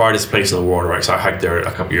the most quietest place in the world, right? So I hiked there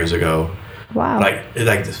a couple years ago. Wow.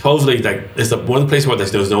 Like supposedly like it's the one place where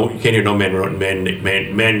there's no, you can't hear no men,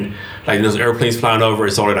 like there's airplanes flying over.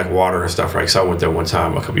 It's only like water and stuff, right? So I went there one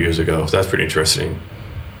time a couple years ago. So that's pretty interesting.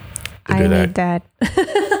 I need that.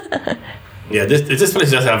 Yeah, this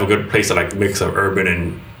place does have a good place to like mix of urban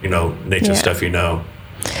and, nature stuff,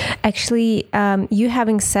 Actually, you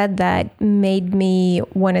having said that made me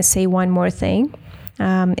want to say one more thing.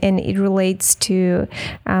 And it relates to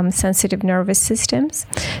sensitive nervous systems.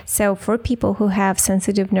 So for people who have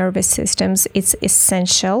sensitive nervous systems, it's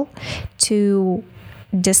essential to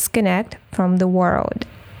disconnect from the world.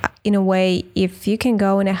 In a way, if you can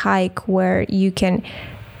go on a hike where you can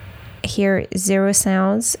hear zero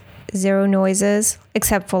sounds, zero noises,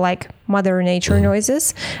 except for like Mother Nature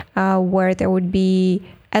noises, where there would be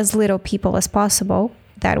as little people as possible,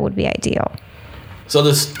 that would be ideal. So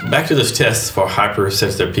back to this test for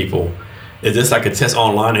hypersensitive people. Is this like a test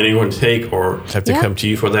online anyone take, or have to come to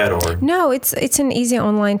you for that? Or no, it's an easy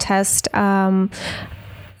online test.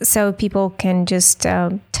 So people can just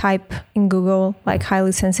type in Google like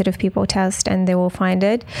highly sensitive people test, and they will find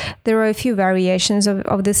it. There are a few variations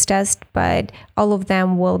of this test, but all of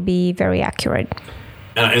them will be very accurate.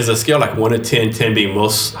 And is a scale like 1 to 10, 10 being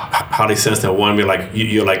most highly sensitive, 1 being like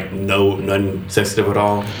you're like none sensitive at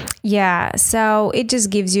all? Yeah, so it just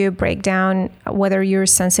gives you a breakdown whether you're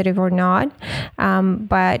sensitive or not.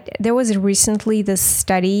 But there was recently this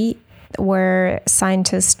study where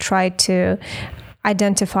scientists tried to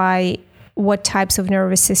identify what types of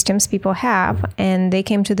nervous systems people have, and they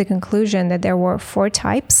came to the conclusion that there were 4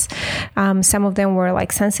 types. Some of them were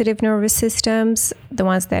like sensitive nervous systems, the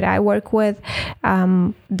ones that I work with.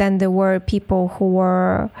 Then there were people who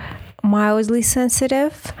were mildly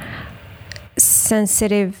sensitive,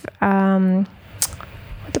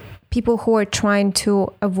 people who are trying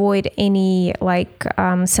to avoid any like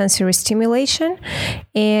sensory stimulation,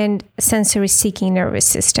 and sensory seeking nervous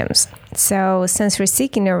systems. So sensory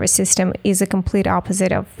seeking nervous system is a complete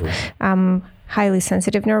opposite of highly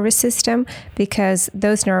sensitive nervous system, because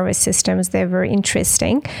those nervous systems, they're very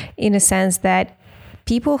interesting in a sense that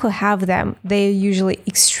people who have them, they're usually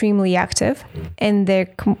extremely active, and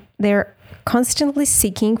they're constantly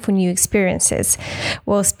seeking for new experiences,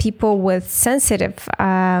 whilst people with sensitive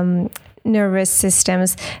nervous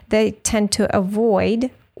systems, they tend to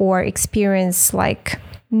avoid or experience like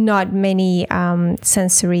not many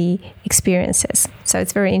sensory experiences. So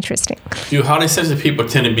it's very interesting. Do highly sensitive people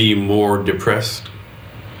tend to be more depressed?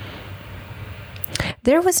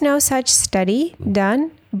 There was no such study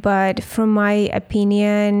done, but from my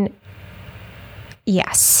opinion,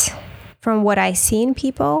 yes. From what I see in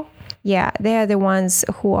people, yeah, they are the ones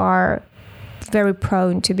who are very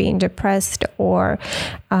prone to being depressed or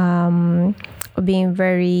being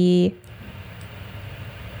very,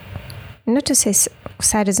 not to say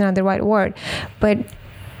sad is not the right word, but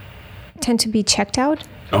tend to be checked out.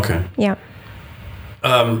 Okay. Yeah.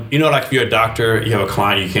 Like if you're a doctor, you have a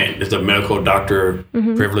client, you can't, it's a medical doctor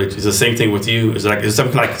privilege. It's the same thing with you. Is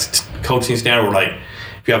something like coaching standard where like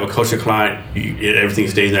if you have a coaching client, everything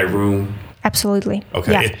stays in that room? Absolutely.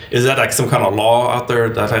 Okay. Yeah. Is that like some kind of law out there?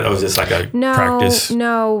 That was just like a practice?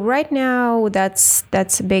 No. Right now, that's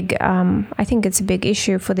a big. I think it's a big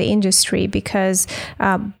issue for the industry because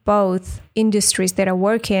both industries that are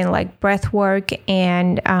working, like breathwork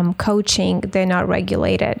and coaching, they're not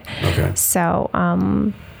regulated. Okay. So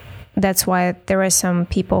that's why there are some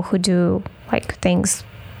people who do like things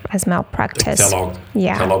as malpractice. Tell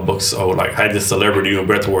all books. Oh, like I had this celebrity doing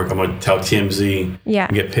breathwork. I'm gonna tell TMZ. Yeah.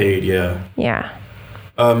 And get paid. Yeah. Yeah.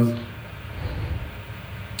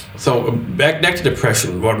 So back to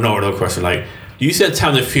depression. Well, no, another question. Like, do you see a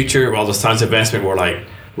time in the future with all the science advancement where like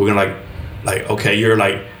we're gonna like okay, you're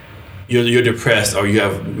depressed or you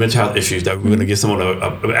have mental health issues that we're gonna give someone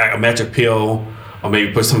a magic pill or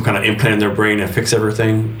maybe put some kind of implant in their brain and fix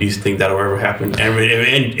everything? Do you think that'll ever happen? And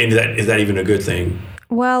is that even a good thing?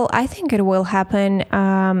 Well, I think it will happen.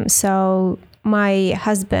 So my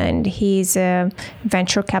husband, he's a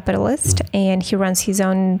venture capitalist and he runs his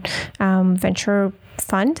own venture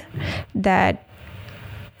fund that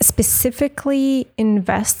specifically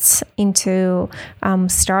invests into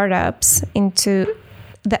startups, into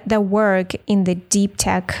that work in the deep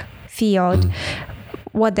tech field.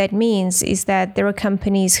 What that means is that there are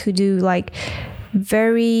companies who do like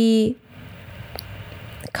very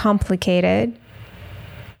complicated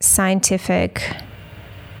scientific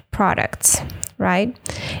products, right?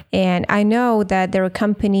 And I know that there are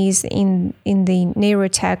companies in the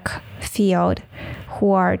neurotech field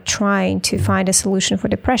who are trying to find a solution for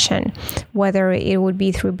depression, whether it would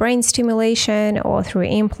be through brain stimulation or through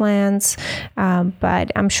implants,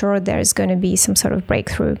 but I'm sure there's going to be some sort of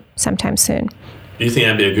breakthrough sometime soon. Do you think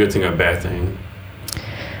that'd be a good thing or a bad thing?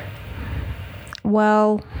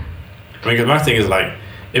 Well, I mean, because my thing is like,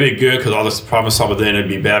 it'd be good because all this problem solved, but then it'd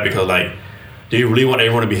be bad because like, do you really want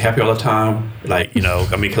everyone to be happy all the time? Like,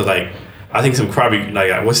 because like, I think some probably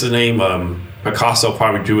like, what's his name? Picasso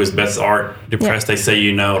probably drew his best art depressed. Yeah. They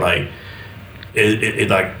say, like,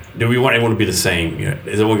 it like, do we want everyone to be the same?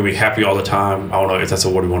 Is everyone gonna be happy all the time? I don't know if that's a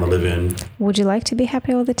world we want to live in. Would you like to be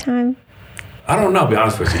happy all the time? I don't know, to be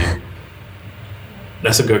honest with you.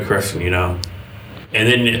 That's a good question, And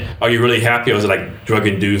then, are you really happy, or is it like drug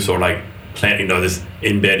induced, or like plant, this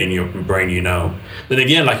embed in your brain, Then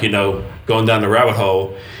again, like, going down the rabbit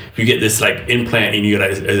hole, if you get this like implant in you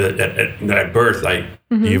at birth, like,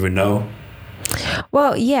 do you even know?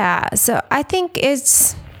 Well, yeah. So I think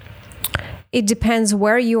it depends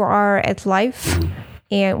where you are at life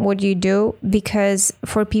and what you do, because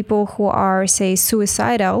for people who are, say,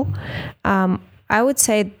 suicidal, I would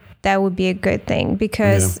say that would be a good thing,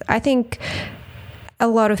 because I think a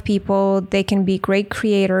lot of people, they can be great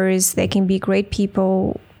creators, they can be great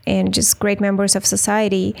people and just great members of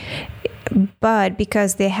society, but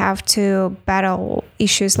because they have to battle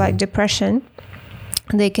issues like depression,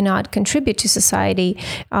 they cannot contribute to society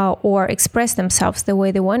or express themselves the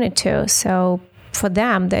way they wanted to. So for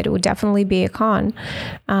them, that would definitely be a con.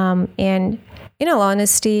 And in all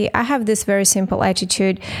honesty, I have this very simple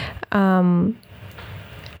attitude.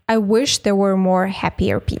 I wish there were more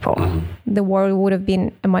happier people. The world would have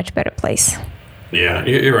been a much better place. Yeah,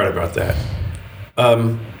 you're right about that.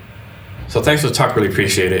 So thanks for the talk. Really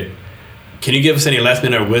appreciate it. Can you give us any last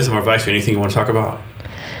minute of wisdom or advice or anything you want to talk about?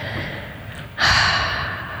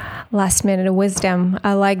 Last minute of wisdom.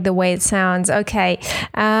 I like the way it sounds. Okay.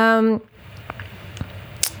 I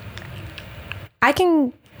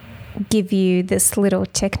can give you this little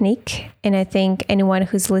technique, and I think anyone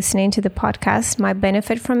who's listening to the podcast might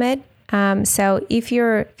benefit from it. So if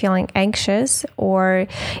you're feeling anxious, or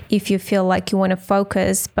if you feel like you want to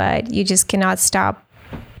focus, but you just cannot stop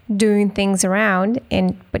doing things around,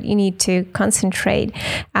 but you need to concentrate,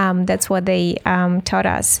 that's what they taught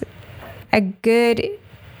us. A good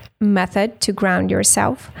method to ground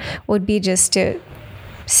yourself would be just to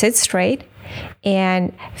sit straight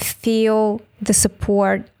and feel the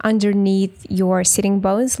support underneath your sitting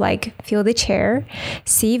bones, like feel the chair.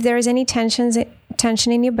 See if there is any tension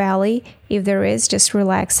in your belly. If there is, just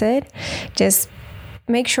relax it. Just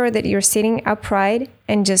make sure that you're sitting upright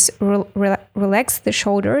and just relax the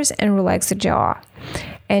shoulders and relax the jaw.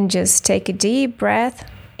 And just take a deep breath.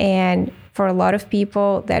 And for a lot of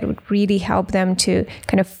people, that would really help them to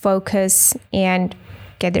kind of focus and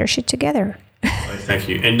get their shit together. Thank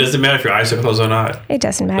you. And does it matter if your eyes are closed or not? It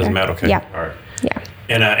doesn't matter. Doesn't matter. Okay. Yeah. All right. Yeah.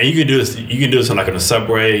 And you can do this. You can do this on like on a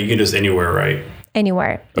subway. You can do this anywhere, right?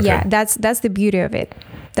 Anywhere. Okay. Yeah. That's the beauty of it.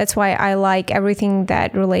 That's why I like everything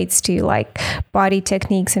that relates to like body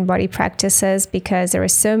techniques and body practices, because there are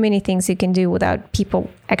so many things you can do without people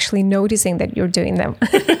actually noticing that you're doing them.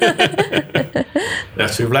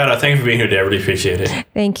 That's true. Vlada, thank you for being here today. I really appreciate it.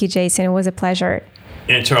 Thank you, Jason. It was a pleasure.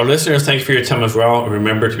 And to our listeners, thank you for your time as well. And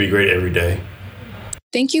remember to be great every day.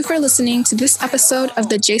 Thank you for listening to this episode of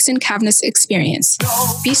the Jason Cavness Experience.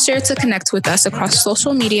 Be sure to connect with us across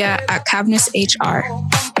social media at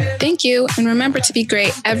CavnessHR. Thank you, and remember to be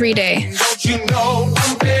great every day. Don't you know,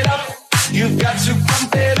 pump it up. You've got to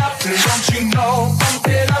pump it up. Don't you know, pump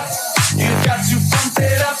it up. You've got to pump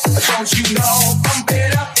it up. Don't you know, pump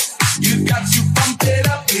it up. You've got to pump it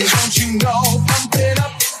up. Don't you know, pump it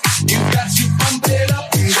up. You've got to pump it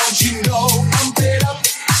up. Don't you know, pump it up.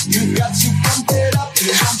 You've got to pump it up.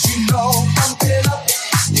 Don't you know, pump it up.